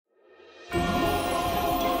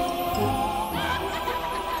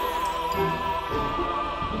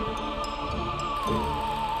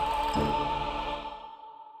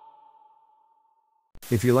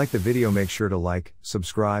If you like the video, make sure to like,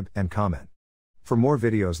 subscribe, and comment. For more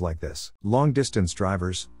videos like this, long-distance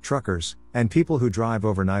drivers, truckers, and people who drive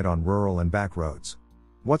overnight on rural and back roads.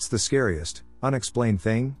 What's the scariest, unexplained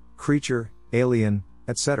thing, creature, alien,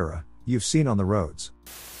 etc., you've seen on the roads?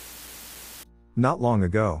 Not long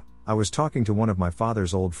ago, I was talking to one of my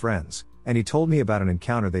father's old friends, and he told me about an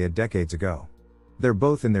encounter they had decades ago. They're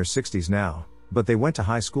both in their 60s now, but they went to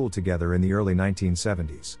high school together in the early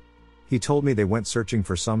 1970s. He told me they went searching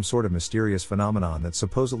for some sort of mysterious phenomenon that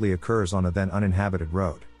supposedly occurs on a then uninhabited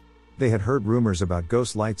road. They had heard rumors about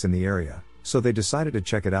ghost lights in the area, so they decided to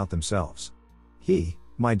check it out themselves. He,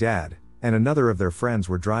 my dad, and another of their friends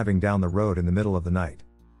were driving down the road in the middle of the night.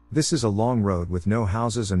 This is a long road with no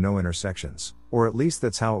houses and no intersections, or at least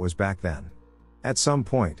that's how it was back then. At some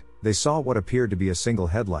point, they saw what appeared to be a single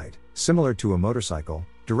headlight, similar to a motorcycle,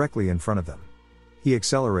 directly in front of them. He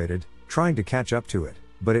accelerated, trying to catch up to it,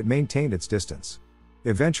 but it maintained its distance.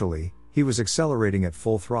 Eventually, he was accelerating at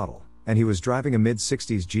full throttle, and he was driving a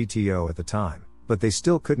mid-60s GTO at the time, but they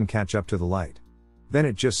still couldn't catch up to the light. Then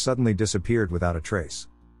it just suddenly disappeared without a trace.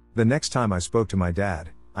 The next time I spoke to my dad,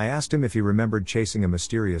 I asked him if he remembered chasing a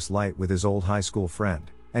mysterious light with his old high school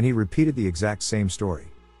friend, and he repeated the exact same story.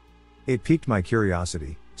 It piqued my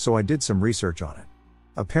curiosity, so I did some research on it.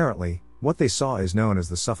 Apparently, what they saw is known as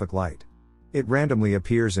the Suffolk Light. It randomly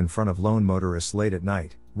appears in front of lone motorists late at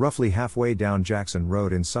night, roughly halfway down Jackson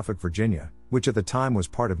Road in Suffolk, Virginia, which at the time was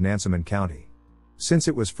part of Nansemond County. Since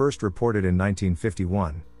it was first reported in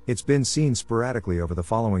 1951, it's been seen sporadically over the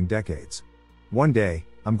following decades. One day,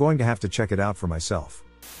 I'm going to have to check it out for myself.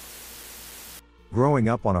 Growing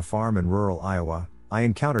up on a farm in rural Iowa, I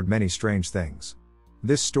encountered many strange things.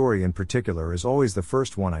 This story in particular is always the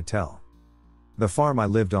first one I tell. The farm I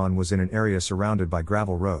lived on was in an area surrounded by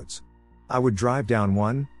gravel roads. I would drive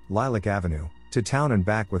down Lilac Avenue, to town and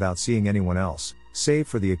back without seeing anyone else, save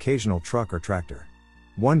for the occasional truck or tractor.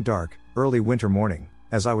 One dark, early winter morning,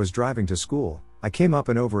 as I was driving to school, I came up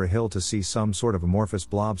and over a hill to see some sort of amorphous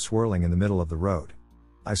blob swirling in the middle of the road.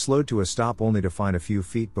 I slowed to a stop only to find a few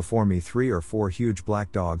feet before me 3 or 4 huge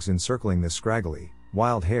black dogs encircling this scraggly,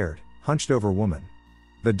 wild-haired, hunched-over woman.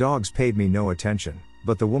 The dogs paid me no attention,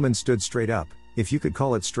 but the woman stood straight up, if you could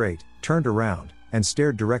call it straight, turned around, and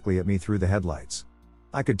stared directly at me through the headlights.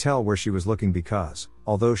 I could tell where she was looking because,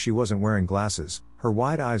 although she wasn't wearing glasses, her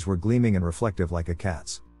wide eyes were gleaming and reflective like a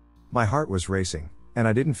cat's. My heart was racing, and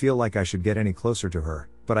I didn't feel like I should get any closer to her,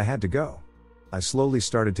 but I had to go. I slowly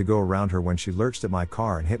started to go around her when she lurched at my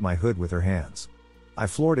car and hit my hood with her hands. I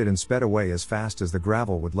floored it and sped away as fast as the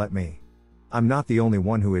gravel would let me. I'm not the only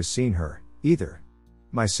one who has seen her, either.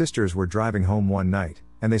 My sisters were driving home one night,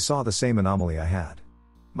 and they saw the same anomaly I had.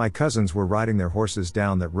 My cousins were riding their horses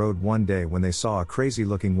down that road one day when they saw a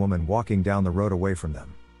crazy-looking woman walking down the road away from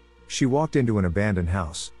them. She walked into an abandoned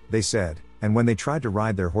house, they said, and when they tried to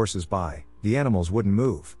ride their horses by, the animals wouldn't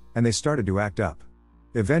move, and they started to act up.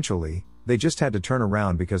 Eventually, they just had to turn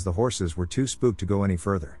around because the horses were too spooked to go any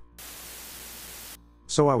further.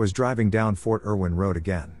 So I was driving down Fort Irwin Road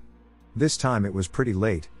again. This time it was pretty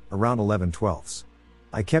late, around 11:12.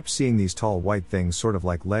 I kept seeing these tall white things sort of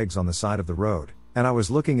like legs on the side of the road, and I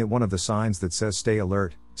was looking at one of the signs that says "Stay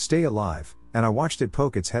alert, stay alive," and I watched it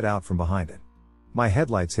poke its head out from behind it. My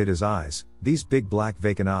headlights hit his eyes, these big black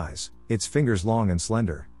vacant eyes, its fingers long and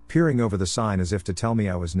slender, peering over the sign as if to tell me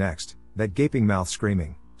I was next, that gaping mouth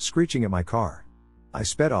screeching at my car. I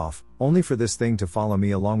sped off, only for this thing to follow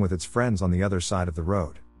me along with its friends on the other side of the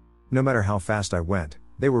road. No matter how fast I went,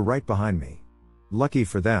 they were right behind me. Lucky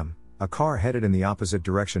for them, a car headed in the opposite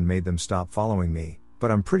direction made them stop following me,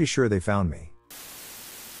 but I'm pretty sure they found me.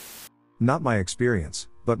 Not my experience,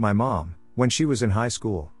 but my mom, when she was in high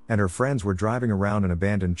school, and her friends were driving around an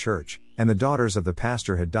abandoned church, and the daughters of the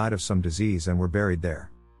pastor had died of some disease and were buried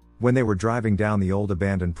there. When they were driving down the old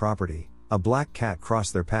abandoned property, a black cat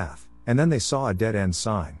crossed their path, and then they saw a dead-end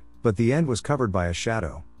sign, but the end was covered by a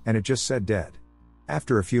shadow, and it just said dead.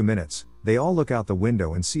 After a few minutes, they all look out the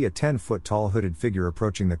window and see a 10-foot tall hooded figure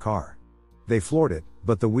approaching the car. They floored it,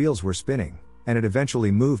 but the wheels were spinning, and it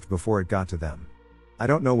eventually moved before it got to them. I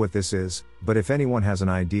don't know what this is, but if anyone has an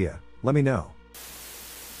idea, let me know.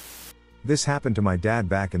 This happened to my dad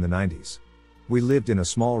back in the 90s. We lived in a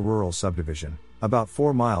small rural subdivision, about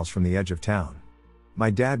 4 miles from the edge of town. My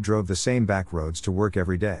dad drove the same back roads to work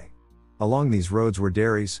every day. Along these roads were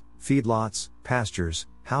dairies, feedlots, pastures,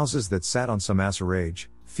 houses that sat on some acreage,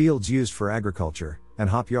 fields used for agriculture, and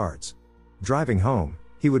hop yards. Driving home,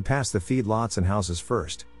 he would pass the feedlots and houses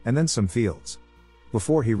first, and then some fields.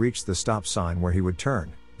 Before he reached the stop sign where he would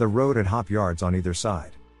turn, the road had hop yards on either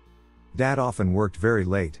side. Dad often worked very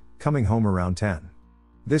late, coming home around 10.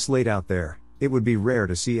 This late out there, It would be rare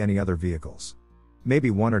to see any other vehicles.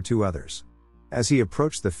 Maybe one or two others. As he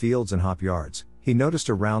approached the fields and hop yards, he noticed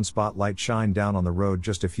a round spotlight shine down on the road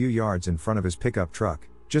just a few yards in front of his pickup truck,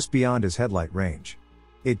 just beyond his headlight range.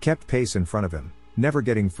 It kept pace in front of him, never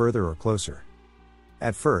getting further or closer.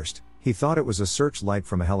 At first, he thought it was a searchlight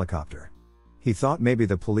from a helicopter. He thought maybe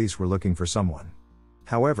the police were looking for someone.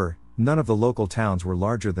 However, none of the local towns were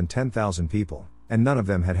larger than 10,000 people, and none of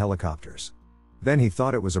them had helicopters. Then he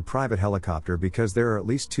thought it was a private helicopter because there are at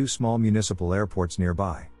least 2 small municipal airports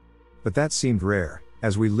nearby. But that seemed rare,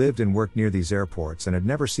 as we lived and worked near these airports and had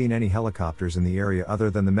never seen any helicopters in the area other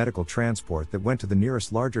than the medical transport that went to the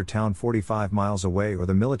nearest larger town 45 miles away, or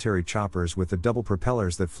the military choppers with the double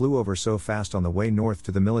propellers that flew over so fast on the way north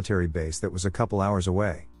to the military base that was a couple hours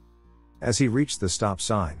away. As he reached the stop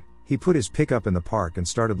sign, he put his pickup in the park and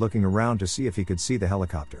started looking around to see if he could see the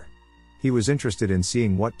helicopter. He was interested in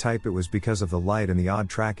seeing what type it was because of the light and the odd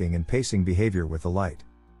tracking and pacing behavior with the light.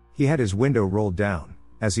 He had his window rolled down,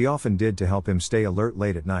 as he often did to help him stay alert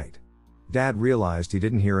late at night. Dad realized he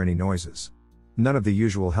didn't hear any noises. None of the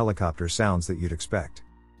usual helicopter sounds that you'd expect.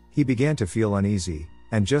 He began to feel uneasy,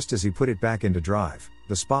 and just as he put it back into drive,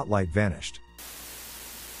 the spotlight vanished.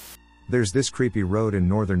 There's this creepy road in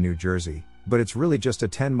northern New Jersey, but it's really just a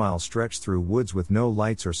 10-mile stretch through woods with no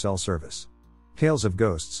lights or cell service. Tales of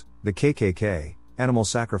ghosts, the KKK, animal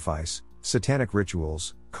sacrifice, satanic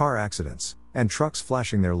rituals, car accidents, and trucks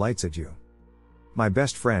flashing their lights at you. My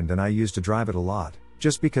best friend and I used to drive it a lot,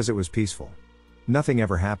 just because it was peaceful. Nothing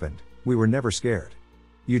ever happened, we were never scared.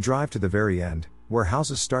 You drive to the very end, where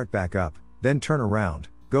houses start back up, then turn around,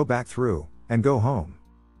 go back through, and go home.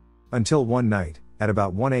 Until one night, at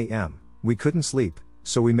about 1 a.m., we couldn't sleep,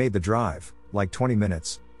 so we made the drive, like 20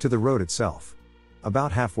 minutes, to the road itself.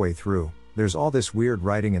 About halfway through, there's all this weird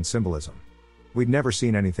writing and symbolism. We'd never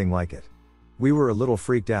seen anything like it. We were a little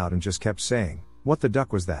freaked out and just kept saying, "What the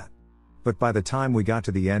duck was that?" But by the time we got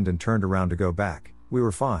to the end and turned around to go back, we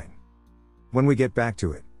were fine. When we get back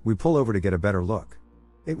to it, we pull over to get a better look.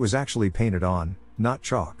 It was actually painted on, not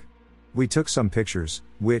chalk. We took some pictures,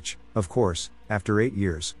 which, of course, after 8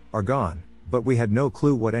 years, are gone, but we had no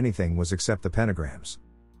clue what anything was except the pentagrams.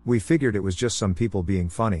 We figured it was just some people being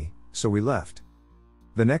funny, so we left.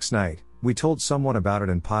 The next night, we told someone about it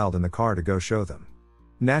and piled in the car to go show them.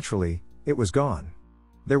 Naturally, it was gone.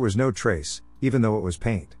 There was no trace, even though it was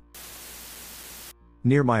paint.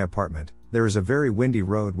 Near my apartment, there is a very windy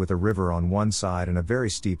road with a river on one side and a very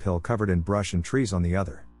steep hill covered in brush and trees on the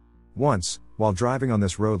other. Once, while driving on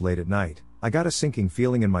this road late at night, I got a sinking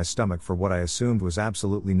feeling in my stomach for what I assumed was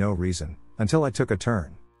absolutely no reason, until I took a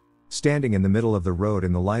turn. Standing in the middle of the road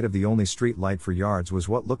in the light of the only street light for yards was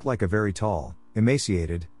what looked like a very tall,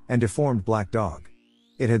 emaciated, and deformed black dog.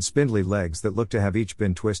 It had spindly legs that looked to have each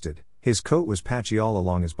been twisted, his coat was patchy all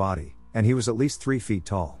along his body, and he was at least 3 feet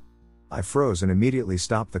tall. I froze and immediately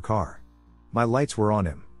stopped the car. My lights were on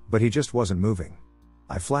him, but he just wasn't moving.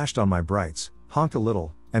 I flashed on my brights, honked a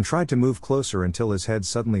little, and tried to move closer until his head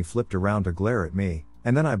suddenly flipped around to glare at me,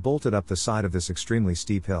 and then I bolted up the side of this extremely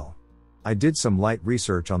steep hill. I did some light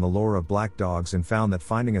research on the lore of black dogs and found that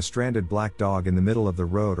finding a stranded black dog in the middle of the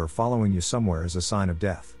road or following you somewhere is a sign of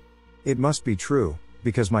death. It must be true,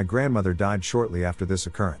 because my grandmother died shortly after this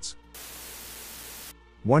occurrence.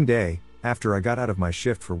 One day, after I got out of my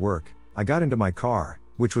shift for work, I got into my car,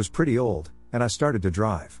 which was pretty old, and I started to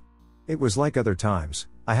drive. It was like other times,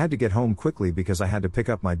 I had to get home quickly because I had to pick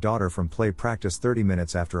up my daughter from play practice 30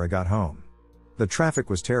 minutes after I got home. The traffic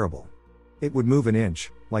was terrible. It would move an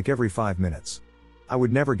inch, like every 5 minutes. I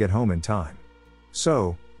would never get home in time.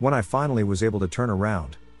 So, when I finally was able to turn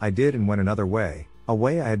around, I did and went another way, a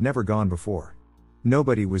way I had never gone before.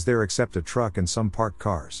 Nobody was there except a truck and some parked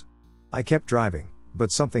cars. I kept driving,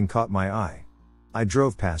 but something caught my eye. I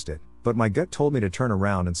drove past it, but my gut told me to turn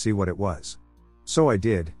around and see what it was. So I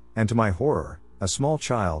did, and to my horror, a small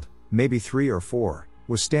child, maybe 3 or 4,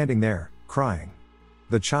 was standing there, crying.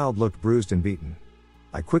 The child looked bruised and beaten.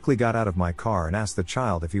 I quickly got out of my car and asked the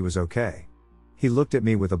child if he was okay. He looked at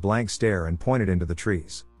me with a blank stare and pointed into the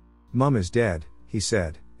trees. "Mum is dead," he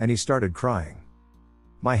said, and he started crying.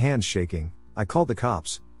 My hands shaking, I called the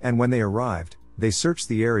cops, and when they arrived, they searched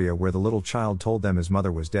the area where the little child told them his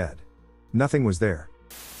mother was dead. Nothing was there.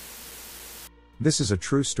 This is a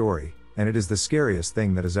true story, and it is the scariest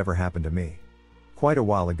thing that has ever happened to me. Quite a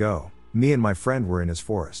while ago, me and my friend were in his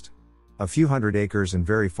forest. A few hundred acres and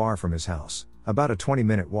very far from his house, about a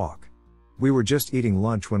 20-minute walk. We were just eating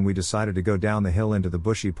lunch when we decided to go down the hill into the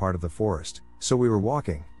bushy part of the forest, so we were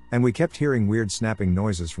walking, and we kept hearing weird snapping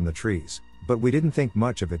noises from the trees, but we didn't think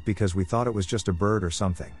much of it because we thought it was just a bird or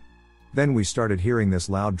something. Then we started hearing this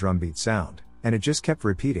loud drumbeat sound, and it just kept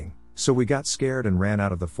repeating, So we got scared and ran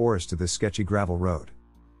out of the forest to this sketchy gravel road.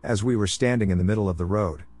 As we were standing in the middle of the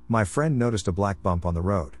road, my friend noticed a black bump on the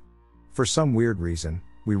road. For some weird reason,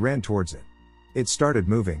 we ran towards it. It started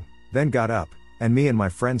moving, then got up, and me and my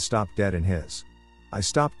friend stopped dead in his. I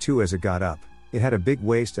stopped too as it got up. It had a big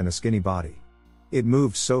waist and a skinny body. It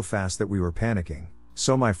moved so fast that we were panicking,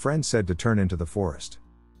 so my friend said to turn into the forest.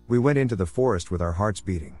 We went into the forest with our hearts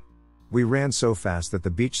beating. We ran so fast that the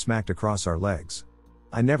beach smacked across our legs.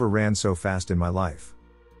 I never ran so fast in my life.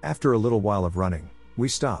 After a little while of running, we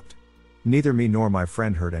stopped. Neither me nor my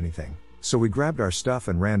friend heard anything, so we grabbed our stuff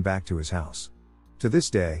and ran back to his house. To this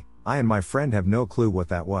day, I and my friend have no clue what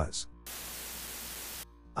that was.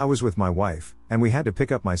 I was with my wife, and we had to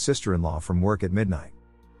pick up my sister-in-law from work at midnight.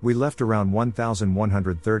 We left around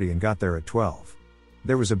 1130 and got there at 12.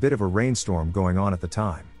 There was a bit of a rainstorm going on at the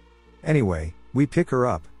time. Anyway, we pick her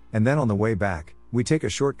up, and then on the way back, we take a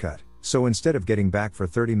shortcut, so instead of getting back for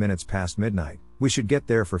 30 minutes past midnight, we should get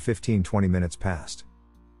there for 15-20 minutes past.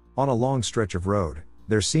 On a long stretch of road,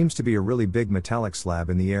 there seems to be a really big metallic slab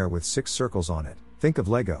in the air with 6 circles on it. Think of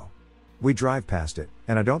Lego. We drive past it,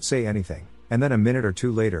 and I don't say anything, and then a minute or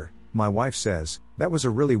two later, my wife says, "That was a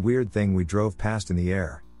really weird thing we drove past in the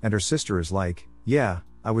air," and her sister is like, "Yeah,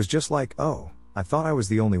 I was just like, oh, I thought I was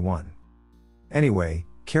the only one." Anyway,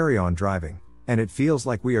 carry on driving, and it feels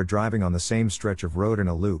like we are driving on the same stretch of road in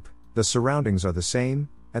a loop, the surroundings are the same,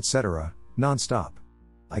 etc., non-stop.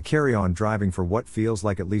 I carry on driving for what feels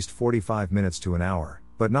like at least 45 minutes to an hour,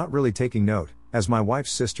 but not really taking note, as my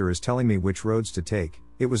wife's sister is telling me which roads to take.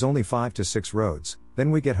 It was only 5 to 6 roads.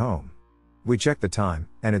 Then we get home. We check the time,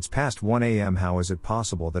 and it's past 1 a.m. How is it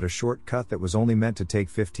possible that a shortcut that was only meant to take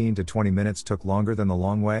 15 to 20 minutes took longer than the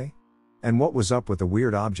long way? And what was up with the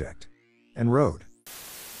weird object and road?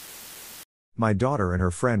 My daughter and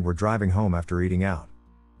her friend were driving home after eating out.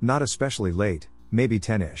 Not especially late, maybe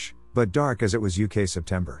 10ish, but dark as it was UK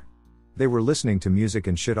September. They were listening to music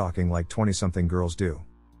and shit-talking like 20-something girls do.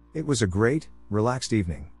 It was a great, relaxed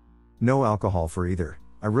evening. No alcohol for either,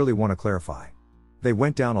 I really want to clarify. They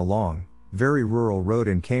went down a long, very rural road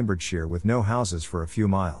in Cambridgeshire with no houses for a few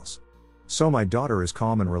miles. So my daughter is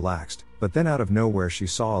calm and relaxed, but then out of nowhere she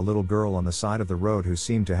saw a little girl on the side of the road who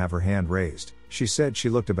seemed to have her hand raised. She said she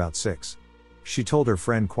looked about 6. She told her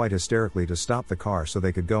friend quite hysterically to stop the car so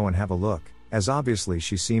they could go and have a look, as obviously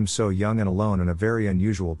she seemed so young and alone in a very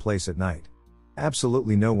unusual place at night.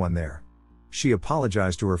 Absolutely no one there. She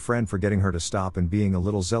apologized to her friend for getting her to stop and being a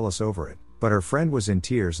little zealous over it, but her friend was in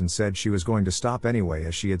tears and said she was going to stop anyway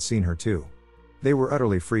as she had seen her too. They were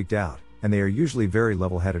utterly freaked out, and they are usually very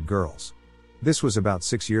level-headed girls. This was about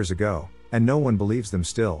 6 years ago, and no one believes them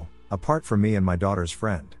still, apart from me and my daughter's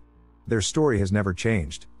friend. Their story has never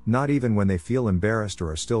changed, not even when they feel embarrassed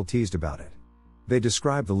or are still teased about it. They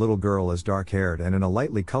describe the little girl as dark-haired and in a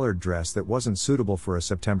lightly colored dress that wasn't suitable for a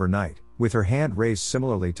September night, with her hand raised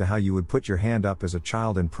similarly to how you would put your hand up as a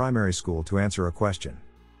child in primary school to answer a question.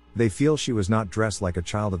 They feel she was not dressed like a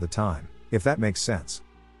child of the time, if that makes sense.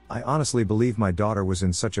 I honestly believe my daughter was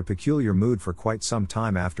in such a peculiar mood for quite some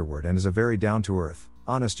time afterward and is a very down-to-earth,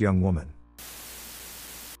 honest young woman.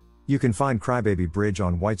 You can find Crybaby Bridge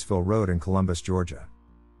on Whitesville Road in Columbus, Georgia.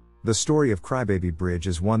 The story of Crybaby Bridge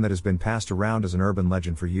is one that has been passed around as an urban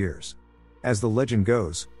legend for years. As the legend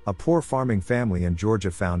goes, a poor farming family in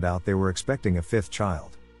Georgia found out they were expecting a 5th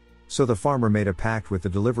child. So the farmer made a pact with the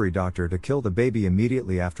delivery doctor to kill the baby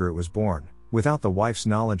immediately after it was born, without the wife's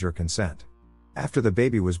knowledge or consent. After the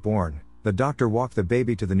baby was born, the doctor walked the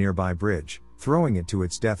baby to the nearby bridge, throwing it to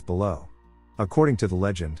its death below. According to the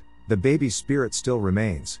legend, the baby's spirit still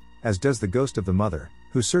remains, as does the ghost of the mother,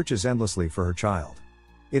 who searches endlessly for her child.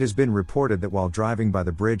 It has been reported that while driving by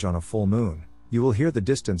the bridge on a full moon, you will hear the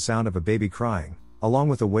distant sound of a baby crying, along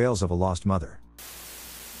with the wails of a lost mother.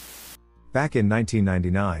 Back in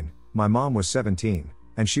 1999, my mom was 17,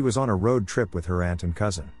 and she was on a road trip with her aunt and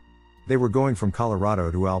cousin. They were going from Colorado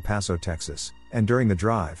to El Paso, Texas, and during the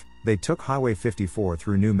drive, they took Highway 54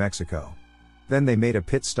 through New Mexico. Then they made a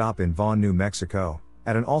pit stop in Vaughn, New Mexico.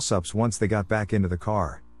 At an Allsups. Once they got back into the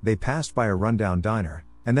car, they passed by a rundown diner,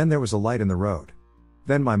 and then there was a light in the road.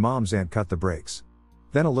 Then my mom's aunt cut the brakes.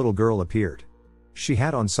 Then a little girl appeared. She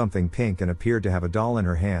had on something pink and appeared to have a doll in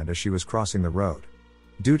her hand as she was crossing the road.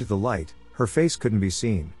 Due to the light, her face couldn't be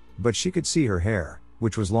seen, but she could see her hair,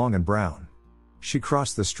 which was long and brown. She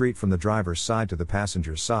crossed the street from the driver's side to the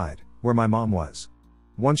passenger's side, where my mom was.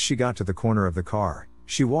 Once she got to the corner of the car,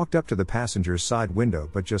 she walked up to the passenger's side window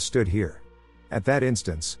but just stood here. At that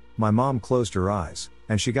instance, my mom closed her eyes,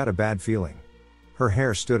 and she got a bad feeling. Her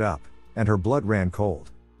hair stood up, and her blood ran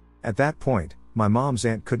cold. At that point, my mom's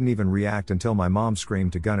aunt couldn't even react until my mom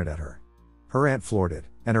screamed to gun it at her. Her aunt floored it,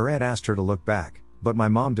 and her aunt asked her to look back, but my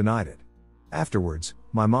mom denied it. Afterwards,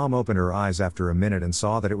 my mom opened her eyes after a minute and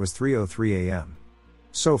saw that it was 3:03 a.m.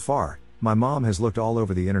 So far, my mom has looked all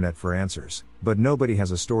over the internet for answers, but nobody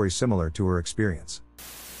has a story similar to her experience.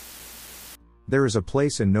 There is a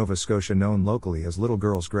place in Nova Scotia known locally as Little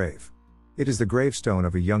Girl's Grave. It is the gravestone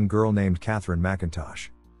of a young girl named Catherine McIntosh.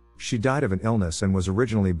 She died of an illness and was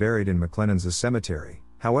originally buried in McLennan's cemetery.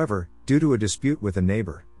 However, due to a dispute with a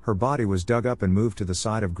neighbor, her body was dug up and moved to the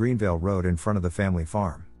side of Greenvale Road in front of the family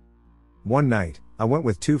farm. One night, I went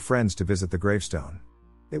with 2 friends to visit the gravestone.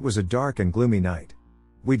 It was a dark and gloomy night.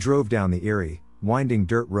 We drove down the eerie, winding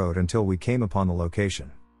dirt road until we came upon the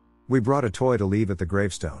location. We brought a toy to leave at the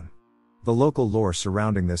gravestone. The local lore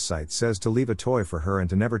surrounding this site says to leave a toy for her and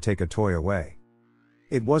to never take a toy away.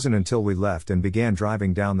 It wasn't until we left and began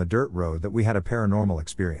driving down the dirt road that we had a paranormal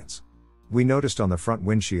experience. We noticed on the front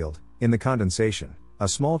windshield, in the condensation, a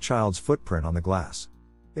small child's footprint on the glass.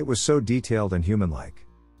 It was so detailed and human-like.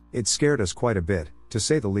 It scared us quite a bit, to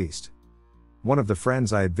say the least. One of the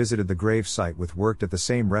friends I had visited the grave site with worked at the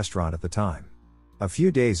same restaurant at the time. A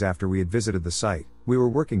few days after we had visited the site, we were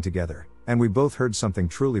working together, and we both heard something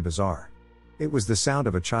truly bizarre. It was the sound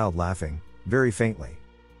of a child laughing, very faintly.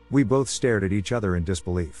 We both stared at each other in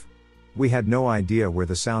disbelief. We had no idea where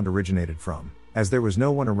the sound originated from, as there was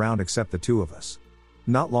no one around except the 2 of us.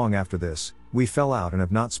 Not long after this, we fell out and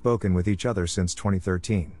have not spoken with each other since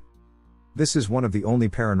 2013. This is one of the only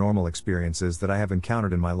paranormal experiences that I have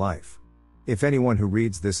encountered in my life. If anyone who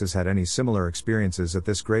reads this has had any similar experiences at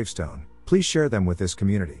this gravestone, please share them with this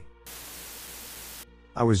community.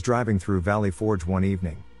 I was driving through Valley Forge one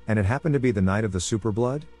evening, and it happened to be the night of the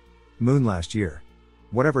Superblood moon last year.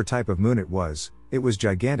 Whatever type of moon it was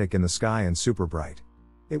gigantic in the sky and super bright.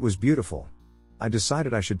 It was beautiful. I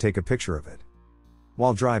decided I should take a picture of it.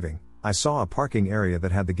 While driving, I saw a parking area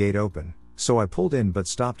that had the gate open, so I pulled in but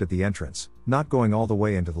stopped at the entrance, not going all the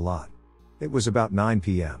way into the lot. It was about 9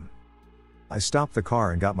 p.m. I stopped the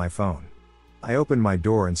car and got my phone. I opened my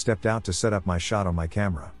door and stepped out to set up my shot on my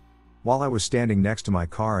camera. While I was standing next to my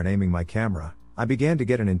car and aiming my camera, I began to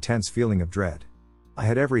get an intense feeling of dread. I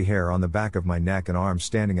had every hair on the back of my neck and arms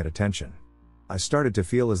standing at attention. I started to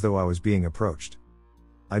feel as though I was being approached.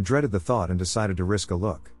 I dreaded the thought and decided to risk a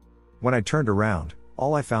look. When I turned around,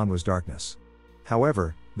 all I found was darkness.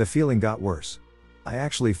 However, the feeling got worse. I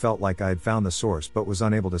actually felt like I had found the source but was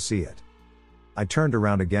unable to see it. I turned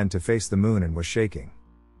around again to face the moon and was shaking.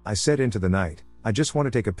 I said into the night, "I just want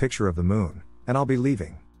to take a picture of the moon, and I'll be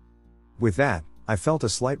leaving." With that, I felt a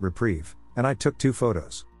slight reprieve, and I took 2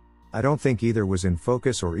 photos. I don't think either was in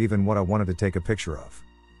focus or even what I wanted to take a picture of.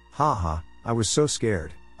 Haha, I was so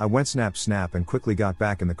scared, I went snap and quickly got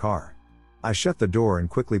back in the car. I shut the door and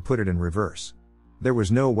quickly put it in reverse. There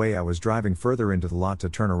was no way I was driving further into the lot to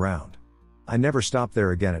turn around. I never stopped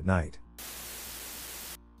there again at night.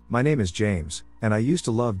 My name is James, and I used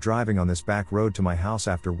to love driving on this back road to my house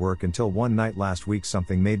after work until one night last week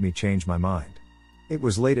something made me change my mind. It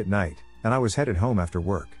was late at night, and I was headed home after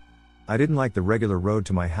work. I didn't like the regular road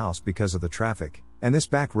to my house because of the traffic, and this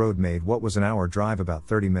back road made what was an hour drive about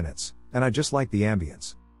 30 minutes, and I just liked the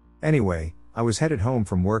ambience. Anyway, I was headed home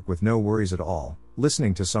from work with no worries at all,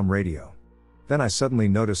 listening to some radio. Then I suddenly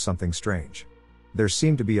noticed something strange. There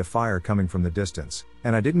seemed to be a fire coming from the distance,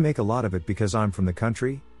 and I didn't make a lot of it because I'm from the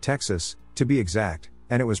country, Texas, to be exact,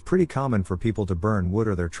 and it was pretty common for people to burn wood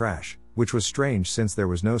or their trash, which was strange since there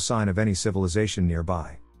was no sign of any civilization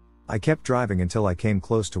nearby. I kept driving until I came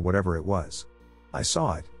close to whatever it was. I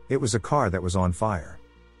saw it. It was a car that was on fire.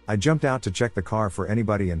 I jumped out to check the car for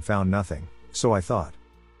anybody and found nothing, so I thought.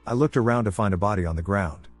 I looked around to find a body on the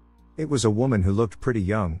ground. It was a woman who looked pretty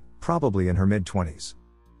young, probably in her mid-20s.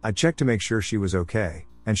 I checked to make sure she was okay,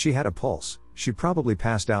 and she had a pulse. She probably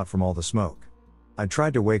passed out from all the smoke. I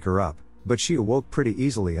tried to wake her up, but she awoke pretty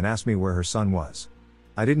easily and asked me where her son was.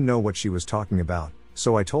 I didn't know what she was talking about,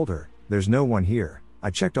 so I told her, "There's no one here, I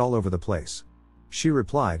checked all over the place." She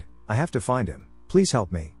replied, "I have to find him, please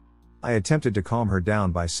help me." I attempted to calm her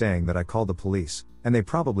down by saying that I called the police, and they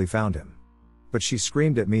probably found him. But she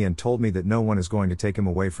screamed at me and told me that no one is going to take him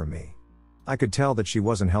away from me. I could tell that she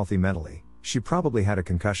wasn't healthy mentally, she probably had a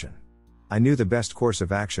concussion. I knew the best course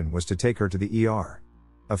of action was to take her to the ER.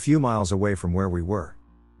 A few miles away from where we were.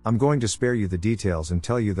 I'm going to spare you the details and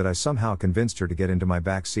tell you that I somehow convinced her to get into my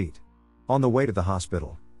back seat. On the way to the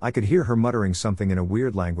hospital, I could hear her muttering something in a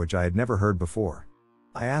weird language I had never heard before.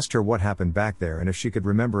 I asked her what happened back there and if she could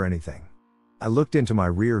remember anything. I looked into my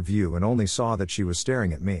rear view and only saw that she was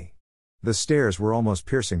staring at me. The stares were almost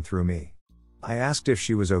piercing through me. I asked if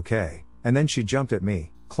she was okay, and then she jumped at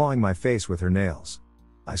me, clawing my face with her nails.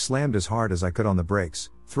 I slammed as hard as I could on the brakes,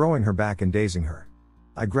 throwing her back and dazing her.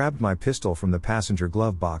 I grabbed my pistol from the passenger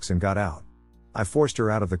glove box and got out. I forced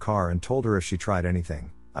her out of the car and told her if she tried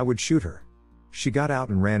anything, I would shoot her. She got out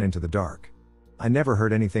and ran into the dark. I never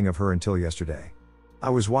heard anything of her until yesterday. I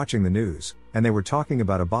was watching the news, and they were talking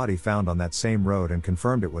about a body found on that same road and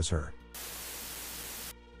confirmed it was her.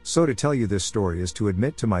 So to tell you this story is to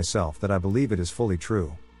admit to myself that I believe it is fully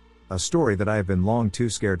true. A story that I have been long too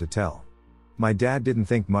scared to tell. My dad didn't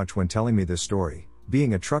think much when telling me this story.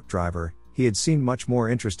 Being a truck driver, he had seen much more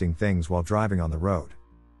interesting things while driving on the road.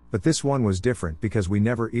 But this one was different because we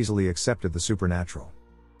never easily accepted the supernatural.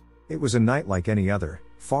 It was a night like any other,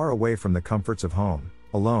 far away from the comforts of home,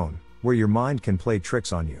 alone, where your mind can play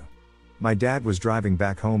tricks on you. My dad was driving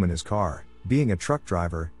back home in his car. Being a truck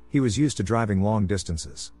driver, he was used to driving long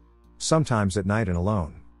distances. Sometimes at night and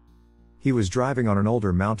alone. He was driving on an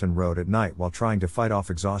older mountain road at night while trying to fight off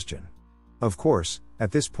exhaustion. Of course,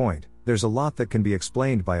 at this point, there's a lot that can be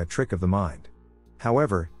explained by a trick of the mind.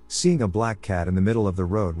 However, seeing a black cat in the middle of the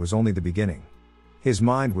road was only the beginning. His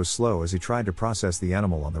mind was slow as he tried to process the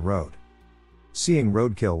animal on the road. Seeing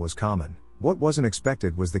roadkill was common. What wasn't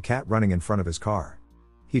expected was the cat running in front of his car.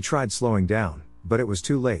 He tried slowing down, but it was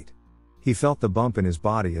too late. He felt the bump in his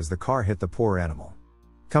body as the car hit the poor animal.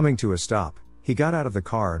 Coming to a stop, he got out of the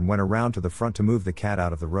car and went around to the front to move the cat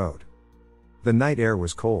out of the road. The night air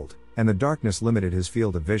was cold, and the darkness limited his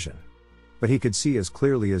field of vision. But he could see as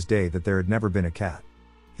clearly as day that there had never been a cat.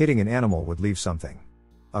 Hitting an animal would leave something.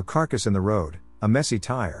 A carcass in the road, a messy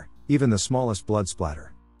tire, even the smallest blood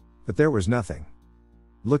splatter. But there was nothing.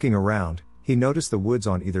 Looking around, he noticed the woods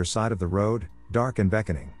on either side of the road, dark and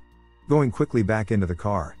beckoning. Going quickly back into the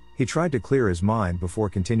car, he tried to clear his mind before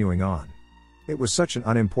continuing on. It was such an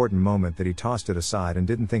unimportant moment that he tossed it aside and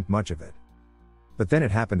didn't think much of it. But then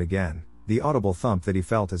it happened again, the audible thump that he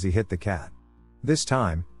felt as he hit the cat. This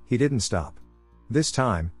time, he didn't stop. This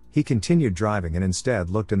time, he continued driving and instead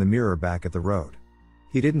looked in the mirror back at the road.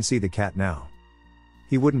 He didn't see the cat now.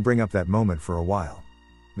 He wouldn't bring up that moment for a while.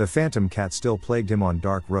 The phantom cat still plagued him on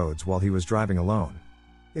dark roads while he was driving alone.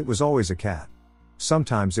 It was always a cat.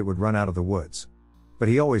 Sometimes it would run out of the woods. But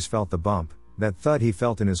he always felt the bump, that thud he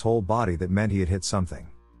felt in his whole body that meant he had hit something.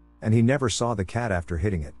 And he never saw the cat after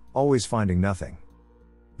hitting it, always finding nothing.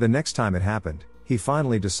 The next time it happened, he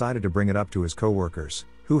finally decided to bring it up to his coworkers,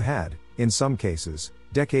 who had, in some cases,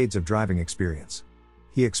 decades of driving experience.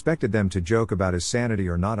 He expected them to joke about his sanity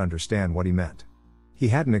or not understand what he meant. He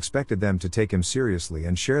hadn't expected them to take him seriously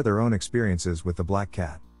and share their own experiences with the black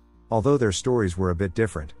cat. Although their stories were a bit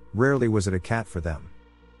different, rarely was it a cat for them.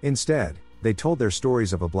 Instead, they told their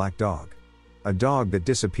stories of a black dog. A dog that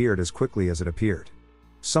disappeared as quickly as it appeared.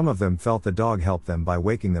 Some of them felt the dog helped them by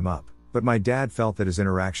waking them up, but my dad felt that his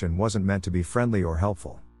interaction wasn't meant to be friendly or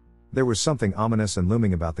helpful. There was something ominous and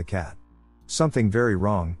looming about the cat. Something very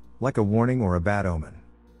wrong, like a warning or a bad omen.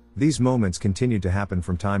 These moments continued to happen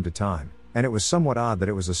from time to time, and it was somewhat odd that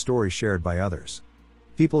it was a story shared by others.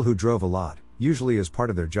 People who drove a lot, usually as part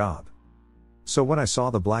of their job. So when I saw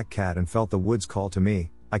the black cat and felt the woods call to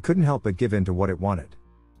me, I couldn't help but give in to what it wanted.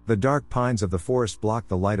 The dark pines of the forest block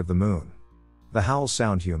the light of the moon. The howls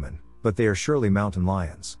sound human, but they are surely mountain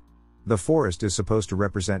lions. The forest is supposed to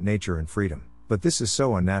represent nature and freedom, but this is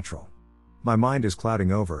so unnatural. My mind is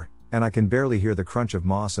clouding over, and I can barely hear the crunch of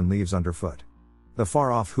moss and leaves underfoot. The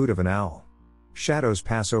far-off hoot of an owl. Shadows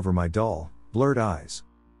pass over my dull, blurred eyes.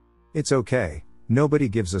 It's okay, nobody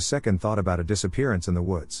gives a second thought about a disappearance in the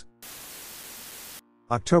woods.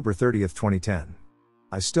 October 30th, 2010.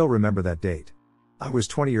 I still remember that date. I was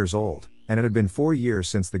 20 years old, and it had been 4 years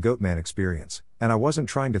since the Goatman experience, and I wasn't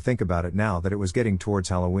trying to think about it now that it was getting towards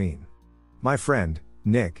Halloween. My friend,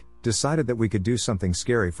 Nick, decided that we could do something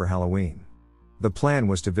scary for Halloween. The plan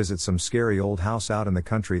was to visit some scary old house out in the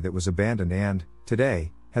country that was abandoned and,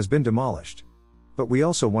 today, has been demolished. But we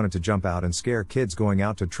also wanted to jump out and scare kids going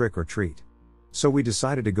out to trick or treat. So we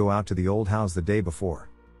decided to go out to the old house the day before.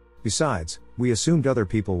 Besides, we assumed other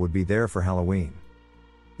people would be there for Halloween.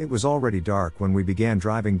 It was already dark when we began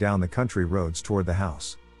driving down the country roads toward the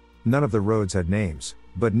house. None of the roads had names,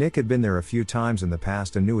 but Nick had been there a few times in the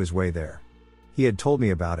past and knew his way there. He had told me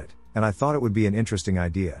about it, and I thought it would be an interesting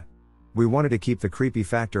idea. We wanted to keep the creepy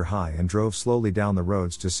factor high and drove slowly down the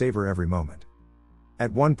roads to savor every moment.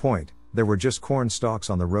 At one point, there were just corn stalks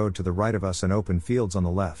on the road to the right of us and open fields on the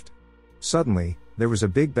left. Suddenly, there was a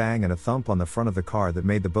big bang and a thump on the front of the car that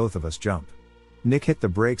made the both of us jump. Nick hit the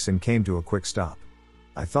brakes and came to a quick stop.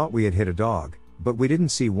 I thought we had hit a dog, but we didn't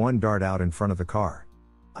see one dart out in front of the car.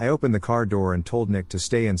 I opened the car door and told Nick to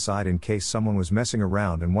stay inside in case someone was messing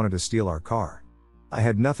around and wanted to steal our car. I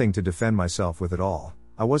had nothing to defend myself with at all.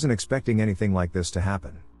 I wasn't expecting anything like this to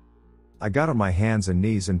happen. I got on my hands and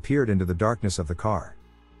knees and peered into the darkness of the car.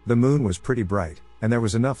 The moon was pretty bright, and there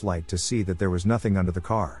was enough light to see that there was nothing under the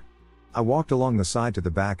car. I walked along the side to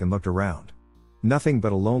the back and looked around. Nothing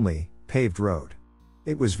but a lonely, paved road.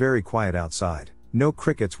 It was very quiet outside, no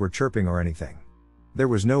crickets were chirping or anything. There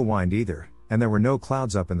was no wind either, and there were no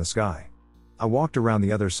clouds up in the sky. I walked around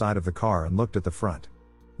the other side of the car and looked at the front.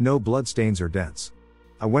 No bloodstains or dents.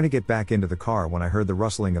 I went to get back into the car when I heard the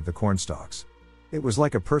rustling of the cornstalks. It was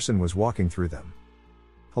like a person was walking through them.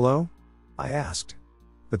 "Hello?" I asked.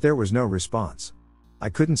 But there was no response. I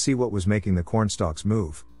couldn't see what was making the cornstalks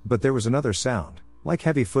move, but there was another sound, like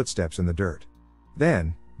heavy footsteps in the dirt.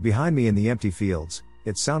 Then, behind me in the empty fields,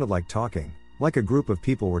 it sounded like talking, like a group of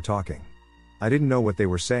people were talking. I didn't know what they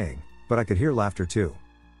were saying, but I could hear laughter too.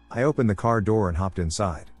 I opened the car door and hopped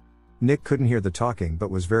inside. Nick couldn't hear the talking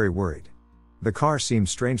but was very worried. The car seemed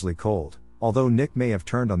strangely cold, although Nick may have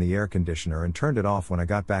turned on the air conditioner and turned it off when I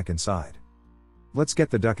got back inside. "Let's get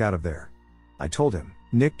the duck out of there," I told him.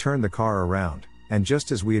 Nick turned the car around, and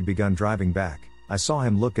just as we had begun driving back, I saw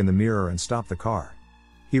him look in the mirror and stop the car.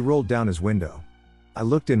 He rolled down his window. I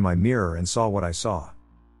looked in my mirror and saw what I saw.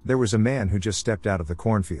 There was a man who just stepped out of the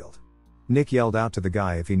cornfield. Nick yelled out to the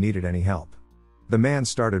guy if he needed any help. The man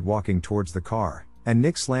started walking towards the car, and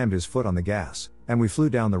Nick slammed his foot on the gas, and we flew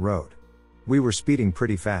down the road. We were speeding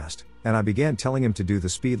pretty fast, and I began telling him to do the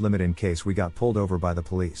speed limit in case we got pulled over by the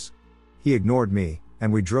police. He ignored me,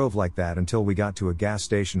 and we drove like that until we got to a gas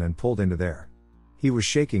station and pulled into there. He was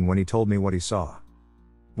shaking when he told me what he saw.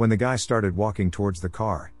 When the guy started walking towards the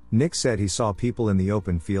car, Nick said he saw people in the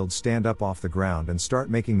open field stand up off the ground and start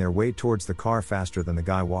making their way towards the car faster than the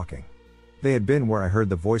guy walking. They had been where I heard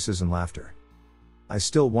the voices and laughter. I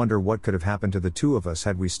still wonder what could have happened to the two of us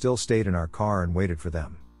had we still stayed in our car and waited for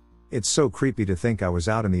them. It's so creepy to think I was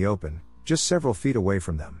out in the open, just several feet away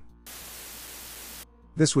from them.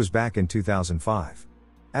 This was back in 2005.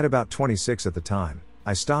 At about 26 at the time,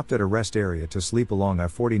 I stopped at a rest area to sleep along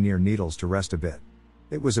I-40 near Needles to rest a bit.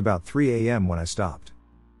 It was about 3 a.m. when I stopped.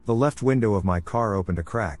 The left window of my car opened a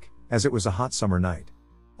crack, as it was a hot summer night.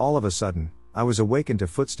 All of a sudden, I was awakened to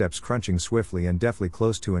footsteps crunching swiftly and deftly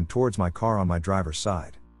close to and towards my car on my driver's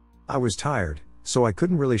side. I was tired, so I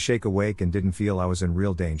couldn't really shake awake and didn't feel I was in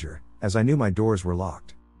real danger, as I knew my doors were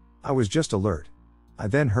locked. I was just alert. I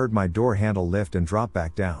then heard my door handle lift and drop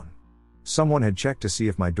back down. Someone had checked to see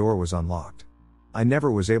if my door was unlocked. I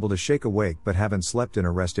never was able to shake awake but haven't slept in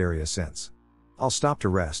a rest area since. I'll stop to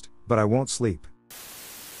rest, but I won't sleep.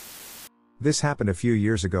 This happened a few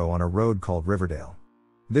years ago on a road called Riverdale.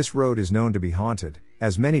 This road is known to be haunted,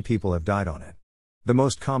 as many people have died on it. The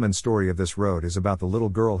most common story of this road is about the little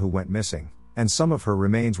girl who went missing, and some of her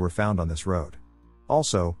remains were found on this road.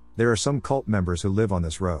 Also, there are some cult members who live on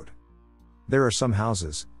this road. There are some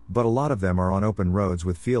houses, but a lot of them are on open roads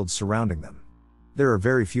with fields surrounding them. There are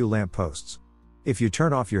very few lamp posts. If you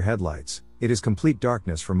turn off your headlights, it is complete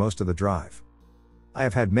darkness for most of the drive. I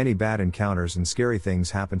have had many bad encounters and scary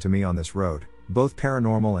things happen to me on this road, both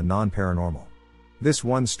paranormal and non-paranormal. This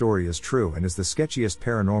one story is true and is the sketchiest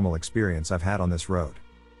paranormal experience I've had on this road.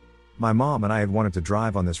 My mom and I had wanted to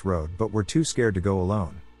drive on this road but were too scared to go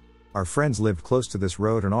alone. Our friends lived close to this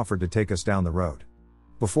road and offered to take us down the road.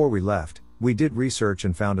 Before we left, we did research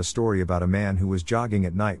and found a story about a man who was jogging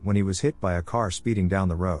at night when he was hit by a car speeding down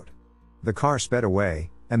the road. The car sped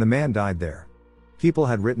away, and the man died there. People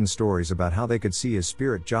had written stories about how they could see his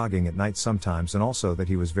spirit jogging at night sometimes and also that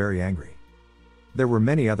he was very angry. There were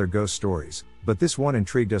many other ghost stories, but this one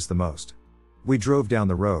intrigued us the most. We drove down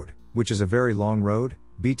the road, which is a very long road,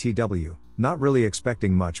 BTW, not really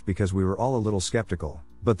expecting much because we were all a little skeptical,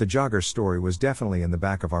 but the jogger's story was definitely in the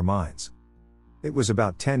back of our minds. It was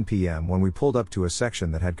about 10 p.m. when we pulled up to a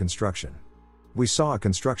section that had construction. We saw a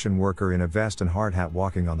construction worker in a vest and hard hat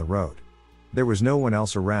walking on the road. There was no one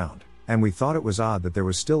else around, and we thought it was odd that there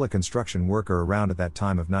was still a construction worker around at that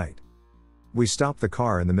time of night. We stopped the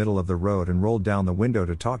car in the middle of the road and rolled down the window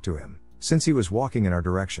to talk to him, since he was walking in our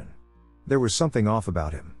direction. There was something off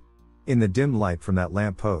about him. In the dim light from that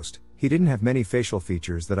lamp post, he didn't have many facial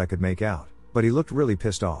features that I could make out, but he looked really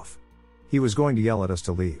pissed off. He was going to yell at us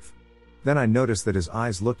to leave. Then I noticed that his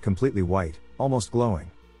eyes looked completely white, almost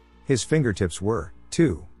glowing. His fingertips were,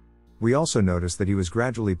 too. We also noticed that he was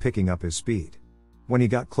gradually picking up his speed. When he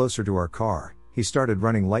got closer to our car, he started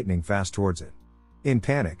running lightning fast towards it. In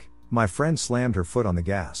panic, my friend slammed her foot on the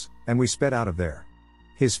gas, and we sped out of there.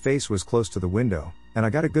 His face was close to the window, and I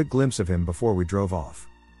got a good glimpse of him before we drove off.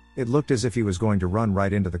 It looked as if he was going to run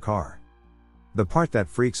right into the car. The part that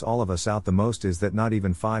freaks all of us out the most is that not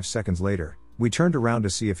even 5 seconds later, we turned around to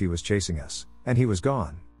see if he was chasing us, and he was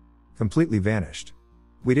gone. Completely vanished.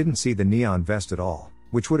 We didn't see the neon vest at all,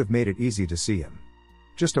 which would have made it easy to see him.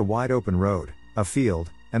 Just a wide open road, a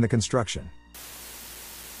field, and the construction.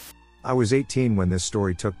 I was 18 when this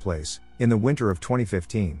story took place, in the winter of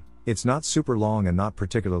 2015. It's not super long and not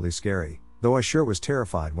particularly scary, though I sure was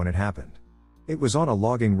terrified when it happened. It was on a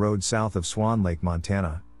logging road south of Swan Lake,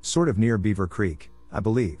 Montana, sort of near Beaver Creek, I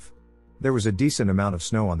believe. There was a decent amount of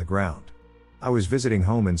snow on the ground. I was visiting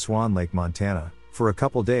home in Swan Lake, Montana, for a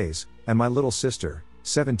couple days, and my little sister,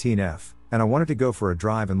 17F, and I wanted to go for a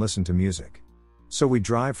drive and listen to music. So we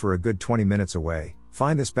drive for a good 20 minutes away,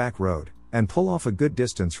 find this back road, and pull off a good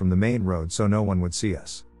distance from the main road so no one would see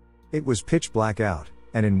us. It was pitch black out,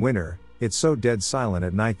 and in winter, it's so dead silent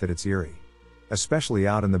at night that it's eerie. Especially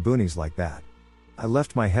out in the boonies like that. I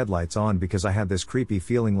left my headlights on because I had this creepy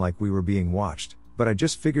feeling like we were being watched, but I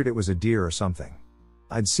just figured it was a deer or something.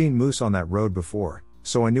 I'd seen moose on that road before,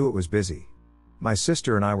 so I knew it was busy. My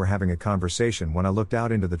sister and I were having a conversation when I looked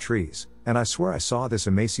out into the trees, and I swear I saw this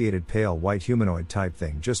emaciated pale white humanoid type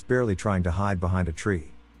thing just barely trying to hide behind a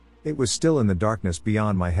tree. It was still in the darkness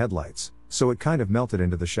beyond my headlights, so it kind of melted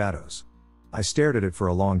into the shadows. I stared at it for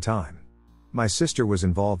a long time. My sister was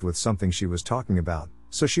involved with something she was talking about,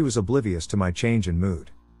 so she was oblivious to my change in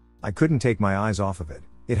mood. I couldn't take my eyes off of it.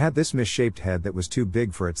 It had this misshaped head that was too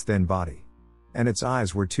big for its thin body. And its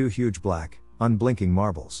eyes were two huge black, unblinking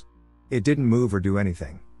marbles. It didn't move or do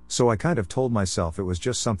anything, so I kind of told myself it was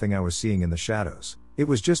just something I was seeing in the shadows. It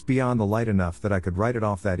was just beyond the light enough that I could write it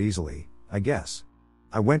off that easily, I guess.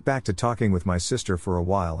 I went back to talking with my sister for a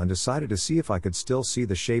while and decided to see if I could still see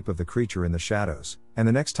the shape of the creature in the shadows, and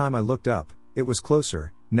the next time I looked up, it was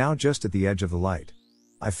closer, now just at the edge of the light.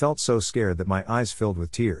 I felt so scared that my eyes filled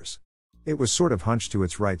with tears. It was sort of hunched to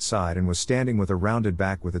its right side and was standing with a rounded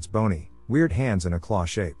back with its bony, weird hands in a claw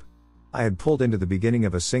shape. I had pulled into the beginning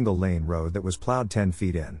of a single-lane road that was plowed 10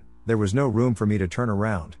 feet in. There was no room for me to turn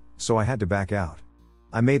around, so I had to back out.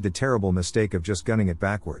 I made the terrible mistake of just gunning it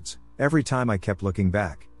backwards. Every time I kept looking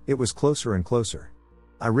back, it was closer and closer.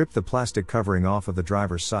 I ripped the plastic covering off of the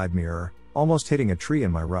driver's side mirror, almost hitting a tree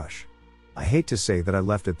in my rush. I hate to say that I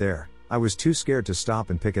left it there. I was too scared to stop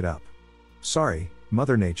and pick it up. Sorry,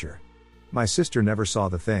 Mother Nature. My sister never saw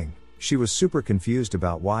the thing. She was super confused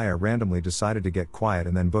about why I randomly decided to get quiet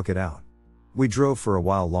and then book it out. We drove for a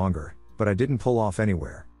while longer, but I didn't pull off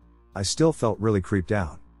anywhere. I still felt really creeped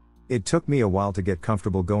out. It took me a while to get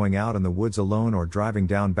comfortable going out in the woods alone or driving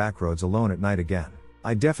down back roads alone at night again.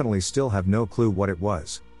 I definitely still have no clue what it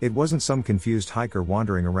was. It wasn't some confused hiker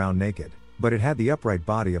wandering around naked, but it had the upright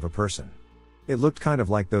body of a person. It looked kind of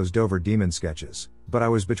like those Dover Demon sketches, but I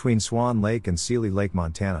was between Swan Lake and Seeley Lake,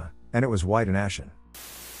 Montana, and it was white and ashen.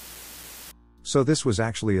 So this was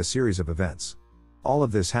actually a series of events. All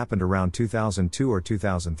of this happened around 2002 or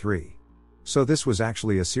 2003. So this was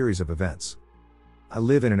actually a series of events. I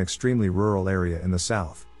live in an extremely rural area in the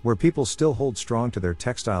South, where people still hold strong to their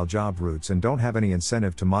textile job roots and don't have any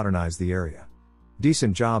incentive to modernize the area.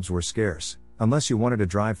 Decent jobs were scarce, unless you wanted to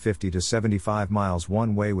drive 50 to 75 miles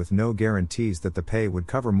one way with no guarantees that the pay would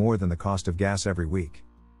cover more than the cost of gas every week.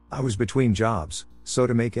 I was between jobs, so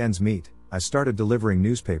to make ends meet, I started delivering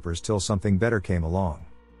newspapers till something better came along.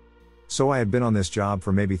 So I had been on this job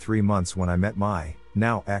for maybe 3 months when I met my,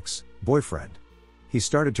 now ex-boyfriend. He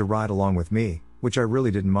started to ride along with me, which I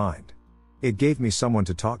really didn't mind. It gave me someone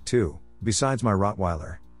to talk to, besides my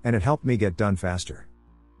Rottweiler, and it helped me get done faster.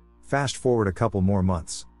 Fast forward a couple more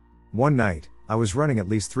months. One night, I was running at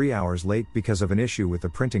least 3 hours late because of an issue with the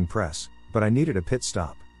printing press, but I needed a pit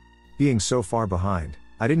stop. Being so far behind,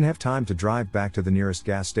 I didn't have time to drive back to the nearest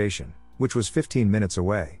gas station, which was 15 minutes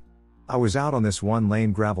away. I was out on this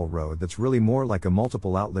one-lane gravel road that's really more like a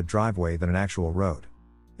multiple outlet driveway than an actual road.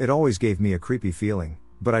 It always gave me a creepy feeling,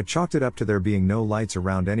 but I chalked it up to there being no lights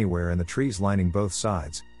around anywhere and the trees lining both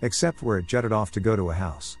sides, except where it jutted off to go to a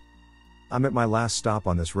house. I'm at my last stop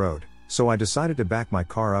on this road, so I decided to back my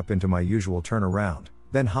car up into my usual turnaround,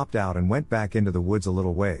 then hopped out and went back into the woods a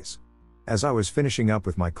little ways. As I was finishing up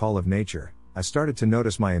with my call of nature, I started to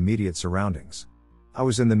notice my immediate surroundings. I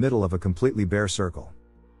was in the middle of a completely bare circle.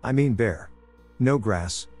 I mean bare. No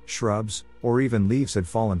grass, shrubs, or even leaves had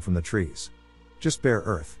fallen from the trees. Just bare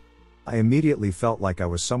earth. I immediately felt like I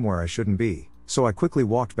was somewhere I shouldn't be, so I quickly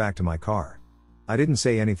walked back to my car. I didn't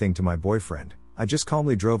say anything to my boyfriend, I just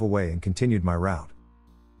calmly drove away and continued my route.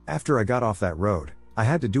 After I got off that road, I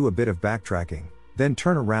had to do a bit of backtracking, then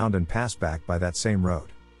turn around and pass back by that same road.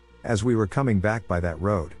 As we were coming back by that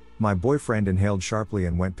road, my boyfriend inhaled sharply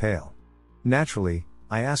and went pale. Naturally,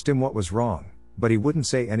 I asked him what was wrong, but he wouldn't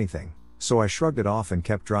say anything, so I shrugged it off and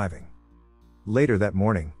kept driving. Later that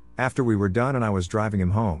morning, after we were done and I was driving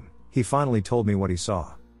him home, he finally told me what he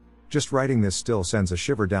saw. Just writing this still sends a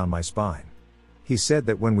shiver down my spine. He said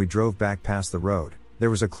that when we drove back past the road, There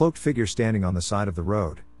was a cloaked figure standing on the side of the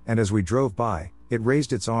road, and as we drove by, it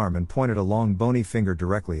raised its arm and pointed a long bony finger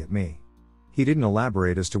directly at me. He didn't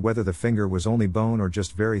elaborate as to whether the finger was only bone or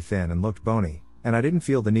just very thin and looked bony, and I didn't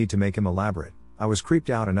feel the need to make him elaborate. I was creeped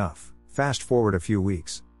out enough. Fast forward a few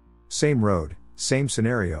weeks. Same road, same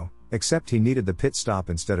scenario, except he needed the pit stop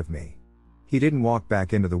instead of me. He didn't walk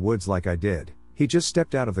back into the woods like I did, he just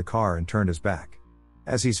stepped out of the car and turned his back.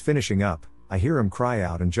 As he's finishing up, I hear him cry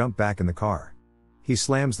out and jump back in the car. He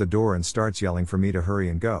slams the door and starts yelling for me to hurry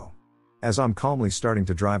and go. As I'm calmly starting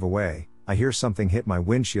to drive away, I hear something hit my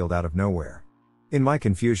windshield out of nowhere. In my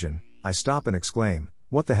confusion, I stop and exclaim,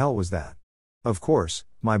 "What the hell was that?" Of course,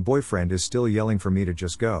 my boyfriend is still yelling for me to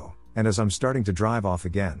just go, and as I'm starting to drive off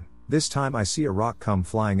again, this time I see a rock come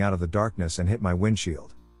flying out of the darkness and hit my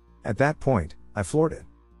windshield. At that point, I floored it.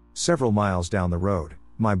 Several miles down the road,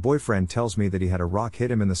 my boyfriend tells me that he had a rock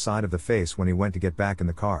hit him in the side of the face when he went to get back in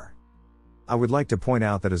the car. I would like to point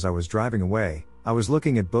out that as I was driving away, I was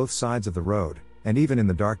looking at both sides of the road, and even in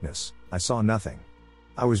the darkness, I saw nothing.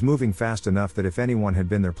 I was moving fast enough that if anyone had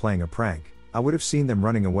been there playing a prank, I would have seen them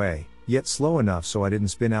running away, yet slow enough so I didn't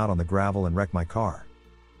spin out on the gravel and wreck my car.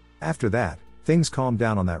 After that, things calmed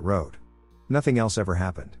down on that road. Nothing else ever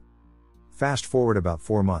happened. Fast forward about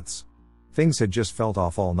 4 months. Things had just felt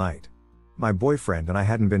off all night. My boyfriend and I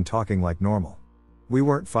hadn't been talking like normal. We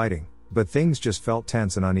weren't fighting, but things just felt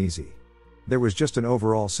tense and uneasy. There was just an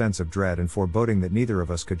overall sense of dread and foreboding that neither of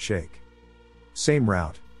us could shake. Same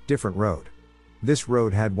route, different road. This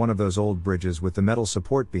road had one of those old bridges with the metal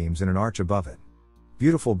support beams and an arch above it.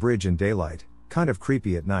 Beautiful bridge in daylight, kind of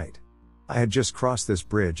creepy at night. I had just crossed this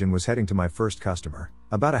bridge and was heading to my first customer,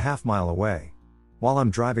 about a half-mile away. While I'm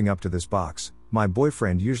driving up to this box, my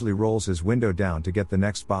boyfriend usually rolls his window down to get the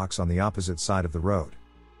next box on the opposite side of the road.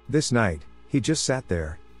 This night, he just sat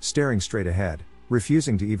there, staring straight ahead,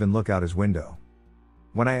 refusing to even look out his window.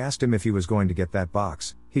 When I asked him if he was going to get that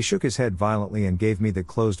box, he shook his head violently and gave me the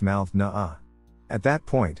closed-mouthed "nuh-uh." At that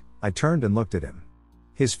point, I turned and looked at him.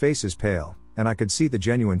 His face is pale, and I could see the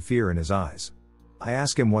genuine fear in his eyes. I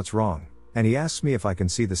ask him what's wrong, and he asks me if I can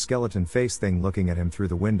see the skeleton face thing looking at him through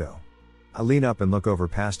the window. I lean up and look over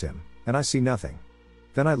past him, and I see nothing.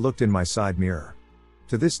 Then I looked in my side mirror.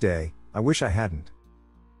 To this day, I wish I hadn't.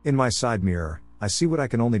 In my side mirror, I see what I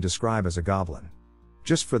can only describe as a goblin.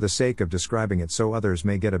 Just for the sake of describing it so others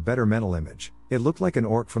may get a better mental image, it looked like an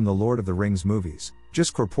orc from the Lord of the Rings movies,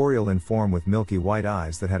 just corporeal in form with milky white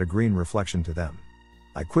eyes that had a green reflection to them.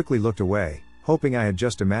 I quickly looked away, hoping I had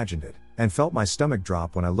just imagined it, and felt my stomach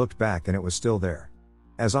drop when I looked back and it was still there.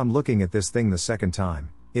 As I'm looking at this thing the second time,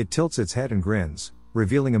 it tilts its head and grins,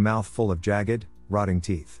 revealing a mouth full of jagged, rotting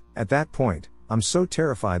teeth. At that point, I'm so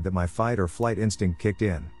terrified that my fight or flight instinct kicked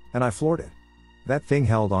in, and I floored it. That thing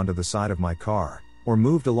held onto the side of my car, or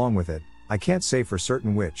moved along with it, I can't say for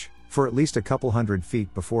certain which, for at least a couple 100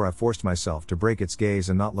 feet before I forced myself to break its gaze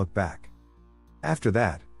and not look back. After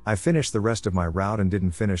that, I finished the rest of my route and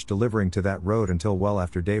didn't finish delivering to that road until well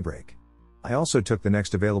after daybreak. I also took the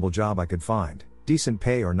next available job I could find, decent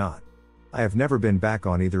pay or not. I have never been back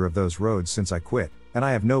on either of those roads since I quit, and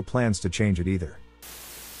I have no plans to change it either.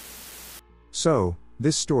 So,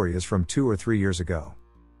 this story is from 2 or 3 years ago.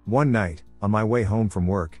 One night, on my way home from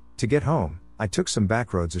work, to get home, I took some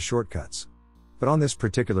back roads as shortcuts. But on this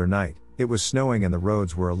particular night, it was snowing and the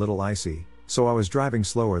roads were a little icy, so I was driving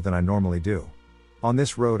slower than I normally do. On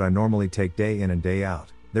this road I normally take day in and day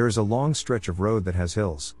out. There is a long stretch of road that has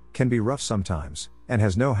hills, can be rough sometimes, and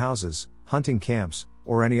has no houses, hunting camps,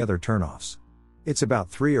 or any other turnoffs. It's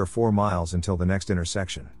about 3 or 4 miles until the next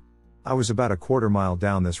intersection. I was about a quarter mile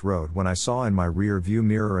down this road when I saw in my rear view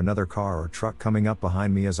mirror another car or truck coming up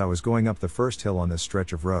behind me as I was going up the first hill on this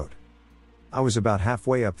stretch of road. I was about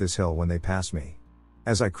halfway up this hill when they passed me.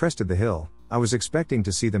 As I crested the hill, I was expecting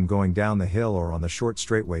to see them going down the hill or on the short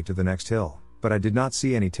straightway to the next hill, but I did not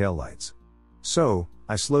see any taillights. So,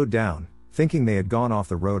 I slowed down, thinking they had gone off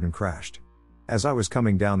the road and crashed. As I was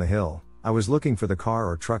coming down the hill, I was looking for the car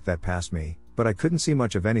or truck that passed me, but I couldn't see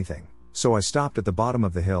much of anything, so I stopped at the bottom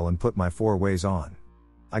of the hill and put my 4-ways on.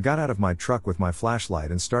 I got out of my truck with my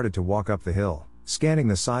flashlight and started to walk up the hill, scanning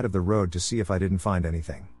the side of the road to see if I didn't find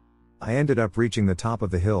anything. I ended up reaching the top of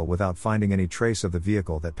the hill without finding any trace of the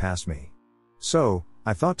vehicle that passed me. So,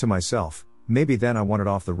 I thought to myself, maybe then I wanted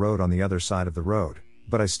off the road on the other side of the road,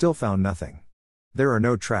 but I still found nothing. There are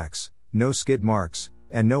no tracks, no skid marks,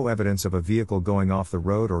 and no evidence of a vehicle going off the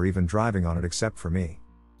road or even driving on it except for me.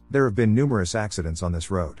 There have been numerous accidents on this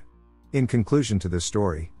road. In conclusion to this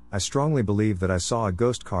story, I strongly believe that I saw a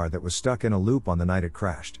ghost car that was stuck in a loop on the night it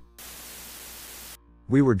crashed.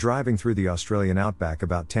 We were driving through the Australian outback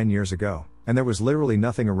about 10 years ago, and there was literally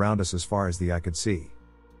nothing around us as far as the eye could see.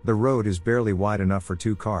 The road is barely wide enough for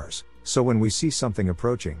 2 cars, so when we see something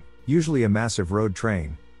approaching, usually a massive road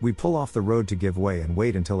train, we pull off the road to give way and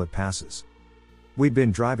wait until it passes. We'd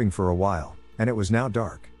been driving for a while, and it was now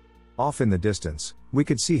dark. Off in the distance, we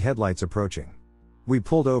could see headlights approaching. We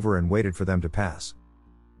pulled over and waited for them to pass.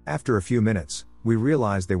 After a few minutes, we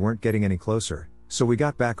realized they weren't getting any closer, so we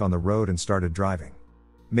got back on the road and started driving.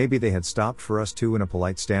 Maybe they had stopped for us too in a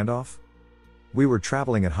polite standoff? We were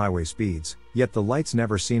traveling at highway speeds, yet the lights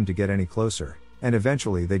never seemed to get any closer, and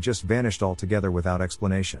eventually they just vanished altogether without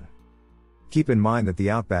explanation. Keep in mind that the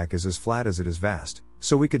outback is as flat as it is vast,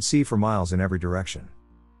 so we could see for miles in every direction.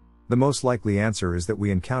 The most likely answer is that we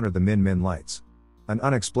encountered the min-min lights, an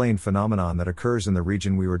unexplained phenomenon that occurs in the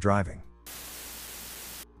region we were driving.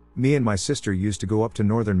 Me and my sister used to go up to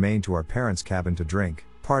northern Maine to our parents' cabin to drink,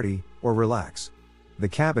 party, or relax. The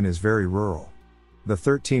cabin is very rural. The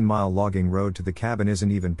 13-mile logging road to the cabin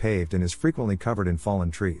isn't even paved and is frequently covered in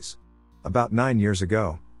fallen trees. About 9 years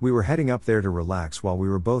ago, we were heading up there to relax while we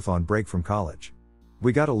were both on break from college.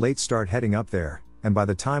 We got a late start heading up there, and by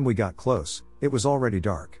the time we got close, it was already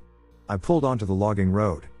dark. I pulled onto the logging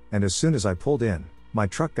road, and as soon as I pulled in, my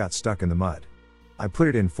truck got stuck in the mud. I put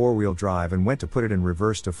it in 4-wheel drive and went to put it in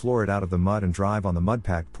reverse to floor it out of the mud and drive on the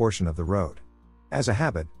mud-packed portion of the road. As a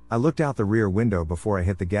habit, I looked out the rear window before I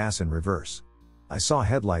hit the gas in reverse. I saw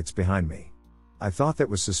headlights behind me. I thought that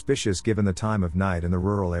was suspicious given the time of night in the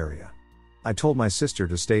rural area. I told my sister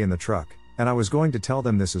to stay in the truck, and I was going to tell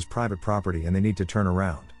them this is private property and they need to turn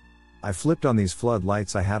around. I flipped on these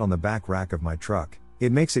floodlights I had on the back rack of my truck.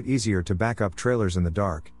 It makes it easier to back up trailers in the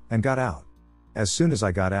dark, and got out. As soon as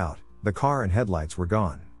I got out, the car and headlights were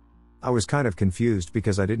gone. I was kind of confused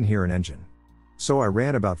because I didn't hear an engine. So I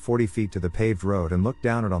ran about 40 feet to the paved road and looked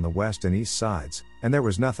down it on the west and east sides, and there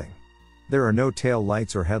was nothing. There are no tail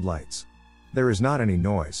lights or headlights. There is not any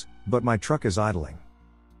noise, but my truck is idling.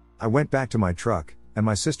 I went back to my truck, and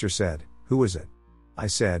my sister said, "Who is it?" I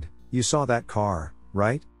said, "You saw that car,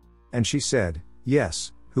 right?" And she said,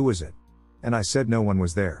 "Yes, who is it?" And I said no one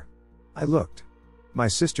was there. I looked. My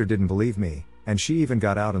sister didn't believe me, and she even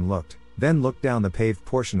got out and looked, then looked down the paved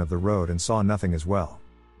portion of the road and saw nothing as well.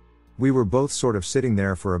 We were both sort of sitting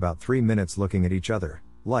there for about 3 minutes looking at each other,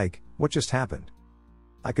 like, what just happened?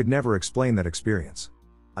 I could never explain that experience.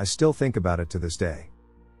 I still think about it to this day.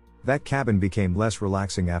 That cabin became less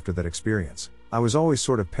relaxing after that experience. I was always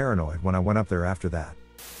sort of paranoid when I went up there after that.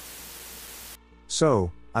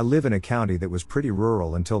 So, I live in a county that was pretty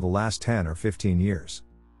rural until the last 10 or 15 years.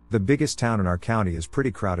 The biggest town in our county is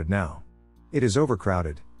pretty crowded now. It is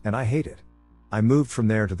overcrowded, and I hate it. I moved from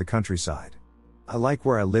there to the countryside. I like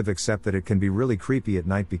where I live except that it can be really creepy at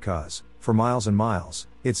night because, for miles and miles,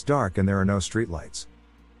 it's dark and there are no streetlights.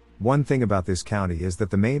 One thing about this county is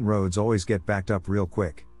that the main roads always get backed up real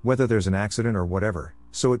quick, whether there's an accident or whatever,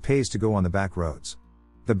 so it pays to go on the back roads.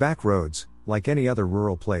 The back roads, like any other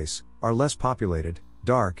rural place, are less populated,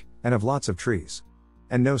 dark, and have lots of trees.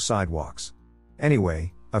 And no sidewalks.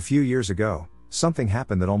 Anyway, a few years ago, something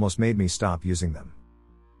happened that almost made me stop using them.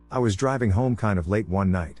 I was driving home kind of late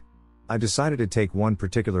one night. I decided to take one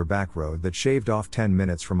particular back road that shaved off 10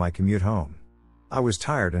 minutes from my commute home. I was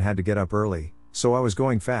tired and had to get up early, so I was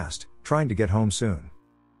going fast, trying to get home soon.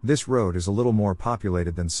 This road is a little more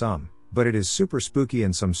populated than some, but it is super spooky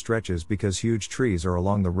in some stretches because huge trees are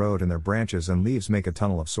along the road and their branches and leaves make a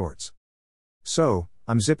tunnel of sorts. So,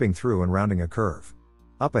 I'm zipping through and rounding a curve.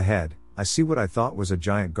 Up ahead, I see what I thought was a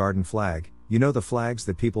giant garden flag, you know the flags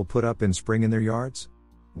that people put up in spring in their yards?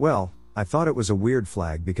 Well, I thought it was a weird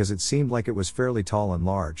flag because it seemed like it was fairly tall and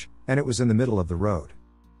large, and it was in the middle of the road.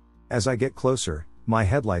 As I get closer, my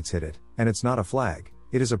headlights hit it, and it's not a flag,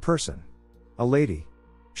 it is a person. A lady.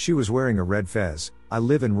 She was wearing a red fez. I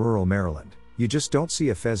live in rural Maryland. You just don't see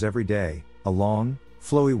a fez every day, a long,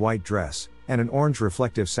 flowy white dress, and an orange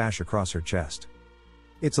reflective sash across her chest.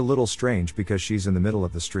 It's a little strange because she's in the middle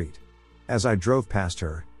of the street. As I drove past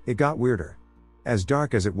her, it got weirder. As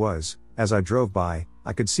dark as it was, as I drove by,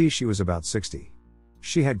 I could see she was about 60.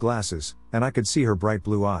 She had glasses, and I could see her bright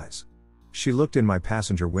blue eyes. She looked in my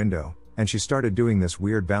passenger window, and she started doing this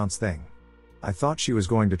weird bounce thing. I thought she was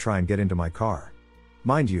going to try and get into my car.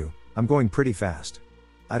 Mind you, I'm going pretty fast.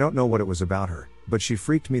 I don't know what it was about her, but she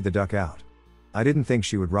freaked me the duck out. I didn't think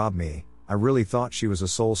she would rob me. I really thought she was a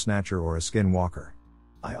soul snatcher or a skin walker.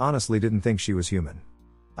 I honestly didn't think she was human.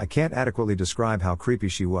 I can't adequately describe how creepy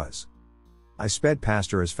she was. I sped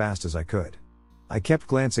past her as fast as I could. I kept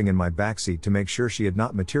glancing in my backseat to make sure she had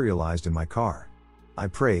not materialized in my car. I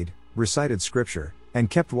prayed, recited scripture, and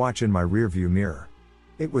kept watch in my rearview mirror.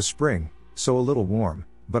 It was spring, so a little warm,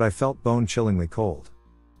 but I felt bone-chillingly cold.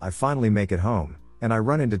 I finally make it home, and I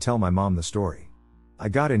run in to tell my mom the story. I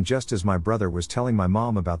got in just as my brother was telling my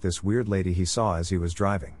mom about this weird lady he saw as he was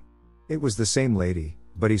driving. It was the same lady,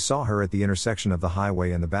 but he saw her at the intersection of the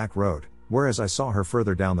highway and the back road, whereas I saw her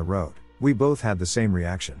further down the road. We both had the same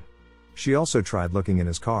reaction. She also tried looking in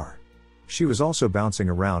his car. She was also bouncing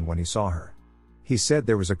around when he saw her. He said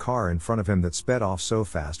there was a car in front of him that sped off so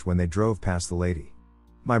fast when they drove past the lady.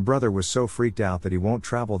 My brother was so freaked out that he won't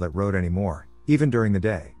travel that road anymore, even during the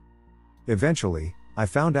day. Eventually, I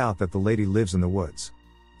found out that the lady lives in the woods.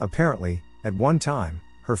 Apparently, at one time,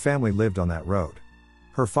 her family lived on that road.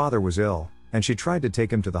 Her father was ill, and she tried to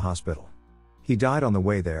take him to the hospital. He died on the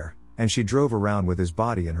way there, and she drove around with his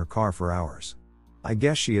body in her car for hours. I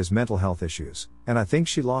guess she has mental health issues, and I think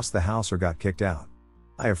she lost the house or got kicked out.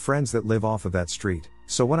 I have friends that live off of that street,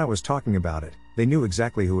 so when I was talking about it, they knew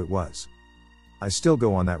exactly who it was. I still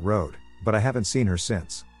go on that road, but I haven't seen her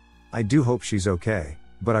since. I do hope she's okay,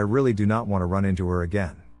 but I really do not want to run into her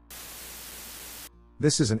again.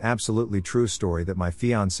 This is an absolutely true story that my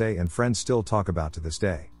fiancé and friends still talk about to this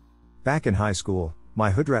day. Back in high school,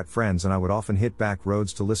 my hoodrat friends and I would often hit back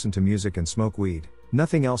roads to listen to music and smoke weed,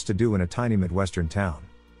 nothing else to do in a tiny Midwestern town.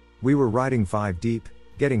 We were riding 5 deep,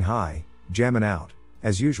 getting high, jamming out,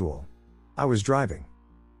 as usual. I was driving.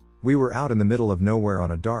 We were out in the middle of nowhere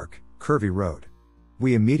on a dark, curvy road.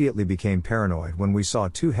 We immediately became paranoid when we saw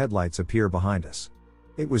 2 headlights appear behind us.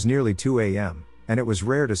 It was nearly 2 a.m., and it was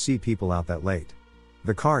rare to see people out that late.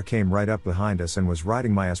 The car came right up behind us and was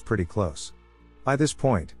riding my ass pretty close. By this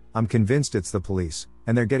point, I'm convinced it's the police,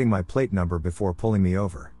 and they're getting my plate number before pulling me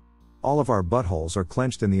over. All of our buttholes are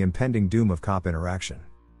clenched in the impending doom of cop interaction.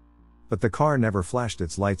 But the car never flashed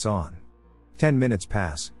its lights on. 10 minutes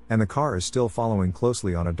pass, and the car is still following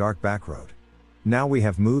closely on a dark back road. Now we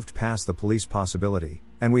have moved past the police possibility,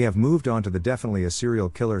 and we have moved on to the definitely a serial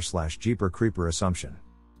killer / Jeeper Creeper assumption.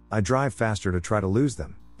 I drive faster to try to lose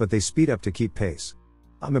them, but they speed up to keep pace.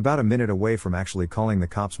 I'm about a minute away from actually calling the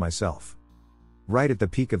cops myself. Right at the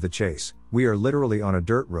peak of the chase, we are literally on a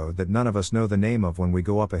dirt road that none of us know the name of when we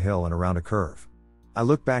go up a hill and around a curve. I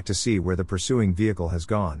look back to see where the pursuing vehicle has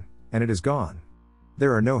gone, and it is gone.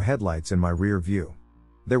 There are no headlights in my rear view.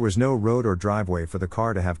 There was no road or driveway for the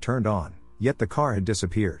car to have turned on, yet the car had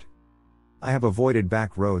disappeared. I have avoided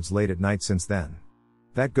back roads late at night since then.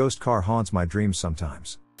 That ghost car haunts my dreams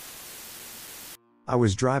sometimes. I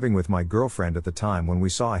was driving with my girlfriend at the time when we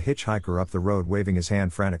saw a hitchhiker up the road waving his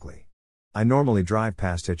hand frantically. I normally drive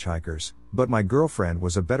past hitchhikers, but my girlfriend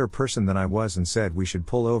was a better person than I was and said we should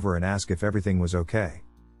pull over and ask if everything was okay.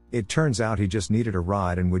 It turns out he just needed a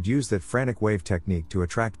ride and would use that frantic wave technique to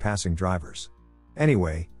attract passing drivers.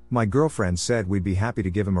 Anyway, my girlfriend said we'd be happy to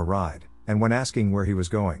give him a ride, and when asking where he was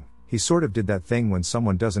going, he sort of did that thing when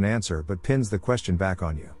someone doesn't answer but pins the question back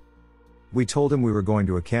on you. We told him we were going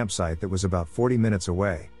to a campsite that was about 40 minutes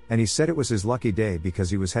away, and he said it was his lucky day because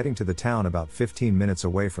he was heading to the town about 15 minutes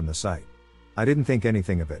away from the site. I didn't think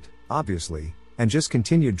anything of it, obviously, and just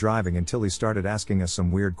continued driving until he started asking us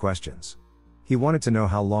some weird questions. He wanted to know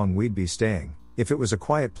how long we'd be staying, if it was a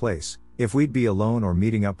quiet place, if we'd be alone or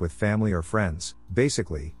meeting up with family or friends,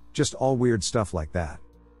 basically, just all weird stuff like that.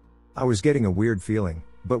 I was getting a weird feeling,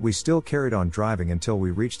 but we still carried on driving until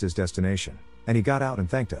we reached his destination, and he got out and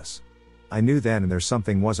thanked us. I knew then and there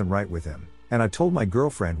something wasn't right with him, and I told my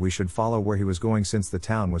girlfriend we should follow where he was going since the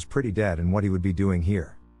town was pretty dead and what he would be doing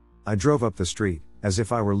here. I drove up the street, as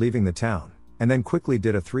if I were leaving the town, and then quickly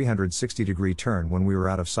did a 360-degree turn when we were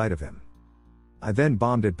out of sight of him. I then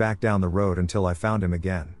bombed it back down the road until I found him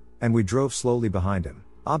again, and we drove slowly behind him,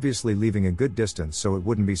 obviously leaving a good distance so it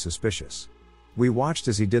wouldn't be suspicious. We watched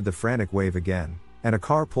as he did the frantic wave again, and a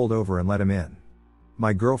car pulled over and let him in.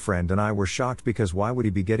 My girlfriend and I were shocked because why would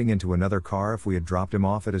he be getting into another car if we had dropped him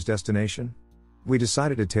off at his destination? We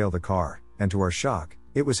decided to tail the car, and to our shock,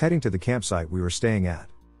 it was heading to the campsite we were staying at.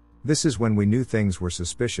 This is when we knew things were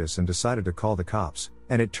suspicious and decided to call the cops,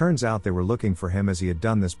 and it turns out they were looking for him as he had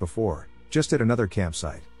done this before, just at another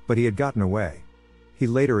campsite, but he had gotten away. He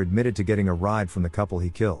later admitted to getting a ride from the couple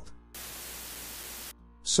he killed.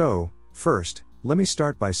 So, first, let me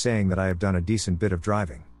start by saying that I have done a decent bit of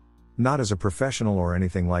driving. Not as a professional or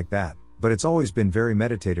anything like that, but it's always been very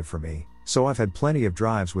meditative for me, so I've had plenty of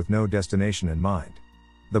drives with no destination in mind.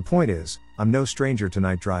 The point is, I'm no stranger to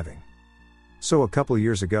night driving. So a couple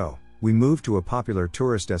years ago, we moved to a popular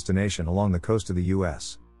tourist destination along the coast of the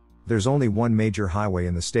US. There's only one major highway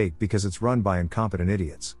in the state because it's run by incompetent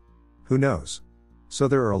idiots. Who knows? So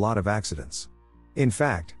there are a lot of accidents. In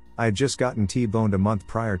fact, I had just gotten T-boned a month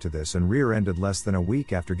prior to this and rear-ended less than a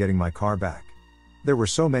week after getting my car back. There were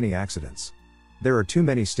so many accidents. There are too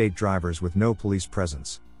many state drivers with no police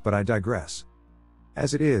presence, but I digress.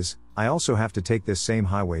 As it is, I also have to take this same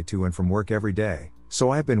highway to and from work every day, so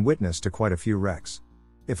I have been witness to quite a few wrecks.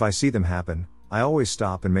 If I see them happen, I always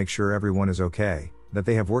stop and make sure everyone is okay, that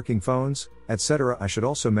they have working phones, etc. I should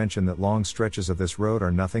also mention that long stretches of this road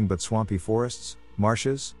are nothing but swampy forests,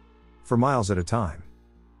 marshes, for miles at a time.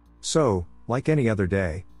 So, like any other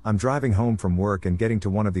day, I'm driving home from work and getting to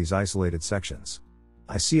one of these isolated sections.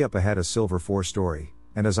 I see up ahead a silver 4-story,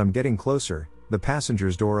 and as I'm getting closer, the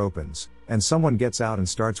passenger's door opens, and someone gets out and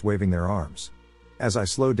starts waving their arms. As I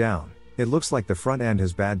slow down, it looks like the front end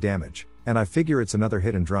has bad damage, and I figure it's another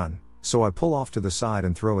hit and run, so I pull off to the side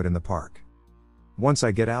and throw it in the park. Once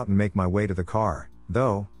I get out and make my way to the car,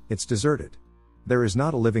 though, it's deserted. There is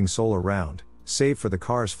not a living soul around, save for the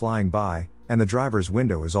cars flying by, and the driver's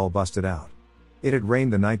window is all busted out. It had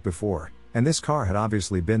rained the night before, and this car had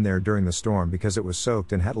obviously been there during the storm because it was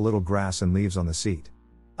soaked and had a little grass and leaves on the seat.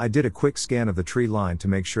 I did a quick scan of the tree line to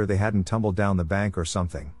make sure they hadn't tumbled down the bank or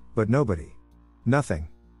something, but nobody. Nothing.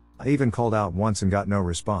 I even called out once and got no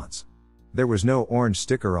response. There was no orange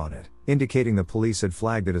sticker on it, indicating the police had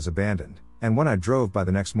flagged it as abandoned, and when I drove by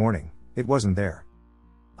the next morning, it wasn't there.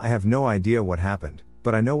 I have no idea what happened,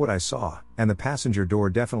 but I know what I saw, and the passenger door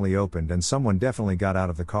definitely opened and someone definitely got out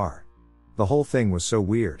of the car. The whole thing was so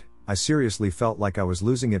weird, I seriously felt like I was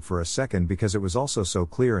losing it for a second because it was also so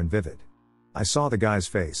clear and vivid. I saw the guy's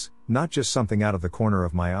face, not just something out of the corner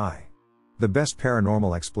of my eye. The best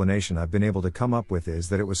paranormal explanation I've been able to come up with is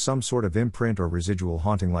that it was some sort of imprint or residual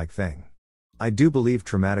haunting-like thing. I do believe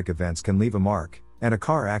traumatic events can leave a mark, and a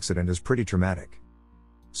car accident is pretty traumatic.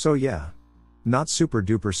 So yeah. Not super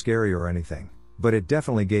duper scary or anything, but it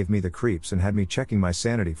definitely gave me the creeps and had me checking my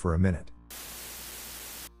sanity for a minute.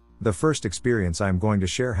 The first experience I am going to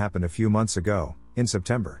share happened a few months ago, in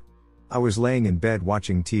September. I was laying in bed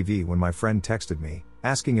watching TV when my friend texted me,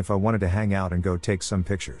 asking if I wanted to hang out and go take some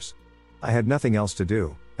pictures. I had nothing else to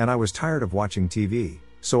do, and I was tired of watching TV,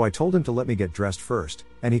 so I told him to let me get dressed first,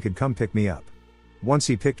 and he could come pick me up. Once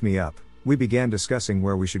he picked me up, we began discussing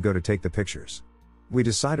where we should go to take the pictures. We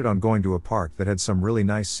decided on going to a park that had some really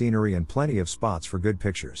nice scenery and plenty of spots for good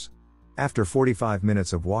pictures. After 45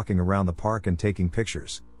 minutes of walking around the park and taking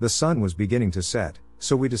pictures, the sun was beginning to set,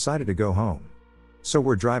 so we decided to go home. So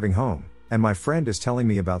we're driving home, and my friend is telling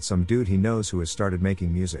me about some dude he knows who has started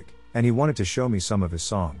making music, and he wanted to show me some of his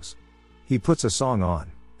songs. He puts a song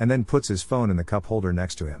on, and then puts his phone in the cup holder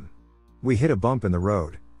next to him. We hit a bump in the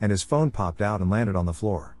road, and his phone popped out and landed on the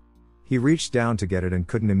floor. He reached down to get it and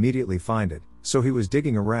couldn't immediately find it, so he was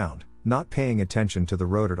digging around, not paying attention to the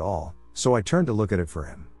road at all, so I turned to look at it for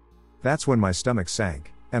him. That's when my stomach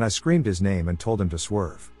sank, and I screamed his name and told him to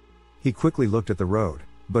swerve. He quickly looked at the road,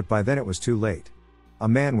 but by then it was too late. A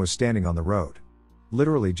man was standing on the road.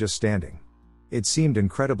 Literally just standing. It seemed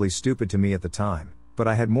incredibly stupid to me at the time, but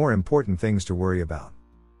I had more important things to worry about.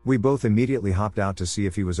 We both immediately hopped out to see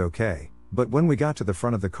if he was okay, but when we got to the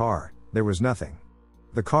front of the car, there was nothing.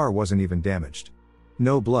 The car wasn't even damaged.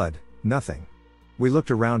 No blood, nothing. We looked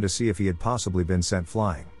around to see if he had possibly been sent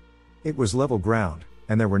flying. It was level ground,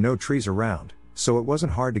 and there were no trees around, so it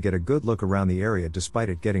wasn't hard to get a good look around the area despite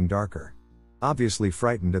it getting darker. Obviously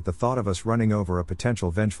frightened at the thought of us running over a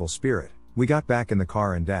potential vengeful spirit, we got back in the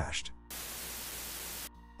car and dashed.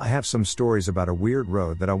 I have some stories about a weird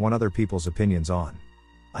road that I want other people's opinions on.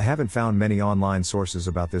 I haven't found many online sources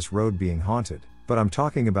about this road being haunted, but I'm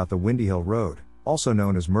talking about the Windy Hill Road, also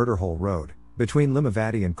known as Murder Hole Road, between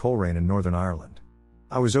Limavady and Coleraine in Northern Ireland.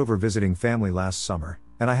 I was over visiting family last summer,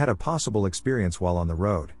 and I had a possible experience while on the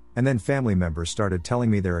road, and then family members started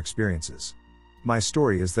telling me their experiences. My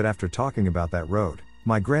story is that after talking about that road,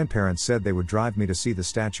 my grandparents said they would drive me to see the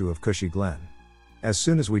statue of Cushy Glen. As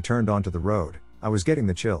soon as we turned onto the road, I was getting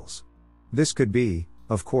the chills. This could be,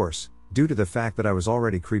 of course, due to the fact that I was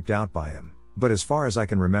already creeped out by him, but as far as I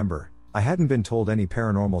can remember, I hadn't been told any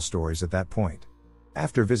paranormal stories at that point.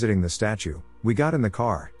 After visiting the statue, we got in the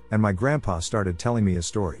car, and my grandpa started telling me his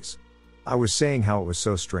stories. I was saying how it was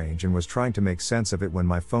so strange and was trying to make sense of it when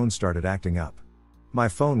my phone started acting up. My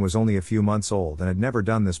phone was only a few months old and had never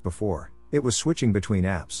done this before. It was switching between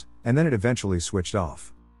apps, and then it eventually switched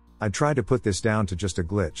off. I tried to put this down to just a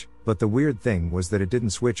glitch, but the weird thing was that it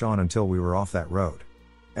didn't switch on until we were off that road.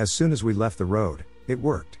 As soon as we left the road, it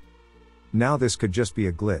worked. Now this could just be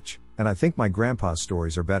a glitch, and I think my grandpa's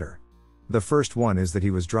stories are better. The first one is that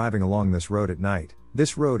he was driving along this road at night.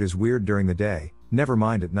 This road is weird during the day, never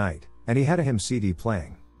mind at night, and he had a hymn CD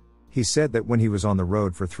playing. He said that when he was on the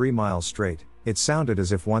road for 3 miles straight, it sounded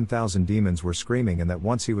as if 1,000 demons were screaming and that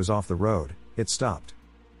once he was off the road, it stopped.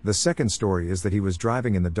 The second story is that he was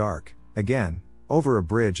driving in the dark, again, over a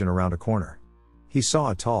bridge and around a corner. He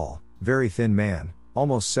saw a tall, very thin man,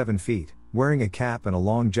 almost 7 feet, wearing a cap and a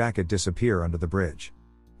long jacket, disappear under the bridge.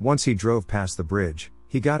 Once he drove past the bridge,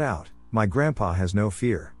 he got out. My grandpa has no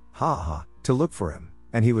fear, ha ha, to look for him,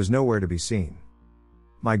 and he was nowhere to be seen.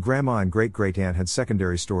 My grandma and great-great-aunt had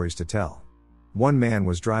secondary stories to tell. One man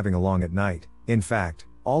was driving along at night, in fact,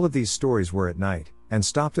 all of these stories were at night, and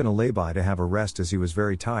stopped in a lay-by to have a rest as he was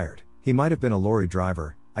very tired. He might have been a lorry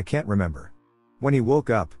driver, I can't remember. When he woke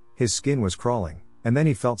up, his skin was crawling, and then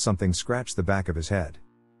he felt something scratch the back of his head.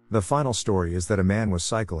 The final story is that a man was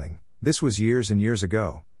cycling, this was years and years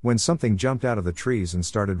ago, when something jumped out of the trees and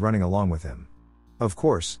started running along with him. Of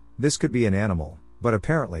course, this could be an animal, but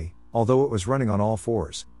apparently, although it was running on all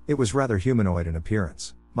fours, it was rather humanoid in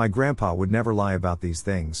appearance. My grandpa would never lie about these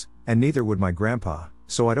things, and neither would my grandpa,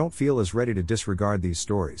 so I don't feel as ready to disregard these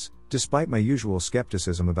stories, despite my usual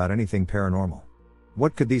skepticism about anything paranormal.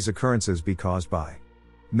 What could these occurrences be caused by?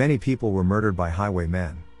 Many people were murdered by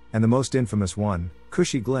highwaymen, and the most infamous one,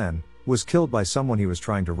 Cushy Glenn, was killed by someone he was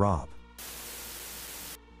trying to rob.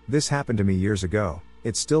 This happened to me years ago,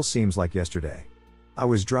 it still seems like yesterday. I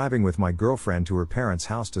was driving with my girlfriend to her parents'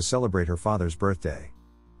 house to celebrate her father's birthday.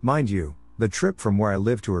 Mind you, the trip from where I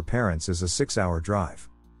live to her parents is a 6-hour drive.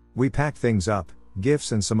 We packed things up,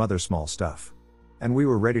 gifts and some other small stuff. And we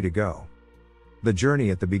were ready to go. The journey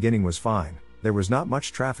at the beginning was fine, there was not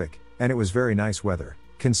much traffic, and it was very nice weather,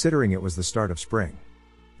 considering it was the start of spring.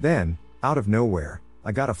 Then, out of nowhere,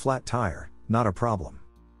 I got a flat tire, not a problem.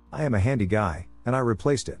 I am a handy guy, and I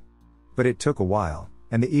replaced it. But it took a while,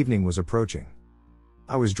 and the evening was approaching.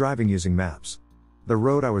 I was driving using maps. The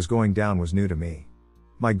road I was going down was new to me.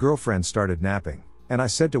 My girlfriend started napping, and I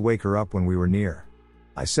said to wake her up when we were near.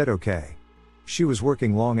 I said okay. She was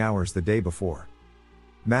working long hours the day before.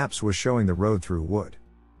 Maps was showing the road through wood.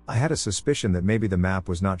 I had a suspicion that maybe the map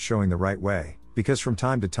was not showing the right way, because from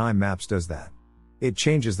time to time maps does that. It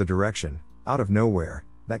changes the direction, out of nowhere,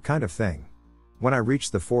 that kind of thing. When I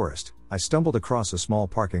reached the forest, I stumbled across a small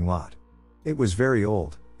parking lot. It was very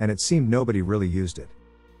old, and it seemed nobody really used it.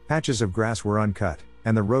 Patches of grass were uncut,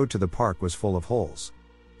 and the road to the park was full of holes.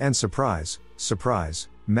 And surprise, surprise,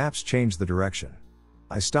 maps changed the direction.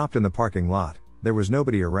 I stopped in the parking lot, there was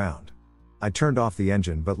nobody around. I turned off the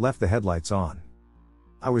engine but left the headlights on.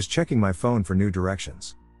 I was checking my phone for new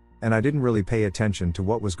directions. And I didn't really pay attention to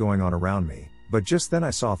what was going on around me, but just then I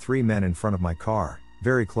saw 3 men in front of my car,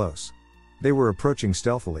 very close. They were approaching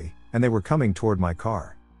stealthily, and they were coming toward my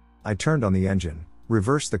car. I turned on the engine,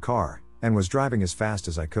 reversed the car, and was driving as fast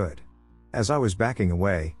as I could. As I was backing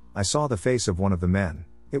away, I saw the face of one of the men.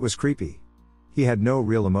 It was creepy. He had no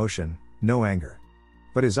real emotion, no anger.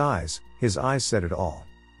 But his eyes said it all.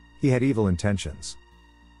 He had evil intentions.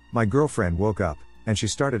 My girlfriend woke up, and she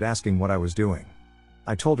started asking what I was doing.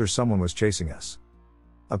 I told her someone was chasing us.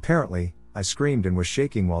 Apparently, I screamed and was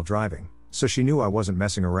shaking while driving, so she knew I wasn't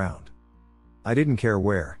messing around. I didn't care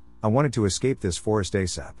where, I wanted to escape this forest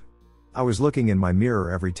ASAP. I was looking in my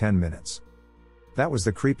mirror every 10 minutes. That was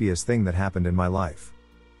the creepiest thing that happened in my life.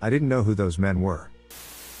 I didn't know who those men were.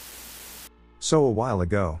 So a while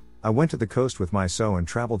ago, I went to the coast with my so and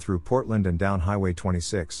traveled through Portland and down Highway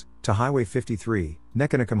 26, to Highway 53,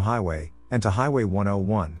 Neckanacum Highway, and to Highway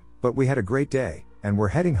 101, but we had a great day, and were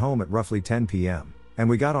heading home at roughly 10 p.m., and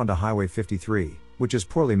we got onto Highway 53, which is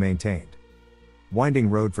poorly maintained. Winding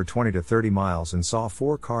road for 20 to 30 miles and saw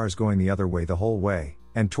 4 cars going the other way the whole way,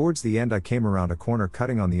 and towards the end I came around a corner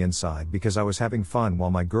cutting on the inside because I was having fun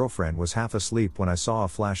while my girlfriend was half asleep when I saw a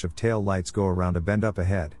flash of tail lights go around a bend up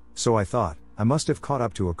ahead, so I thought, I must have caught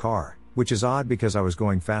up to a car, which is odd because I was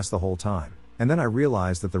going fast the whole time, and then I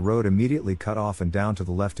realized that the road immediately cut off and down to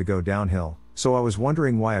the left to go downhill, so I was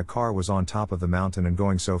wondering why a car was on top of the mountain and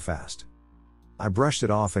going so fast. I brushed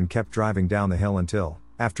it off and kept driving down the hill until,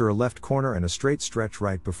 after a left corner and a straight stretch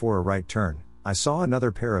right before a right turn, I saw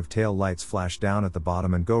another pair of tail lights flash down at the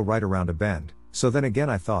bottom and go right around a bend, so then again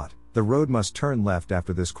I thought, the road must turn left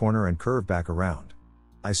after this corner and curve back around.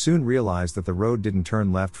 I soon realized that the road didn't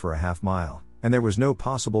turn left for a half mile, and there was no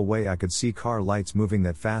possible way I could see car lights moving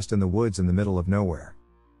that fast in the woods in the middle of nowhere.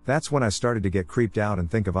 That's when I started to get creeped out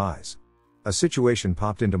and think of eyes. A situation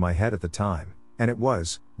popped into my head at the time, and it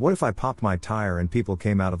was, what if I popped my tire and people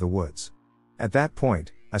came out of the woods? At that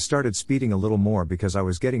point, I started speeding a little more because I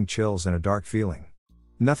was getting chills and a dark feeling.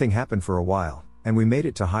 Nothing happened for a while, and we made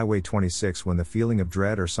it to Highway 26 when the feeling of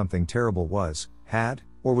dread or something terrible was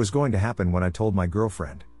going to happen when I told my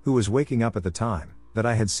girlfriend, who was waking up at the time, that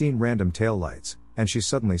I had seen random taillights, and she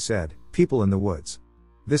suddenly said, "People in the woods."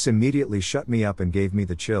 This immediately shut me up and gave me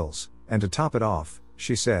the chills, and to top it off,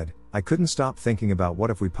 she said, I couldn't stop thinking about what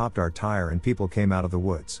if we popped our tire and people came out of the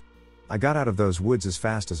woods. I got out of those woods as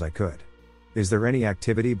fast as I could. Is there any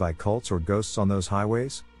activity by cults or ghosts on those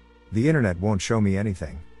highways? The internet won't show me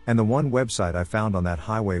anything, and the one website I found on that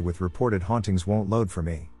highway with reported hauntings won't load for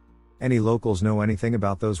me. Any locals know anything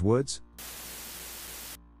about those woods?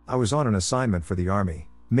 I was on an assignment for the Army,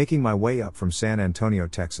 making my way up from San Antonio,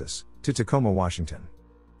 Texas, to Tacoma, Washington.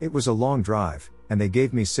 It was a long drive, and they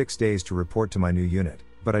gave me 6 days to report to my new unit,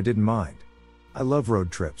 but I didn't mind. I love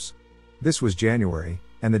road trips. This was January,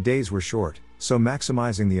 and the days were short, so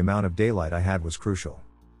maximizing the amount of daylight I had was crucial.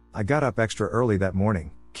 I got up extra early that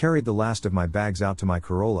morning, carried the last of my bags out to my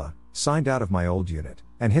Corolla, signed out of my old unit,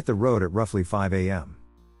 and hit the road at roughly 5 a.m.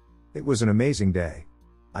 It was an amazing day.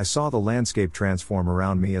 I saw the landscape transform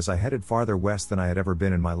around me as I headed farther west than I had ever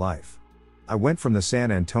been in my life. I went from the San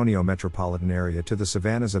Antonio metropolitan area to the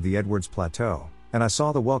savannas of the Edwards Plateau, and I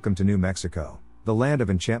saw the Welcome to New Mexico, the land of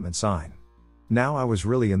enchantment sign. Now I was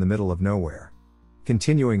really in the middle of nowhere.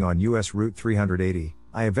 Continuing on US Route 380,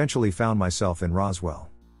 I eventually found myself in Roswell.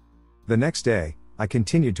 The next day, I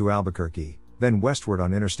continued to Albuquerque, then westward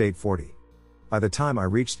on Interstate 40. By the time I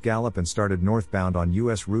reached Gallup and started northbound on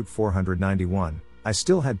US Route 491, I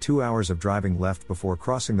still had 2 hours of driving left before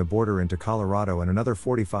crossing the border into Colorado and another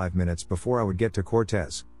 45 minutes before I would get to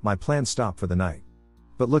Cortez, my planned stop for the night.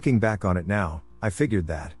 But looking back on it now, I figured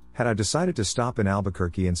that, had I decided to stop in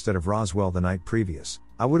Albuquerque instead of Roswell the night previous,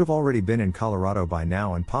 I would have already been in Colorado by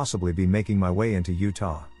now and possibly be making my way into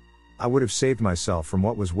Utah. I would have saved myself from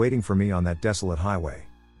what was waiting for me on that desolate highway.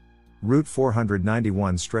 Route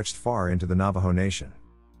 491 stretched far into the Navajo Nation.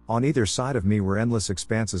 On either side of me were endless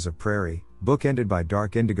expanses of prairie, bookended by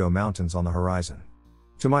dark indigo mountains on the horizon.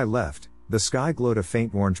 To my left, the sky glowed a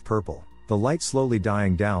faint orange-purple, the light slowly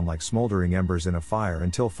dying down like smoldering embers in a fire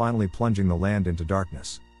until finally plunging the land into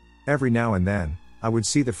darkness. Every now and then, I would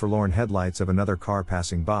see the forlorn headlights of another car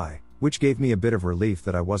passing by, which gave me a bit of relief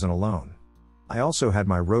that I wasn't alone. I also had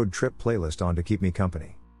my road trip playlist on to keep me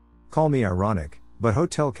company. Call me ironic, but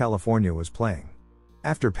Hotel California was playing.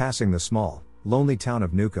 After passing the small, lonely town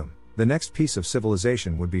of Newcomb, the next piece of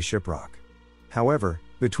civilization would be Shiprock. However,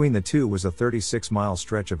 between the two was a 36-mile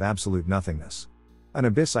stretch of absolute nothingness. An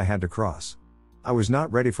abyss I had to cross. I was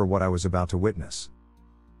not ready for what I was about to witness.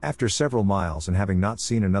 After several miles and having not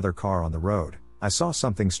seen another car on the road, I saw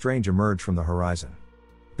something strange emerge from the horizon.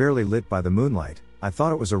 Barely lit by the moonlight, I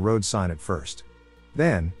thought it was a road sign at first.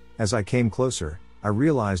 Then, as I came closer, I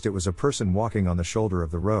realized it was a person walking on the shoulder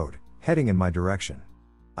of the road, heading in my direction.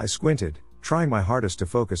 I squinted, trying my hardest to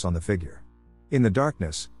focus on the figure. In the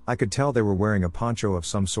darkness, I could tell they were wearing a poncho of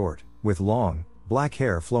some sort, with long, black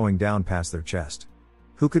hair flowing down past their chest.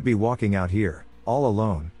 Who could be walking out here, all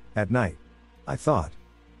alone, at night? I thought.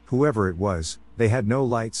 Whoever it was, they had no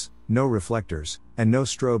lights, no reflectors, and no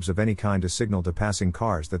strobes of any kind to signal to passing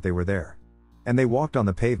cars that they were there. And they walked on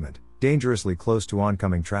the pavement, dangerously close to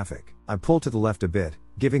oncoming traffic. I pulled to the left a bit,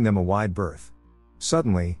 giving them a wide berth.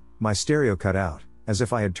 Suddenly, my stereo cut out, as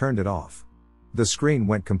if I had turned it off. The screen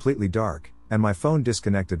went completely dark, and my phone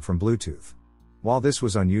disconnected from Bluetooth. While this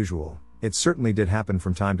was unusual, it certainly did happen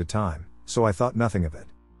from time to time, so I thought nothing of it.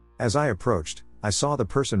 As I approached, I saw the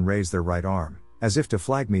person raise their right arm, as if to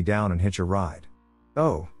flag me down and hitch a ride.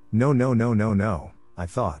 Oh, no, I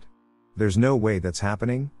thought. There's no way that's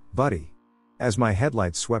happening, buddy. As my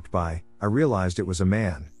headlights swept by, I realized it was a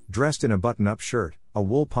man, dressed in a button-up shirt, a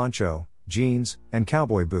wool poncho, jeans, and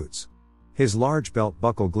cowboy boots. His large belt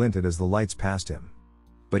buckle glinted as the lights passed him.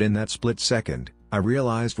 But in that split second, I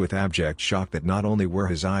realized with abject shock that not only were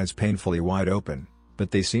his eyes painfully wide open,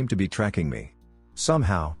 but they seemed to be tracking me.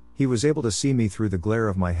 Somehow, he was able to see me through the glare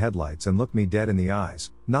of my headlights and look me dead in the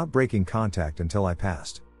eyes, not breaking contact until I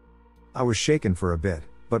passed. I was shaken for a bit,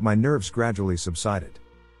 but my nerves gradually subsided.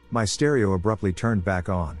 My stereo abruptly turned back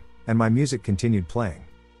on, and my music continued playing.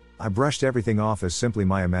 I brushed everything off as simply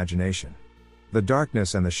my imagination. The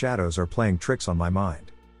darkness and the shadows are playing tricks on my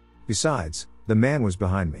mind. Besides, the man was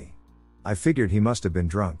behind me. I figured he must have been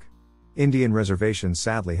drunk. Indian reservations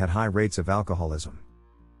sadly had high rates of alcoholism.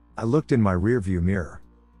 I looked in my rearview mirror.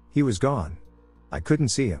 He was gone. I couldn't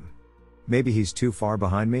see him. Maybe he's too far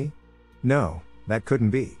behind me? No, that couldn't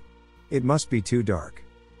be. It must be too dark.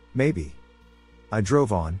 Maybe. I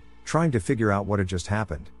drove on, trying to figure out what had just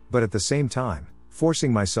happened, but at the same time,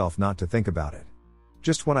 forcing myself not to think about it.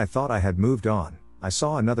 Just when I thought I had moved on, I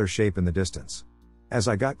saw another shape in the distance. As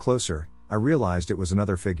I got closer, I realized it was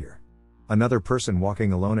another figure. Another person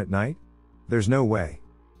walking alone at night? There's no way.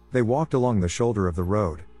 They walked along the shoulder of the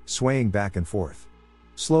road, swaying back and forth.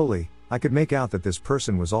 Slowly, I could make out that this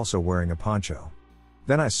person was also wearing a poncho.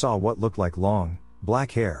 Then I saw what looked like long,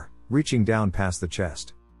 black hair, reaching down past the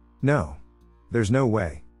chest. No. There's no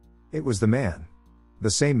way. It was the man. The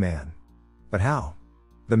same man. But how?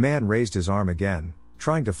 The man raised his arm again,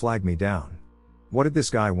 trying to flag me down. What did this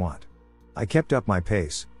guy want? I kept up my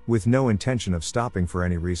pace, with no intention of stopping for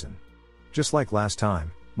any reason. Just like last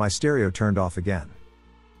time, my stereo turned off again.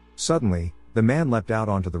 Suddenly, the man leapt out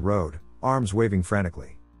onto the road, arms waving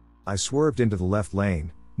frantically. I swerved into the left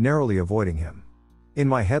lane, narrowly avoiding him. In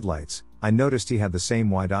my headlights, I noticed he had the same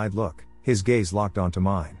wide-eyed look, his gaze locked onto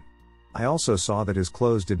mine. I also saw that his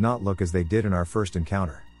clothes did not look as they did in our first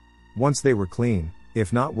encounter. Once they were clean,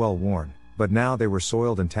 if not well worn, but now they were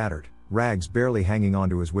soiled and tattered, rags barely hanging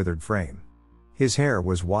onto his withered frame. His hair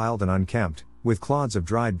was wild and unkempt, with clods of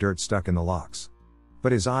dried dirt stuck in the locks.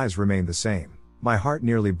 But his eyes remained the same. My heart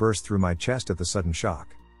nearly burst through my chest at the sudden shock.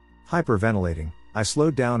 Hyperventilating, I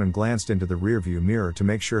slowed down and glanced into the rearview mirror to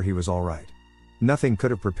make sure he was all right. Nothing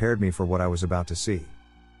could have prepared me for what I was about to see.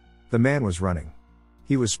 The man was running.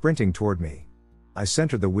 He was sprinting toward me. I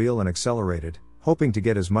centered the wheel and accelerated, hoping to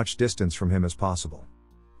get as much distance from him as possible.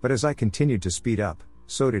 But as I continued to speed up,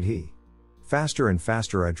 so did he. Faster and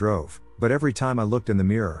faster I drove, but every time I looked in the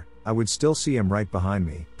mirror, I would still see him right behind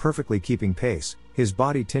me, perfectly keeping pace, his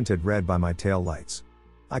body tinted red by my tail lights.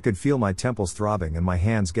 I could feel my temples throbbing and my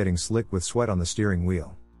hands getting slick with sweat on the steering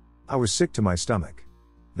wheel. I was sick to my stomach.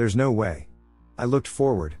 There's no way. I looked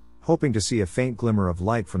forward, hoping to see a faint glimmer of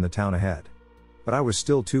light from the town ahead. But I was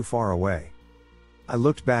still too far away. I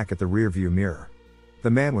looked back at the rearview mirror.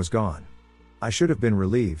 The man was gone. I should have been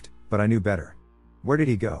relieved, but I knew better. Where did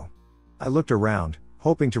he go? I looked around,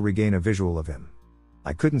 hoping to regain a visual of him.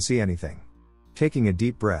 I couldn't see anything. Taking a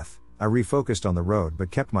deep breath, I refocused on the road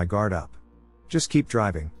but kept my guard up. Just keep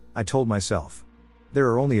driving, I told myself. There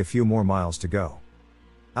are only a few more miles to go.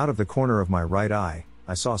 Out of the corner of my right eye,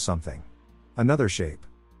 I saw something. Another shape.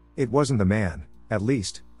 It wasn't the man, at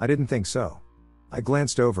least, I didn't think so. I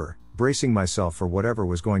glanced over, bracing myself for whatever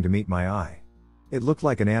was going to meet my eye. It looked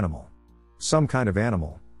like an animal. Some kind of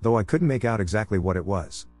animal, though I couldn't make out exactly what it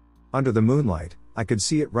was. Under the moonlight, I could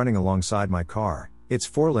see it running alongside my car, its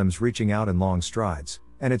forelimbs reaching out in long strides,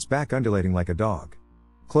 and its back undulating like a dog.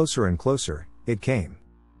 Closer and closer, it came.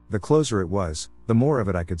 The closer it was, the more of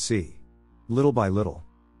it I could see. Little by little.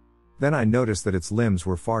 Then I noticed that its limbs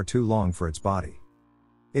were far too long for its body.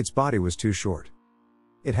 Its body was too short.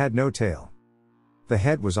 It had no tail. The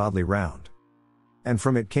head was oddly round. And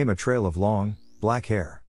from it came a trail of long, black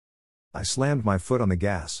hair. I slammed my foot on the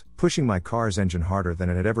gas, pushing my car's engine harder than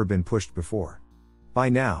it had ever been pushed before. By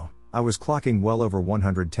now, I was clocking well over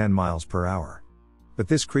 110 miles per hour. But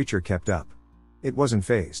this creature kept up. It wasn't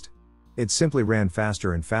phased. It simply ran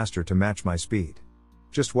faster and faster to match my speed.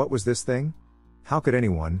 Just what was this thing? How could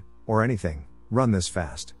anyone, or anything, run this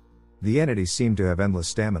fast? The entity seemed to have endless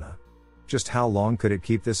stamina. Just how long could it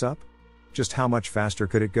keep this up? Just how much faster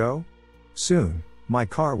could it go? Soon, my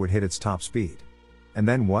car would hit its top speed. And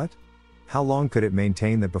then what? How long could it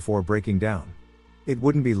maintain that before breaking down? It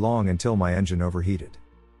wouldn't be long until my engine overheated.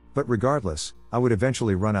 But regardless, I would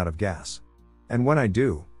eventually run out of gas. And when I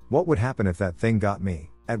do, what would happen if that thing got me?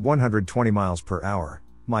 At 120 miles per hour,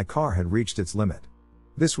 my car had reached its limit.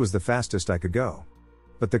 This was the fastest I could go.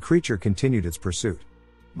 But the creature continued its pursuit.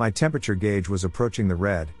 My temperature gauge was approaching the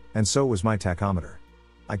red, and so was my tachometer.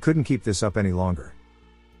 I couldn't keep this up any longer.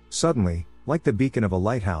 Suddenly, like the beacon of a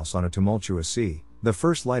lighthouse on a tumultuous sea, the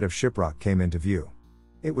first light of shiprock came into view.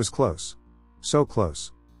 It was close. So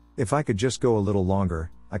close. If I could just go a little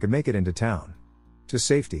longer, I could make it into town. To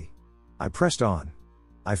safety. I pressed on.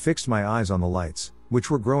 I fixed my eyes on the lights,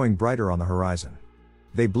 which were growing brighter on the horizon.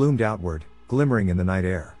 They bloomed outward, glimmering in the night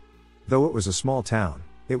air. Though it was a small town,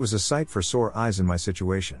 it was a sight for sore eyes in my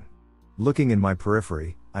situation. Looking in my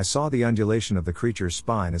periphery, I saw the undulation of the creature's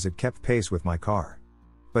spine as it kept pace with my car.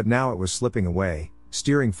 But now it was slipping away,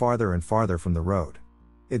 steering farther and farther from the road.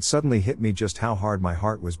 It suddenly hit me just how hard my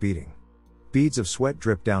heart was beating. Beads of sweat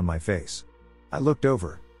dripped down my face. I looked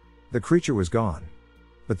over. The creature was gone.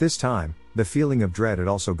 But this time, the feeling of dread had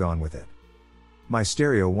also gone with it. My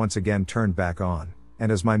stereo once again turned back on, and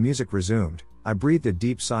as my music resumed, I breathed a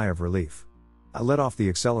deep sigh of relief. I let off the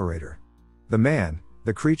accelerator. The man,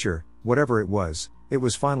 the creature, whatever it was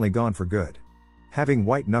finally gone for good. Having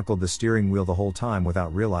white-knuckled the steering wheel the whole time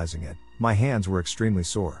without realizing it, my hands were extremely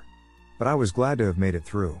sore. But I was glad to have made it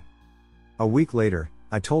through. A week later,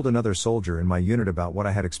 I told another soldier in my unit about what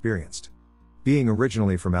I had experienced. Being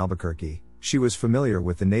originally from Albuquerque, she was familiar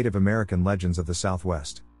with the Native American legends of the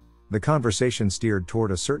Southwest. The conversation steered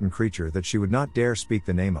toward a certain creature that she would not dare speak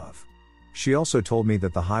the name of. She also told me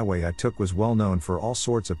that the highway I took was well known for all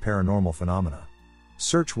sorts of paranormal phenomena.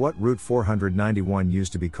 Search what Route 491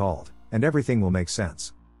 used to be called, and everything will make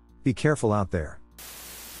sense. Be careful out there.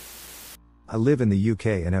 I live in the UK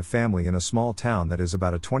and have family in a small town that is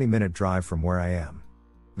about a 20-minute drive from where I am.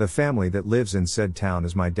 The family that lives in said town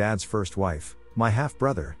is my dad's first wife, my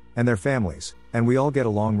half-brother, and their families, and we all get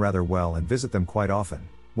along rather well and visit them quite often,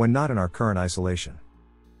 when not in our current isolation.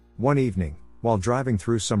 One evening, while driving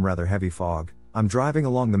through some rather heavy fog, I'm driving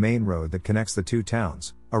along the main road that connects the two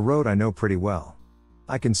towns, a road I know pretty well.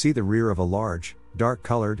 I can see the rear of a large,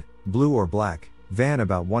 dark-colored, blue or black, van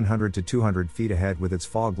about 100 to 200 feet ahead with its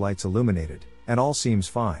fog lights illuminated, and all seems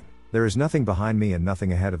fine. There is nothing behind me and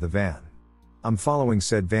nothing ahead of the van. I'm following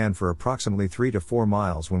said van for approximately 3 to 4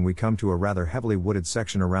 miles when we come to a rather heavily wooded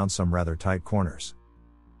section around some rather tight corners.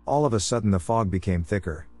 All of a sudden the fog became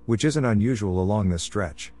thicker, which isn't unusual along this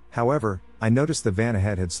stretch. However, I noticed the van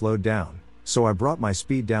ahead had slowed down, so I brought my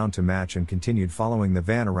speed down to match and continued following the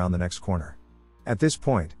van around the next corner. At this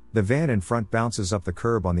point, the van in front bounces up the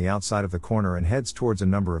curb on the outside of the corner and heads towards a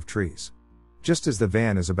number of trees. Just as the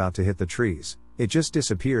van is about to hit the trees, it just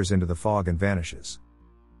disappears into the fog and vanishes.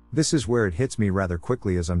 This is where it hits me rather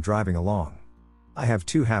quickly as I'm driving along. I have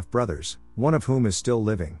 2 half-brothers, one of whom is still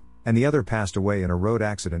living, and the other passed away in a road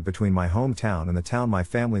accident between my hometown and the town my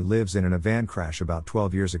family lives in a van crash about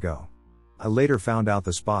 12 years ago. I later found out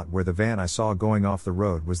the spot where the van I saw going off the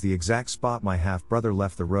road was the exact spot my half-brother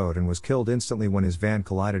left the road and was killed instantly when his van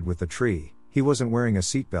collided with the tree. He wasn't wearing a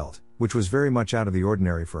seatbelt, which was very much out of the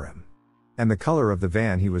ordinary for him. And the color of the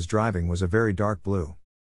van he was driving was a very dark blue.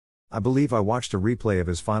 I believe I watched a replay of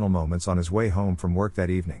his final moments on his way home from work that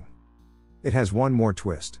evening. It has one more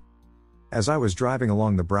twist. As I was driving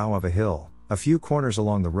along the brow of a hill, a few corners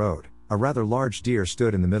along the road, a rather large deer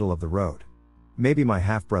stood in the middle of the road. Maybe my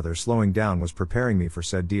half-brother slowing down was preparing me for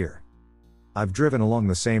said deer. I've driven along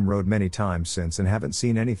the same road many times since and haven't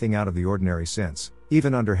seen anything out of the ordinary since,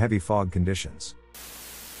 even under heavy fog conditions.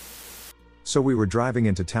 So we were driving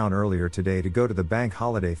into town earlier today to go to the bank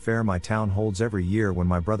holiday fair my town holds every year when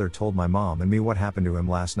my brother told my mom and me what happened to him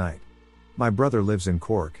last night. My brother lives in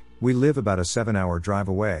Cork, we live about a 7-hour drive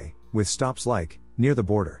away, with stops like, near the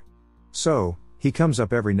border. So, he comes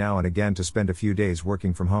up every now and again to spend a few days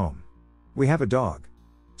working from home. We have a dog.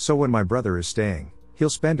 So when my brother is staying, he'll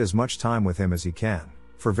spend as much time with him as he can,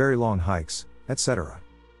 for very long hikes, etc.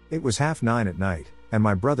 It was 9:30 at night, and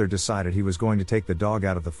my brother decided he was going to take the dog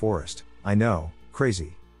out of the forest. I know,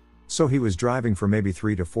 crazy. So he was driving for maybe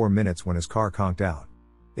 3 to 4 minutes when his car conked out.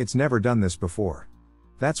 It's never done this before.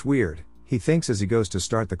 That's weird, he thinks as he goes to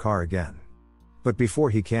start the car again. But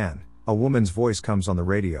before he can, a woman's voice comes on the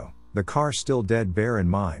radio, the car still dead, bear in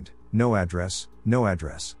mind, no address, no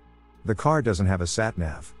address. The car doesn't have a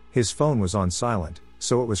sat-nav, his phone was on silent,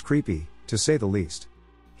 so it was creepy, to say the least.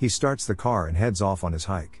 He starts the car and heads off on his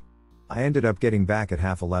hike. I ended up getting back at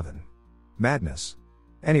 11:30. Madness.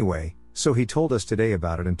 Anyway, so he told us today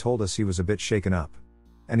about it and told us he was a bit shaken up.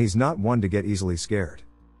 And he's not one to get easily scared.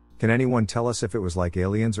 Can anyone tell us if it was like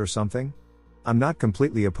aliens or something? I'm not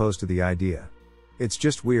completely opposed to the idea. It's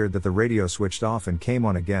just weird that the radio switched off and came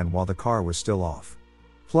on again while the car was still off.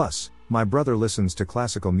 Plus, my brother listens to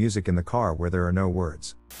classical music in the car where there are no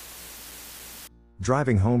words.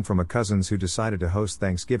 Driving home from a cousin's who decided to host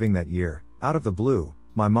Thanksgiving that year, out of the blue,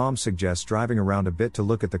 my mom suggests driving around a bit to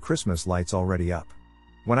look at the Christmas lights already up.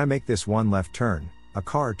 When I make this one left turn, a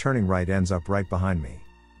car turning right ends up right behind me.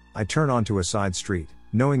 I turn onto a side street,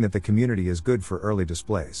 knowing that the community is good for early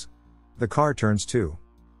displays. The car turns too.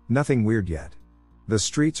 Nothing weird yet. The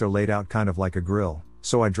streets are laid out kind of like a grill,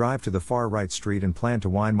 so I drive to the far right street and plan to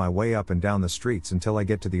wind my way up and down the streets until I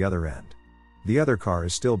get to the other end. The other car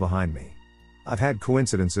is still behind me. I've had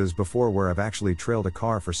coincidences before where I've actually trailed a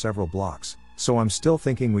car for several blocks, so I'm still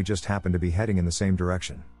thinking we just happen to be heading in the same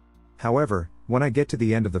direction. However, when I get to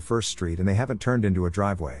the end of the first street and they haven't turned into a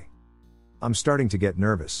driveway, I'm starting to get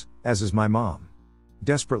nervous, as is my mom.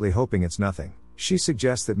 Desperately hoping it's nothing, she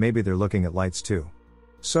suggests that maybe they're looking at lights too.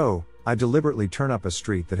 So, I deliberately turn up a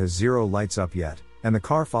street that has 0 lights up yet, and the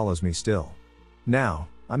car follows me still. Now,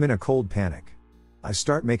 I'm in a cold panic. I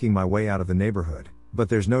start making my way out of the neighborhood, but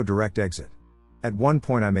there's no direct exit. At one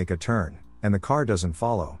point I make a turn, and the car doesn't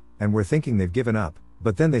follow, and we're thinking they've given up,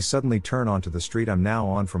 but then they suddenly turn onto the street I'm now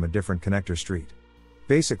on from a different connector street.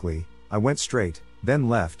 Basically, I went straight, then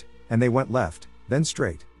left, and they went left, then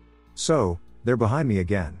straight. So, they're behind me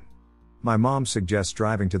again. My mom suggests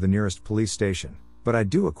driving to the nearest police station, but I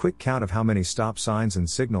do a quick count of how many stop signs and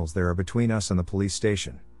signals there are between us and the police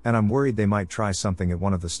station, and I'm worried they might try something at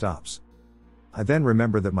one of the stops. I then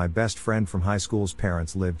remember that my best friend from high school's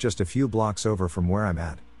parents live just a few blocks over from where I'm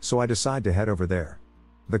at, so I decide to head over there.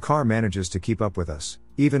 The car manages to keep up with us,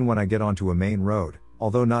 even when I get onto a main road,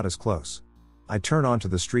 although not as close. I turn onto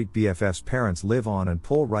the street BFF's parents live on and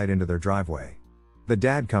pull right into their driveway. The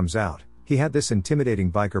dad comes out, he had this intimidating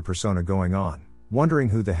biker persona going on, wondering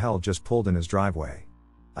who the hell just pulled in his driveway.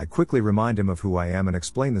 I quickly remind him of who I am and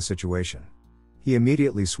explain the situation. He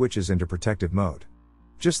immediately switches into protective mode.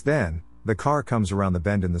 Just then, the car comes around the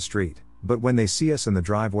bend in the street, but when they see us in the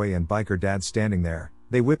driveway and biker dad standing there,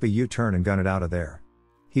 they whip a U-turn and gun it out of there.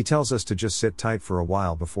 He tells us to just sit tight for a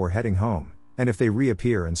while before heading home, and if they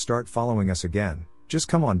reappear and start following us again, just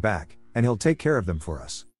come on back, and he'll take care of them for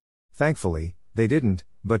us. Thankfully, they didn't,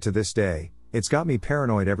 but to this day, it's got me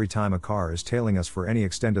paranoid every time a car is tailing us for any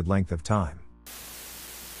extended length of time.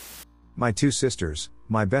 My two sisters,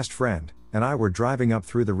 my best friend, and I were driving up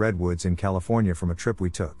through the redwoods in California from a trip we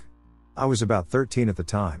took. I was about 13 at the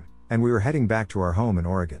time, and we were heading back to our home in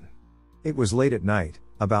Oregon. It was late at night,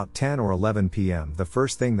 about 10 or 11 p.m. The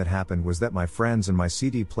first thing that happened was that my friends and my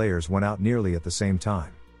CD players went out nearly at the same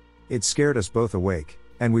time. It scared us both awake,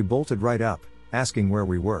 and we bolted right up, asking where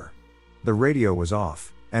we were. The radio was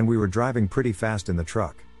off, and we were driving pretty fast in the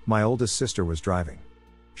truck. My oldest sister was driving.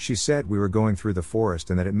 She said we were going through the forest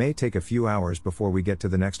and that it may take a few hours before we get to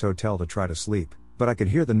the next hotel to try to sleep, but I could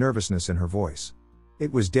hear the nervousness in her voice.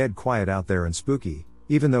 It was dead quiet out there and spooky,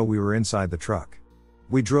 even though we were inside the truck.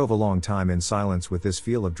 We drove a long time in silence with this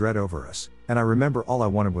feel of dread over us, and I remember all I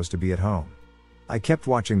wanted was to be at home. I kept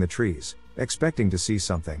watching the trees, expecting to see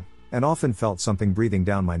something, and often felt something breathing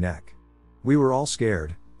down my neck. We were all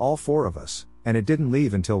scared, all four of us, and it didn't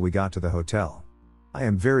leave until we got to the hotel. I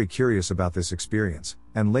am very curious about this experience,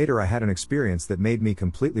 and later I had an experience that made me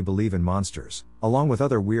completely believe in monsters, along with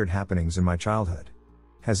other weird happenings in my childhood.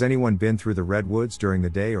 Has anyone been through the redwoods during the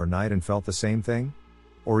day or night and felt the same thing?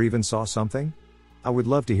 Or even saw something? I would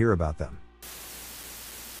love to hear about them.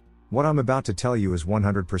 What I'm about to tell you is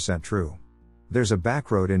 100% true. There's a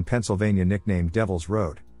back road in Pennsylvania nicknamed Devil's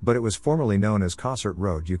Road, but it was formerly known as Cossert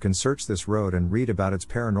Road. You can search this road and read about its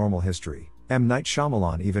paranormal history. M. Night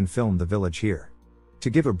Shyamalan even filmed The Village here. To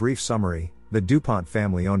give a brief summary, the DuPont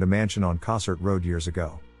family owned a mansion on Cossert Road years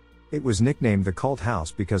ago. It was nicknamed the Cult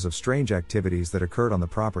House because of strange activities that occurred on the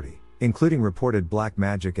property, including reported black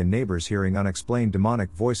magic and neighbors hearing unexplained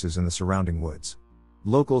demonic voices in the surrounding woods.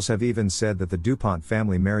 Locals have even said that the DuPont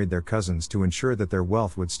family married their cousins to ensure that their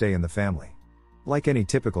wealth would stay in the family. Like any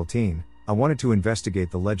typical teen, I wanted to investigate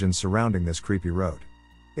the legends surrounding this creepy road.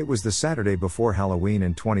 It was the Saturday before Halloween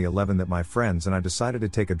in 2011 that my friends and I decided to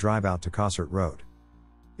take a drive out to Cossert Road.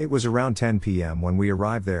 It was around 10 p.m. when we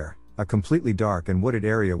arrived there, a completely dark and wooded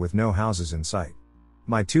area with no houses in sight.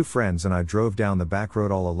 My two friends and I drove down the back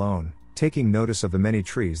road all alone, taking notice of the many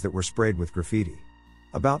trees that were sprayed with graffiti.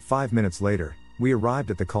 About 5 minutes later, we arrived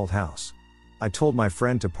at the Cult House. I told my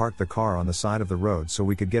friend to park the car on the side of the road so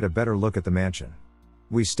we could get a better look at the mansion.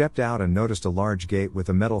 We stepped out and noticed a large gate with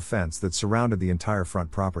a metal fence that surrounded the entire front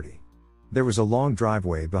property. There was a long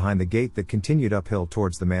driveway behind the gate that continued uphill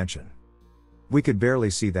towards the mansion. We could barely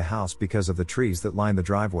see the house because of the trees that lined the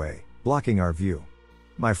driveway, blocking our view.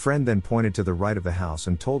 My friend then pointed to the right of the house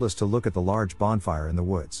and told us to look at the large bonfire in the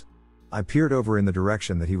woods. I peered over in the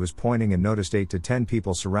direction that he was pointing and noticed 8 to 10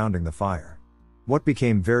 people surrounding the fire. What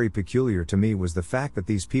became very peculiar to me was the fact that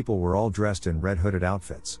these people were all dressed in red hooded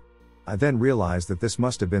outfits. I then realized that this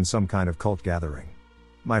must have been some kind of cult gathering.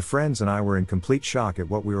 My friends and I were in complete shock at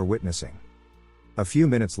what we were witnessing. A few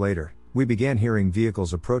minutes later, we began hearing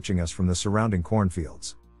vehicles approaching us from the surrounding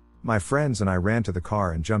cornfields. My friends and I ran to the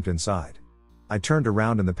car and jumped inside. I turned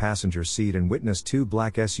around in the passenger seat and witnessed 2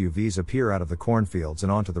 black SUVs appear out of the cornfields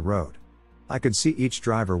and onto the road. I could see each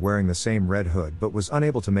driver wearing the same red hood but was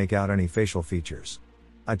unable to make out any facial features.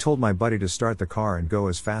 I told my buddy to start the car and go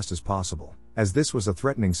as fast as possible, as this was a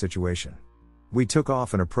threatening situation. We took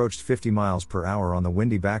off and approached 50 miles per hour on the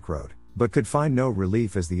windy back road, but could find no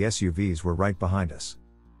relief as the SUVs were right behind us.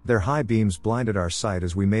 Their high beams blinded our sight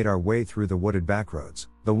as we made our way through the wooded backroads.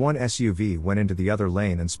 The one SUV went into the other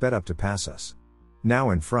lane and sped up to pass us. Now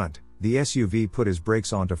in front, the SUV put his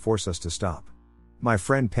brakes on to force us to stop. My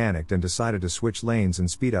friend panicked and decided to switch lanes and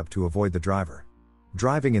speed up to avoid the driver.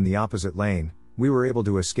 Driving in the opposite lane, we were able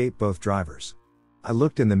to escape both drivers. I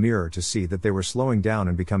looked in the mirror to see that they were slowing down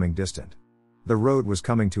and becoming distant. The road was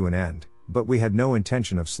coming to an end, but we had no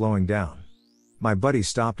intention of slowing down. My buddy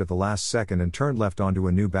stopped at the last second and turned left onto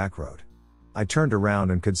a new back road. I turned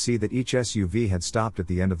around and could see that each SUV had stopped at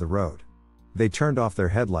the end of the road. They turned off their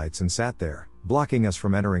headlights and sat there, blocking us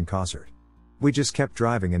from entering Cossert. We just kept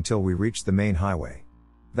driving until we reached the main highway.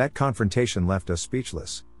 That confrontation left us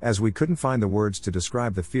speechless, as we couldn't find the words to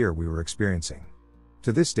describe the fear we were experiencing.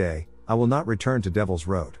 To this day, I will not return to Devil's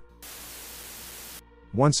Road.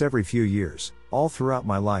 Once every few years, all throughout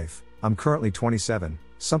my life, I'm currently 27,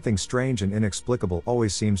 something strange and inexplicable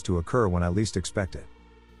always seems to occur when I least expect it.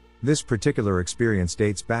 This particular experience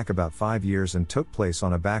dates back about 5 years and took place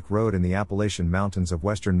on a back road in the Appalachian Mountains of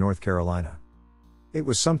western North Carolina. It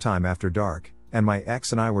was sometime after dark, and my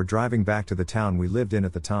ex and I were driving back to the town we lived in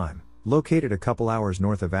at the time, located a couple hours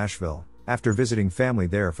north of Asheville, after visiting family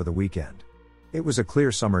there for the weekend. It was a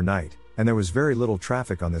clear summer night, and there was very little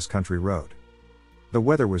traffic on this country road. The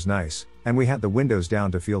weather was nice, and we had the windows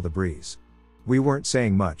down to feel the breeze. We weren't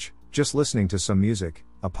saying much, just listening to some music,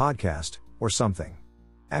 a podcast, or something.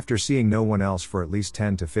 After seeing no one else for at least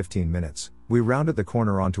 10 to 15 minutes, we rounded the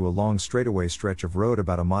corner onto a long straightaway stretch of road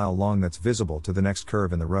about a mile long that's visible to the next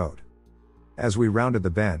curve in the road. As we rounded the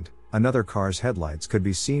bend, another car's headlights could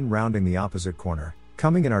be seen rounding the opposite corner,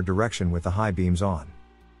 coming in our direction with the high beams on.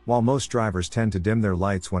 While most drivers tend to dim their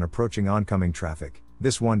lights when approaching oncoming traffic,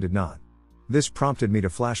 this one did not. This prompted me to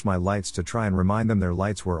flash my lights to try and remind them their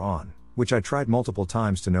lights were on, which I tried multiple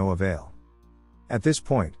times to no avail. At this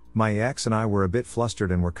point, my ex and I were a bit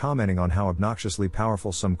flustered and were commenting on how obnoxiously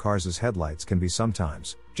powerful some cars' headlights can be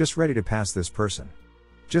sometimes, just ready to pass this person.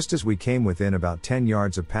 Just as we came within about 10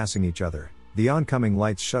 yards of passing each other, the oncoming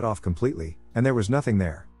lights shut off completely, and there was nothing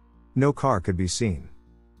there. No car could be seen.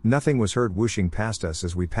 Nothing was heard whooshing past us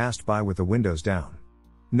as we passed by with the windows down.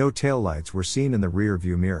 No taillights were seen in the rear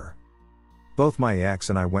view mirror. Both my ex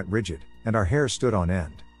and I went rigid, and our hair stood on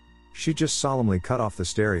end. She just solemnly cut off the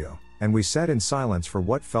stereo, and we sat in silence for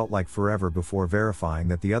what felt like forever before verifying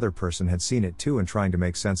that the other person had seen it too and trying to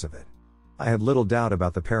make sense of it. I had little doubt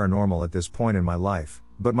about the paranormal at this point in my life,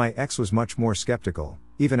 but my ex was much more skeptical,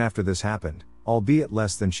 even after this happened, albeit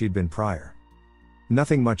less than she'd been prior.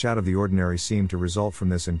 Nothing much out of the ordinary seemed to result from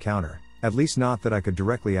this encounter, at least not that I could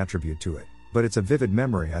directly attribute to it, but it's a vivid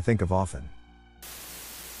memory I think of often.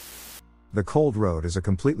 The cold road is a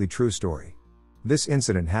completely true story. This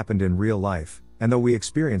incident happened in real life, and though we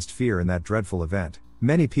experienced fear in that dreadful event,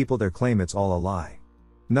 many people there claim it's all a lie.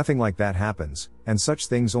 Nothing like that happens, and such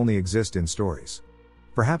things only exist in stories.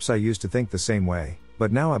 Perhaps I used to think the same way,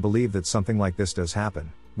 but now I believe that something like this does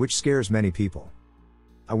happen, which scares many people.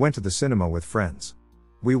 I went to the cinema with friends.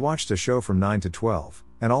 We watched a show from 9 to 12,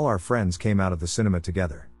 and all our friends came out of the cinema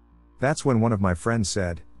together. That's when one of my friends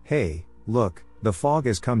said, "Hey, look, the fog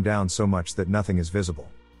has come down so much that nothing is visible."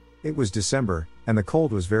 It was December, and the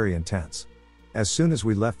cold was very intense. As soon as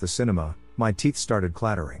we left the cinema, my teeth started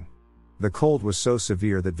clattering. The cold was so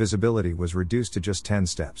severe that visibility was reduced to just 10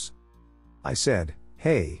 steps. I said,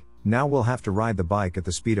 "Hey, now we'll have to ride the bike at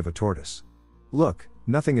the speed of a tortoise. Look,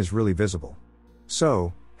 nothing is really visible.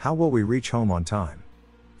 So, how will we reach home on time?"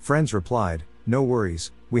 Friends replied, "No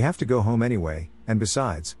worries, we have to go home anyway, and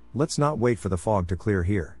besides, let's not wait for the fog to clear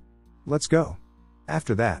here. Let's go."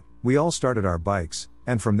 After that, we all started our bikes,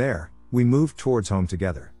 and from there, we moved towards home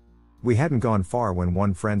together. We hadn't gone far when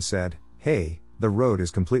one friend said, "Hey, the road is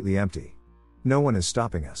completely empty. No one is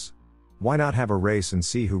stopping us. Why not have a race and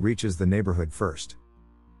see who reaches the neighborhood first?"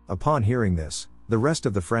 Upon hearing this, the rest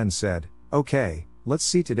of the friends said, "Okay, let's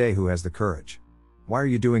see today who has the courage. Why are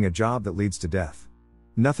you doing a job that leads to death?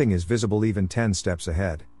 Nothing is visible even 10 steps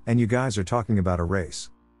ahead, and you guys are talking about a race."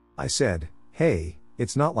 I said, "Hey,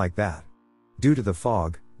 it's not like that. Due to the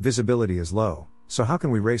fog, visibility is low, so how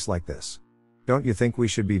can we race like this? Don't you think we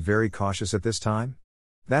should be very cautious at this time?"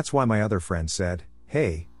 That's why my other friend said,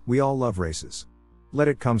 "Hey, we all love races. Let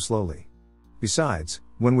it come slowly. Besides,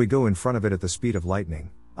 when we go in front of it at the speed of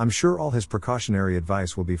lightning, I'm sure all his precautionary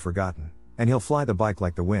advice will be forgotten, and he'll fly the bike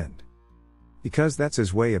like the wind. Because that's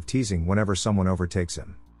his way of teasing whenever someone overtakes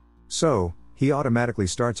him. So, he automatically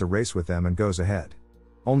starts a race with them and goes ahead.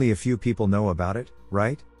 Only a few people know about it,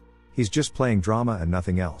 right? He's just playing drama and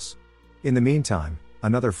nothing else." In the meantime,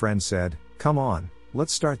 another friend said, "Come on,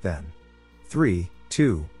 let's start then. 3,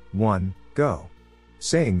 2, 1, go."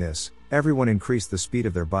 Saying this, everyone increased the speed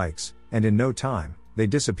of their bikes, and in no time, they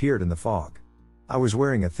disappeared in the fog. I was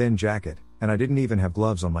wearing a thin jacket, and I didn't even have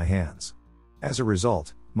gloves on my hands. As a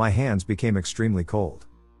result, my hands became extremely cold.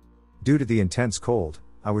 Due to the intense cold,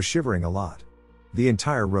 I was shivering a lot. The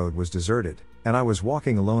entire road was deserted, and I was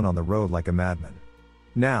walking alone on the road like a madman.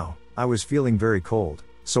 Now, I was feeling very cold,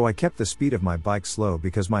 so I kept the speed of my bike slow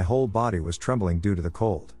because my whole body was trembling due to the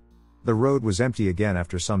cold. The road was empty again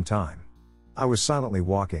after some time. I was silently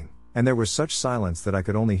walking, and there was such silence that I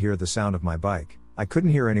could only hear the sound of my bike. I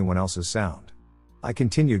couldn't hear anyone else's sound. I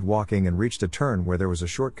continued walking and reached a turn where there was a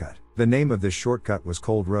shortcut. The name of this shortcut was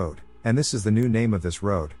Cold Road, and this is the new name of this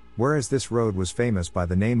road, whereas this road was famous by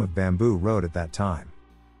the name of Bamboo Road at that time.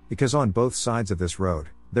 Because on both sides of this road,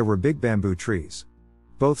 there were big bamboo trees.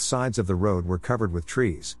 Both sides of the road were covered with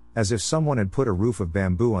trees, as if someone had put a roof of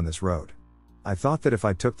bamboo on this road. I thought that if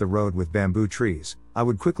I took the road with bamboo trees, I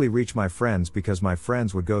would quickly reach my friends because my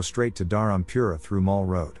friends would go straight to Dharampura through Mall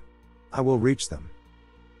Road. I will reach them.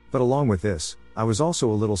 But along with this, I was also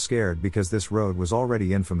a little scared because this road was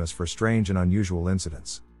already infamous for strange and unusual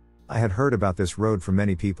incidents. I had heard about this road from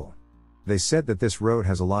many people. They said that this road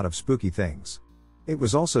has a lot of spooky things. It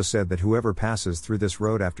was also said that whoever passes through this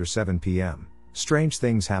road after 7 p.m., strange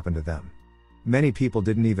things happen to them. Many people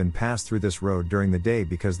didn't even pass through this road during the day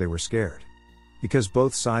because they were scared. Because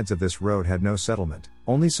both sides of this road had no settlement,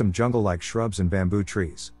 only some jungle-like shrubs and bamboo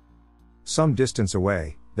trees. Some distance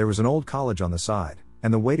away, there was an old college on the side,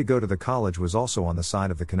 and the way to go to the college was also on the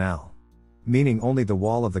side of the canal. Meaning only the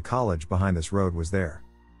wall of the college behind this road was there.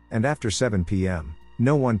 And after 7 p.m.,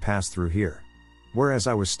 no one passed through here. Whereas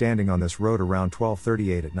I was standing on this road around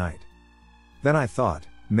 12:38 at night. Then I thought,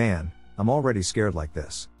 man, I'm already scared like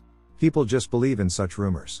this. People just believe in such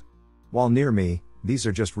rumors. While near me, these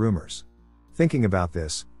are just rumors. Thinking about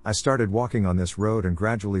this, I started walking on this road and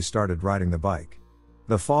gradually started riding the bike.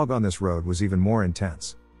 The fog on this road was even more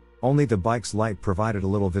intense. Only the bike's light provided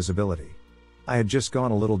a little visibility. I had just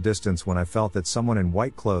gone a little distance when I felt that someone in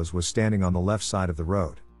white clothes was standing on the left side of the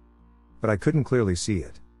road. But I couldn't clearly see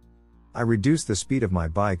it. I reduced the speed of my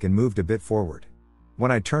bike and moved a bit forward.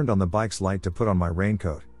 When I turned on the bike's light to put on my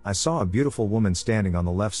raincoat, I saw a beautiful woman standing on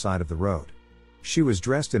the left side of the road. She was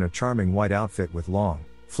dressed in a charming white outfit with long,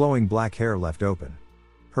 flowing black hair left open.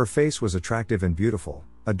 Her face was attractive and beautiful,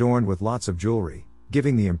 adorned with lots of jewelry,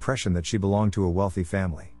 giving the impression that she belonged to a wealthy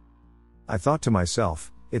family. I thought to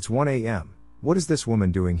myself, it's 1 a.m., what is this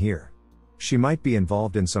woman doing here? She might be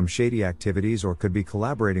involved in some shady activities or could be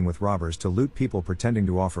collaborating with robbers to loot people pretending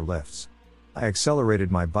to offer lifts. I accelerated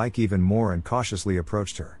my bike even more and cautiously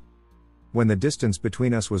approached her. When the distance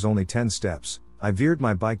between us was only 10 steps, I veered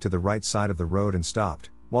my bike to the right side of the road and stopped,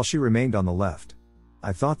 while she remained on the left.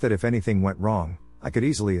 I thought that if anything went wrong, I could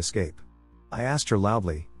easily escape. I asked her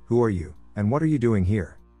loudly, "Who are you, and what are you doing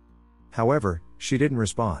here?" However, she didn't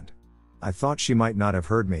respond. I thought she might not have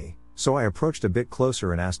heard me, so I approached a bit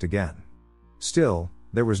closer and asked again. Still,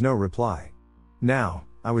 there was no reply. Now,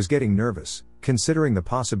 I was getting nervous, considering the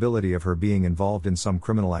possibility of her being involved in some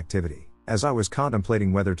criminal activity. As I was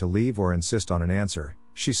contemplating whether to leave or insist on an answer,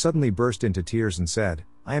 she suddenly burst into tears and said,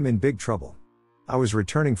 "I am in big trouble. I was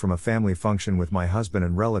returning from a family function with my husband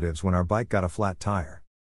and relatives when our bike got a flat tire.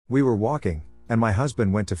 We were walking, and my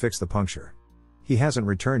husband went to fix the puncture. He hasn't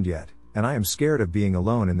returned yet, and I am scared of being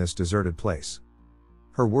alone in this deserted place."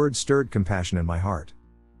 Her words stirred compassion in my heart.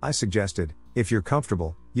 I suggested, "If you're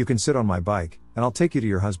comfortable, you can sit on my bike, and I'll take you to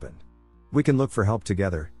your husband. We can look for help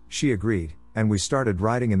together." She agreed, and we started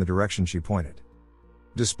riding in the direction she pointed.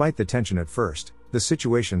 Despite the tension at first, the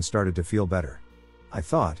situation started to feel better. I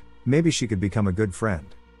thought, maybe she could become a good friend.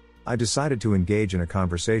 I decided to engage in a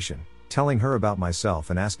conversation, telling her about myself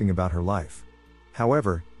and asking about her life.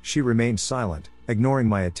 However, she remained silent, ignoring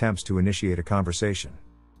my attempts to initiate a conversation.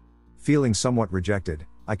 Feeling somewhat rejected,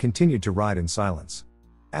 I continued to ride in silence.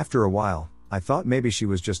 After a while, I thought maybe she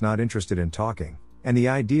was just not interested in talking, and the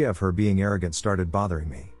idea of her being arrogant started bothering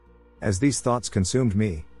me. As these thoughts consumed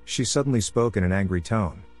me, she suddenly spoke in an angry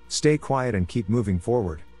tone, "Stay quiet and keep moving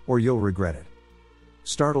forward, or you'll regret it."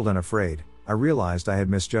 Startled and afraid, I realized I had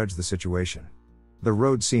misjudged the situation. The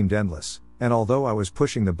road seemed endless, and although I was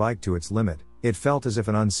pushing the bike to its limit, it felt as if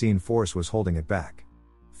an unseen force was holding it back.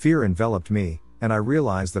 Fear enveloped me, and I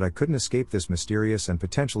realized that I couldn't escape this mysterious and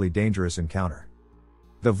potentially dangerous encounter.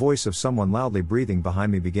 The voice of someone loudly breathing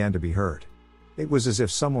behind me began to be heard. It was as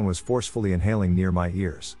if someone was forcefully inhaling near my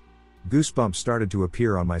ears. Goosebumps started to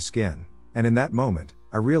appear on my skin, and in that moment,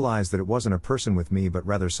 I realized that it wasn't a person with me but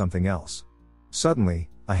rather something else. Suddenly,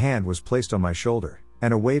 a hand was placed on my shoulder,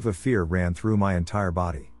 and a wave of fear ran through my entire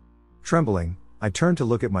body. Trembling, I turned to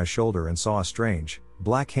look at my shoulder and saw a strange,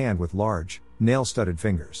 black hand with large, nail-studded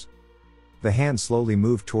fingers. The hand slowly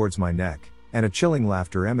moved towards my neck, and a chilling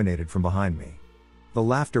laughter emanated from behind me. The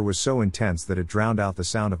laughter was so intense that it drowned out the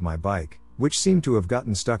sound of my bike, which seemed to have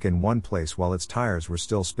gotten stuck in one place while its tires were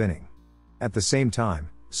still spinning. At the same time,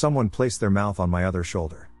 someone placed their mouth on my other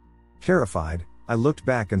shoulder. Terrified, I looked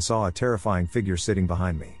back and saw a terrifying figure sitting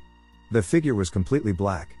behind me. The figure was completely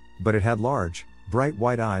black, but it had large, bright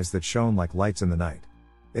white eyes that shone like lights in the night.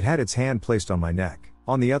 It had its hand placed on my neck.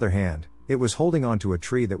 On the other hand, it was holding onto a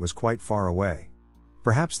tree that was quite far away.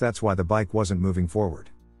 Perhaps that's why the bike wasn't moving forward.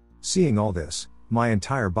 Seeing all this, my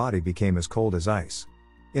entire body became as cold as ice.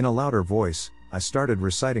 In a louder voice, I started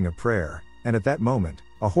reciting a prayer, and at that moment,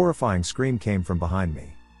 a horrifying scream came from behind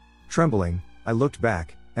me. Trembling, I looked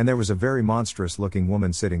back, and there was a very monstrous-looking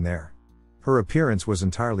woman sitting there. Her appearance was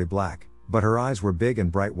entirely black, but her eyes were big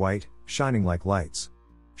and bright white, shining like lights.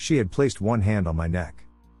 She had placed one hand on my neck.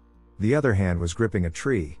 The other hand was gripping a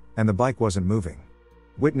tree, and the bike wasn't moving.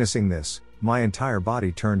 Witnessing this, my entire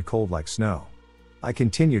body turned cold like snow. I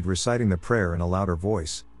continued reciting the prayer in a louder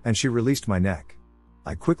voice, and she released my neck.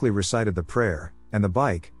 I quickly recited the prayer, and the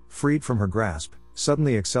bike, freed from her grasp,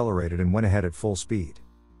 suddenly accelerated and went ahead at full speed.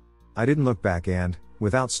 I didn't look back and,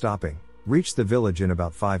 without stopping, reached the village in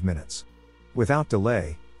about 5 minutes. Without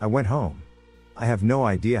delay, I went home. I have no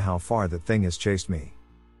idea how far that thing has chased me.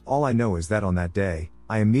 All I know is that on that day,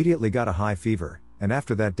 I immediately got a high fever, and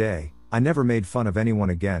after that day, I never made fun of anyone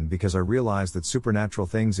again because I realized that supernatural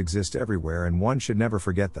things exist everywhere and one should never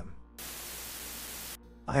forget them.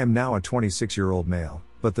 I am now a 26-year-old male,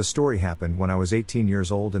 but the story happened when I was 18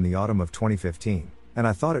 years old in the autumn of 2015, and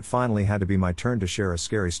I thought it finally had to be my turn to share a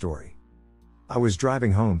scary story. I was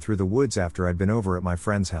driving home through the woods after I'd been over at my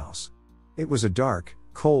friend's house. It was a dark,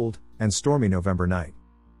 cold, and stormy November night.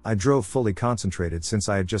 I drove fully concentrated since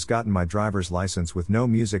I had just gotten my driver's license with no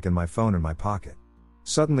music and my phone in my pocket.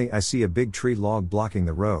 Suddenly I see a big tree log blocking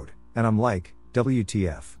the road, and I'm like,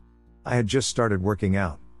 WTF. I had just started working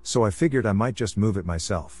out, so I figured I might just move it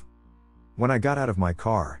myself. When I got out of my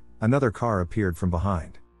car, another car appeared from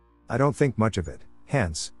behind. I don't think much of it,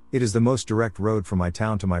 hence, it is the most direct road from my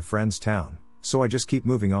town to my friend's town, so I just keep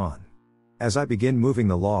moving on. As I begin moving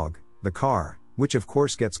the log, the car, which of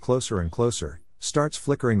course gets closer and closer, starts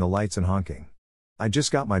flickering the lights and honking. I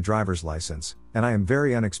just got my driver's license, and I am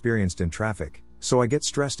very inexperienced in traffic, so I get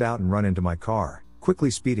stressed out and run into my car, quickly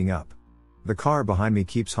speeding up. The car behind me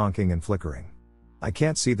keeps honking and flickering. I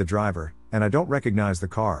can't see the driver, and I don't recognize the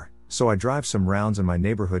car, so I drive some rounds in my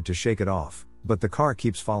neighborhood to shake it off, but the car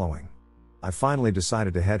keeps following. I finally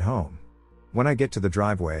decided to head home. When I get to the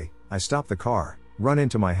driveway, I stop the car, run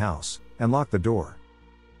into my house, and lock the door.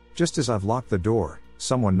 Just as I've locked the door,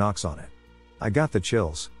 someone knocks on it. I got the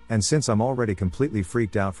chills, and since I'm already completely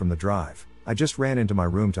freaked out from the drive, I just ran into my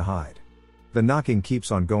room to hide. The knocking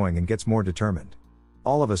keeps on going and gets more determined.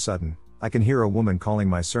 All of a sudden, I can hear a woman calling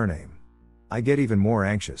my surname. I get even more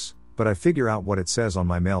anxious, but I figure out what it says on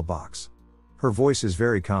my mailbox. Her voice is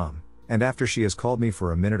very calm, and after she has called me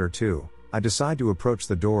for a minute or two, I decide to approach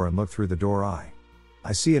the door and look through the door.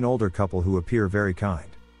 I see an older couple who appear very kind.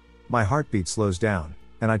 My heartbeat slows down,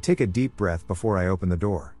 and I take a deep breath before I open the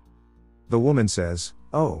door. The woman says,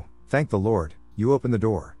 "Oh, thank the Lord, you opened the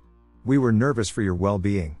door. We were nervous for your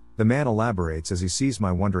well-being," the man elaborates as he sees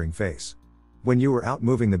my wondering face. "When you were out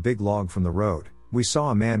moving the big log from the road, we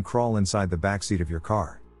saw a man crawl inside the backseat of your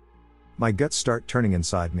car." My guts start turning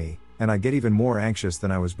inside me, and I get even more anxious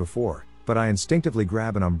than I was before, but I instinctively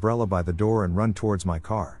grab an umbrella by the door and run towards my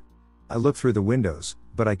car. I look through the windows,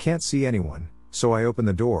 but I can't see anyone, so I open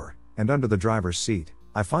the door, and under the driver's seat,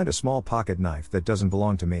 I find a small pocket knife that doesn't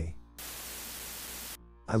belong to me.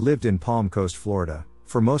 I lived in Palm Coast, Florida,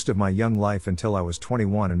 for most of my young life until I was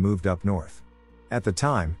 21 and moved up north. At the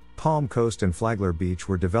time, Palm Coast and Flagler Beach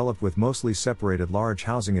were developed with mostly separated large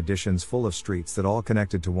housing additions full of streets that all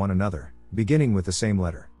connected to one another, beginning with the same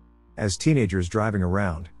letter. As teenagers driving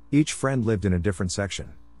around, each friend lived in a different section,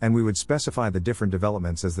 and we would specify the different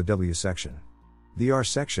developments as the W section, the R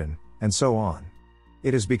section, and so on.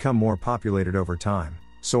 It has become more populated over time,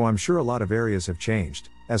 so I'm sure a lot of areas have changed,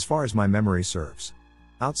 as far as my memory serves.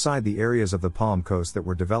 Outside the areas of the Palm Coast that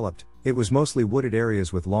were developed, it was mostly wooded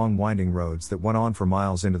areas with long winding roads that went on for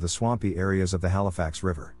miles into the swampy areas of the Halifax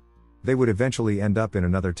River. They would eventually end up in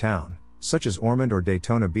another town, such as Ormond or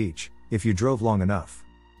Daytona Beach, if you drove long enough.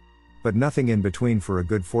 But nothing in between for a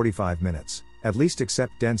good 45 minutes, at least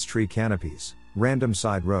except dense tree canopies, random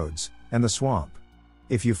side roads, and the swamp.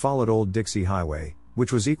 If you followed Old Dixie Highway,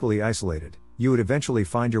 which was equally isolated, you would eventually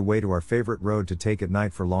find your way to our favorite road to take at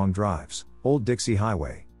night for long drives, Old Dixie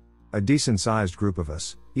Highway. A decent-sized group of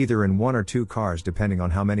us, either in one or two cars depending on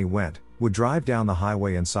how many went, would drive down the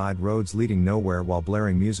highway and side roads leading nowhere while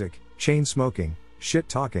blaring music, chain smoking, shit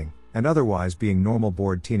talking, and otherwise being normal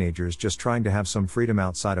bored teenagers just trying to have some freedom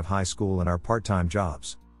outside of high school and our part-time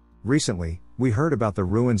jobs. Recently, we heard about the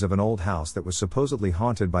ruins of an old house that was supposedly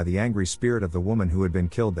haunted by the angry spirit of the woman who had been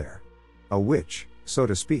killed there. A witch, so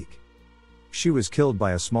to speak. She was killed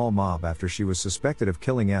by a small mob after she was suspected of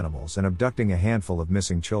killing animals and abducting a handful of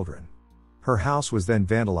missing children. Her house was then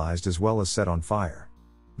vandalized as well as set on fire.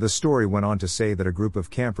 The story went on to say that a group of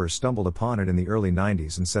campers stumbled upon it in the early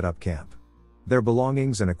 90s and set up camp. Their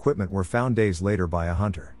belongings and equipment were found days later by a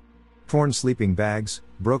hunter. Torn sleeping bags,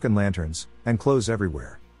 broken lanterns, and clothes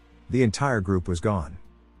everywhere. The entire group was gone.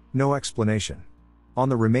 No explanation. On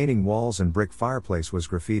the remaining walls and brick fireplace was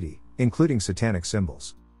graffiti, including satanic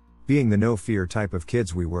symbols. Being the no-fear type of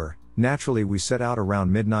kids we were, naturally we set out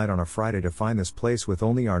around midnight on a Friday to find this place with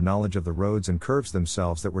only our knowledge of the roads and curves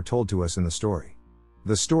themselves that were told to us in the story.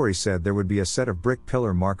 The story said there would be a set of brick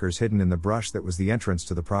pillar markers hidden in the brush that was the entrance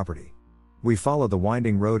to the property. We followed the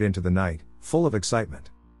winding road into the night, full of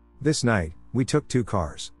excitement. This night, we took 2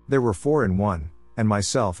 cars, there were 4 in one, and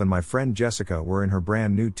myself and my friend Jessica were in her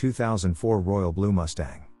brand new 2004 Royal Blue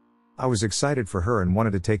Mustang. I was excited for her and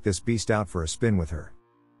wanted to take this beast out for a spin with her.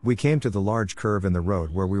 We came to the large curve in the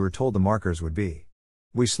road where we were told the markers would be.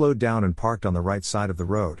 We slowed down and parked on the right side of the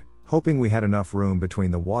road, hoping we had enough room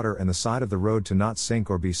between the water and the side of the road to not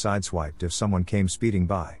sink or be sideswiped if someone came speeding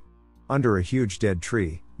by. Under a huge dead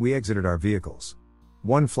tree, we exited our vehicles.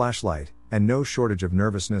 One flashlight, and no shortage of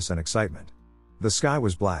nervousness and excitement. The sky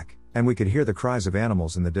was black, and we could hear the cries of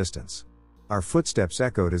animals in the distance. Our footsteps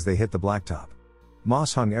echoed as they hit the blacktop.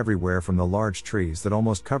 Moss hung everywhere from the large trees that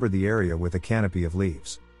almost covered the area with a canopy of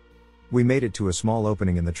leaves. We made it to a small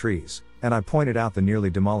opening in the trees, and I pointed out the nearly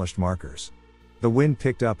demolished markers. The wind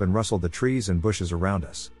picked up and rustled the trees and bushes around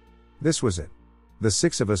us. This was it. The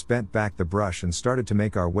six of us bent back the brush and started to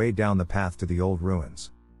make our way down the path to the old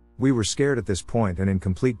ruins. We were scared at this point and in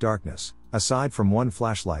complete darkness, aside from one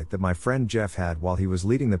flashlight that my friend Jeff had while he was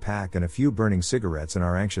leading the pack and a few burning cigarettes in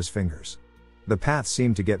our anxious fingers. The path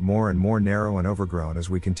seemed to get more and more narrow and overgrown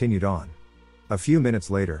as we continued on. A few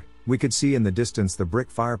minutes later, we could see in the distance the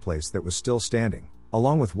brick fireplace that was still standing,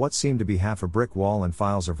 along with what seemed to be half a brick wall and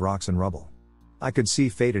piles of rocks and rubble. I could see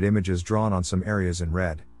faded images drawn on some areas in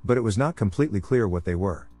red, but it was not completely clear what they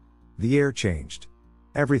were. The air changed.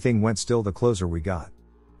 Everything went still the closer we got.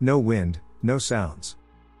 No wind, no sounds.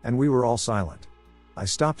 And we were all silent. I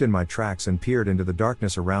stopped in my tracks and peered into the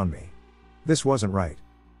darkness around me. This wasn't right.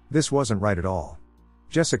 This wasn't right at all.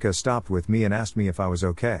 Jessica stopped with me and asked me if I was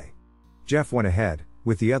okay. Jeff went ahead,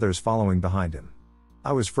 with the others following behind him.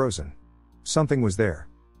 I was frozen. Something was there.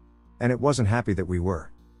 And it wasn't happy that we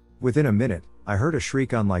were. Within a minute, I heard a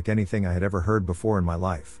shriek unlike anything I had ever heard before in my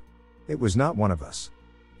life. It was not one of us.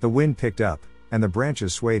 The wind picked up, and the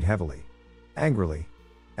branches swayed heavily. Angrily.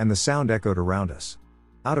 And the sound echoed around us.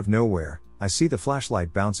 Out of nowhere, I see the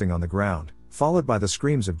flashlight bouncing on the ground, followed by the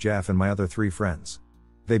screams of Jeff and my other three friends.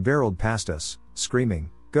 They barreled past us, screaming,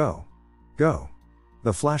 "Go! Go!"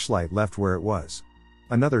 The flashlight left where it was.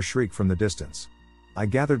 Another shriek from the distance. I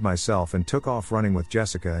gathered myself and took off running with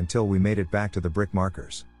Jessica until we made it back to the brick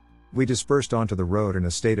markers. We dispersed onto the road in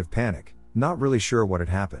a state of panic, not really sure what had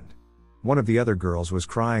happened. One of the other girls was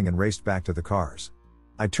crying and raced back to the cars.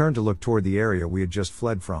 I turned to look toward the area we had just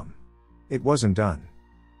fled from. It wasn't done.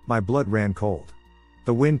 My blood ran cold.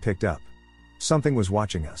 The wind picked up. Something was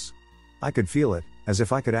watching us. I could feel it, as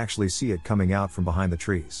if I could actually see it coming out from behind the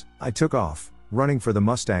trees. I took off, running for the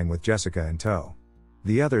Mustang with Jessica in tow.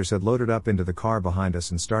 The others had loaded up into the car behind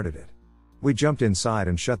us and started it. We jumped inside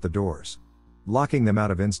and shut the doors, locking them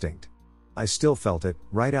out of instinct. I still felt it,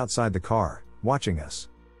 right outside the car, watching us.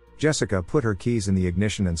 Jessica put her keys in the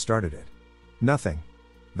ignition and started it. Nothing.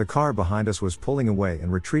 The car behind us was pulling away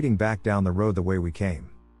and retreating back down the road the way we came.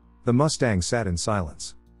 The Mustang sat in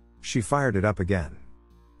silence. She fired it up again.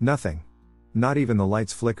 Nothing. Not even the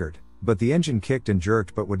lights flickered, but the engine kicked and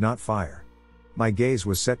jerked but would not fire. My gaze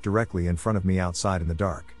was set directly in front of me outside in the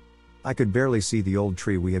dark. I could barely see the old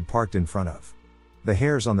tree we had parked in front of. The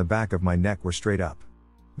hairs on the back of my neck were straight up.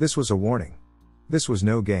 This was a warning. This was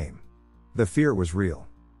no game. The fear was real.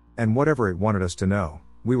 And whatever it wanted us to know,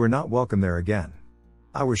 we were not welcome there again.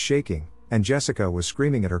 I was shaking, and Jessica was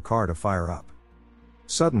screaming at her car to fire up.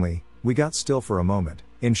 Suddenly, we got still for a moment,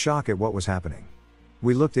 in shock at what was happening.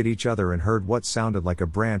 We looked at each other and heard what sounded like a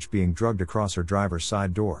branch being dragged across her driver's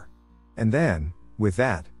side door. And then, with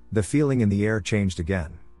that, the feeling in the air changed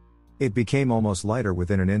again. It became almost lighter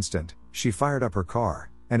within an instant. She fired up her car,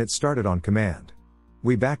 and it started on command.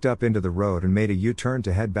 We backed up into the road and made a U-turn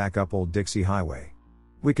to head back up Old Dixie Highway.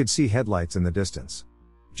 We could see headlights in the distance.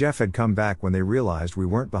 Jeff had come back when they realized we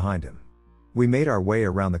weren't behind him. We made our way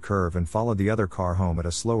around the curve and followed the other car home at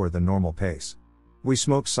a slower than normal pace. We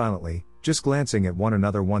smoked silently, just glancing at one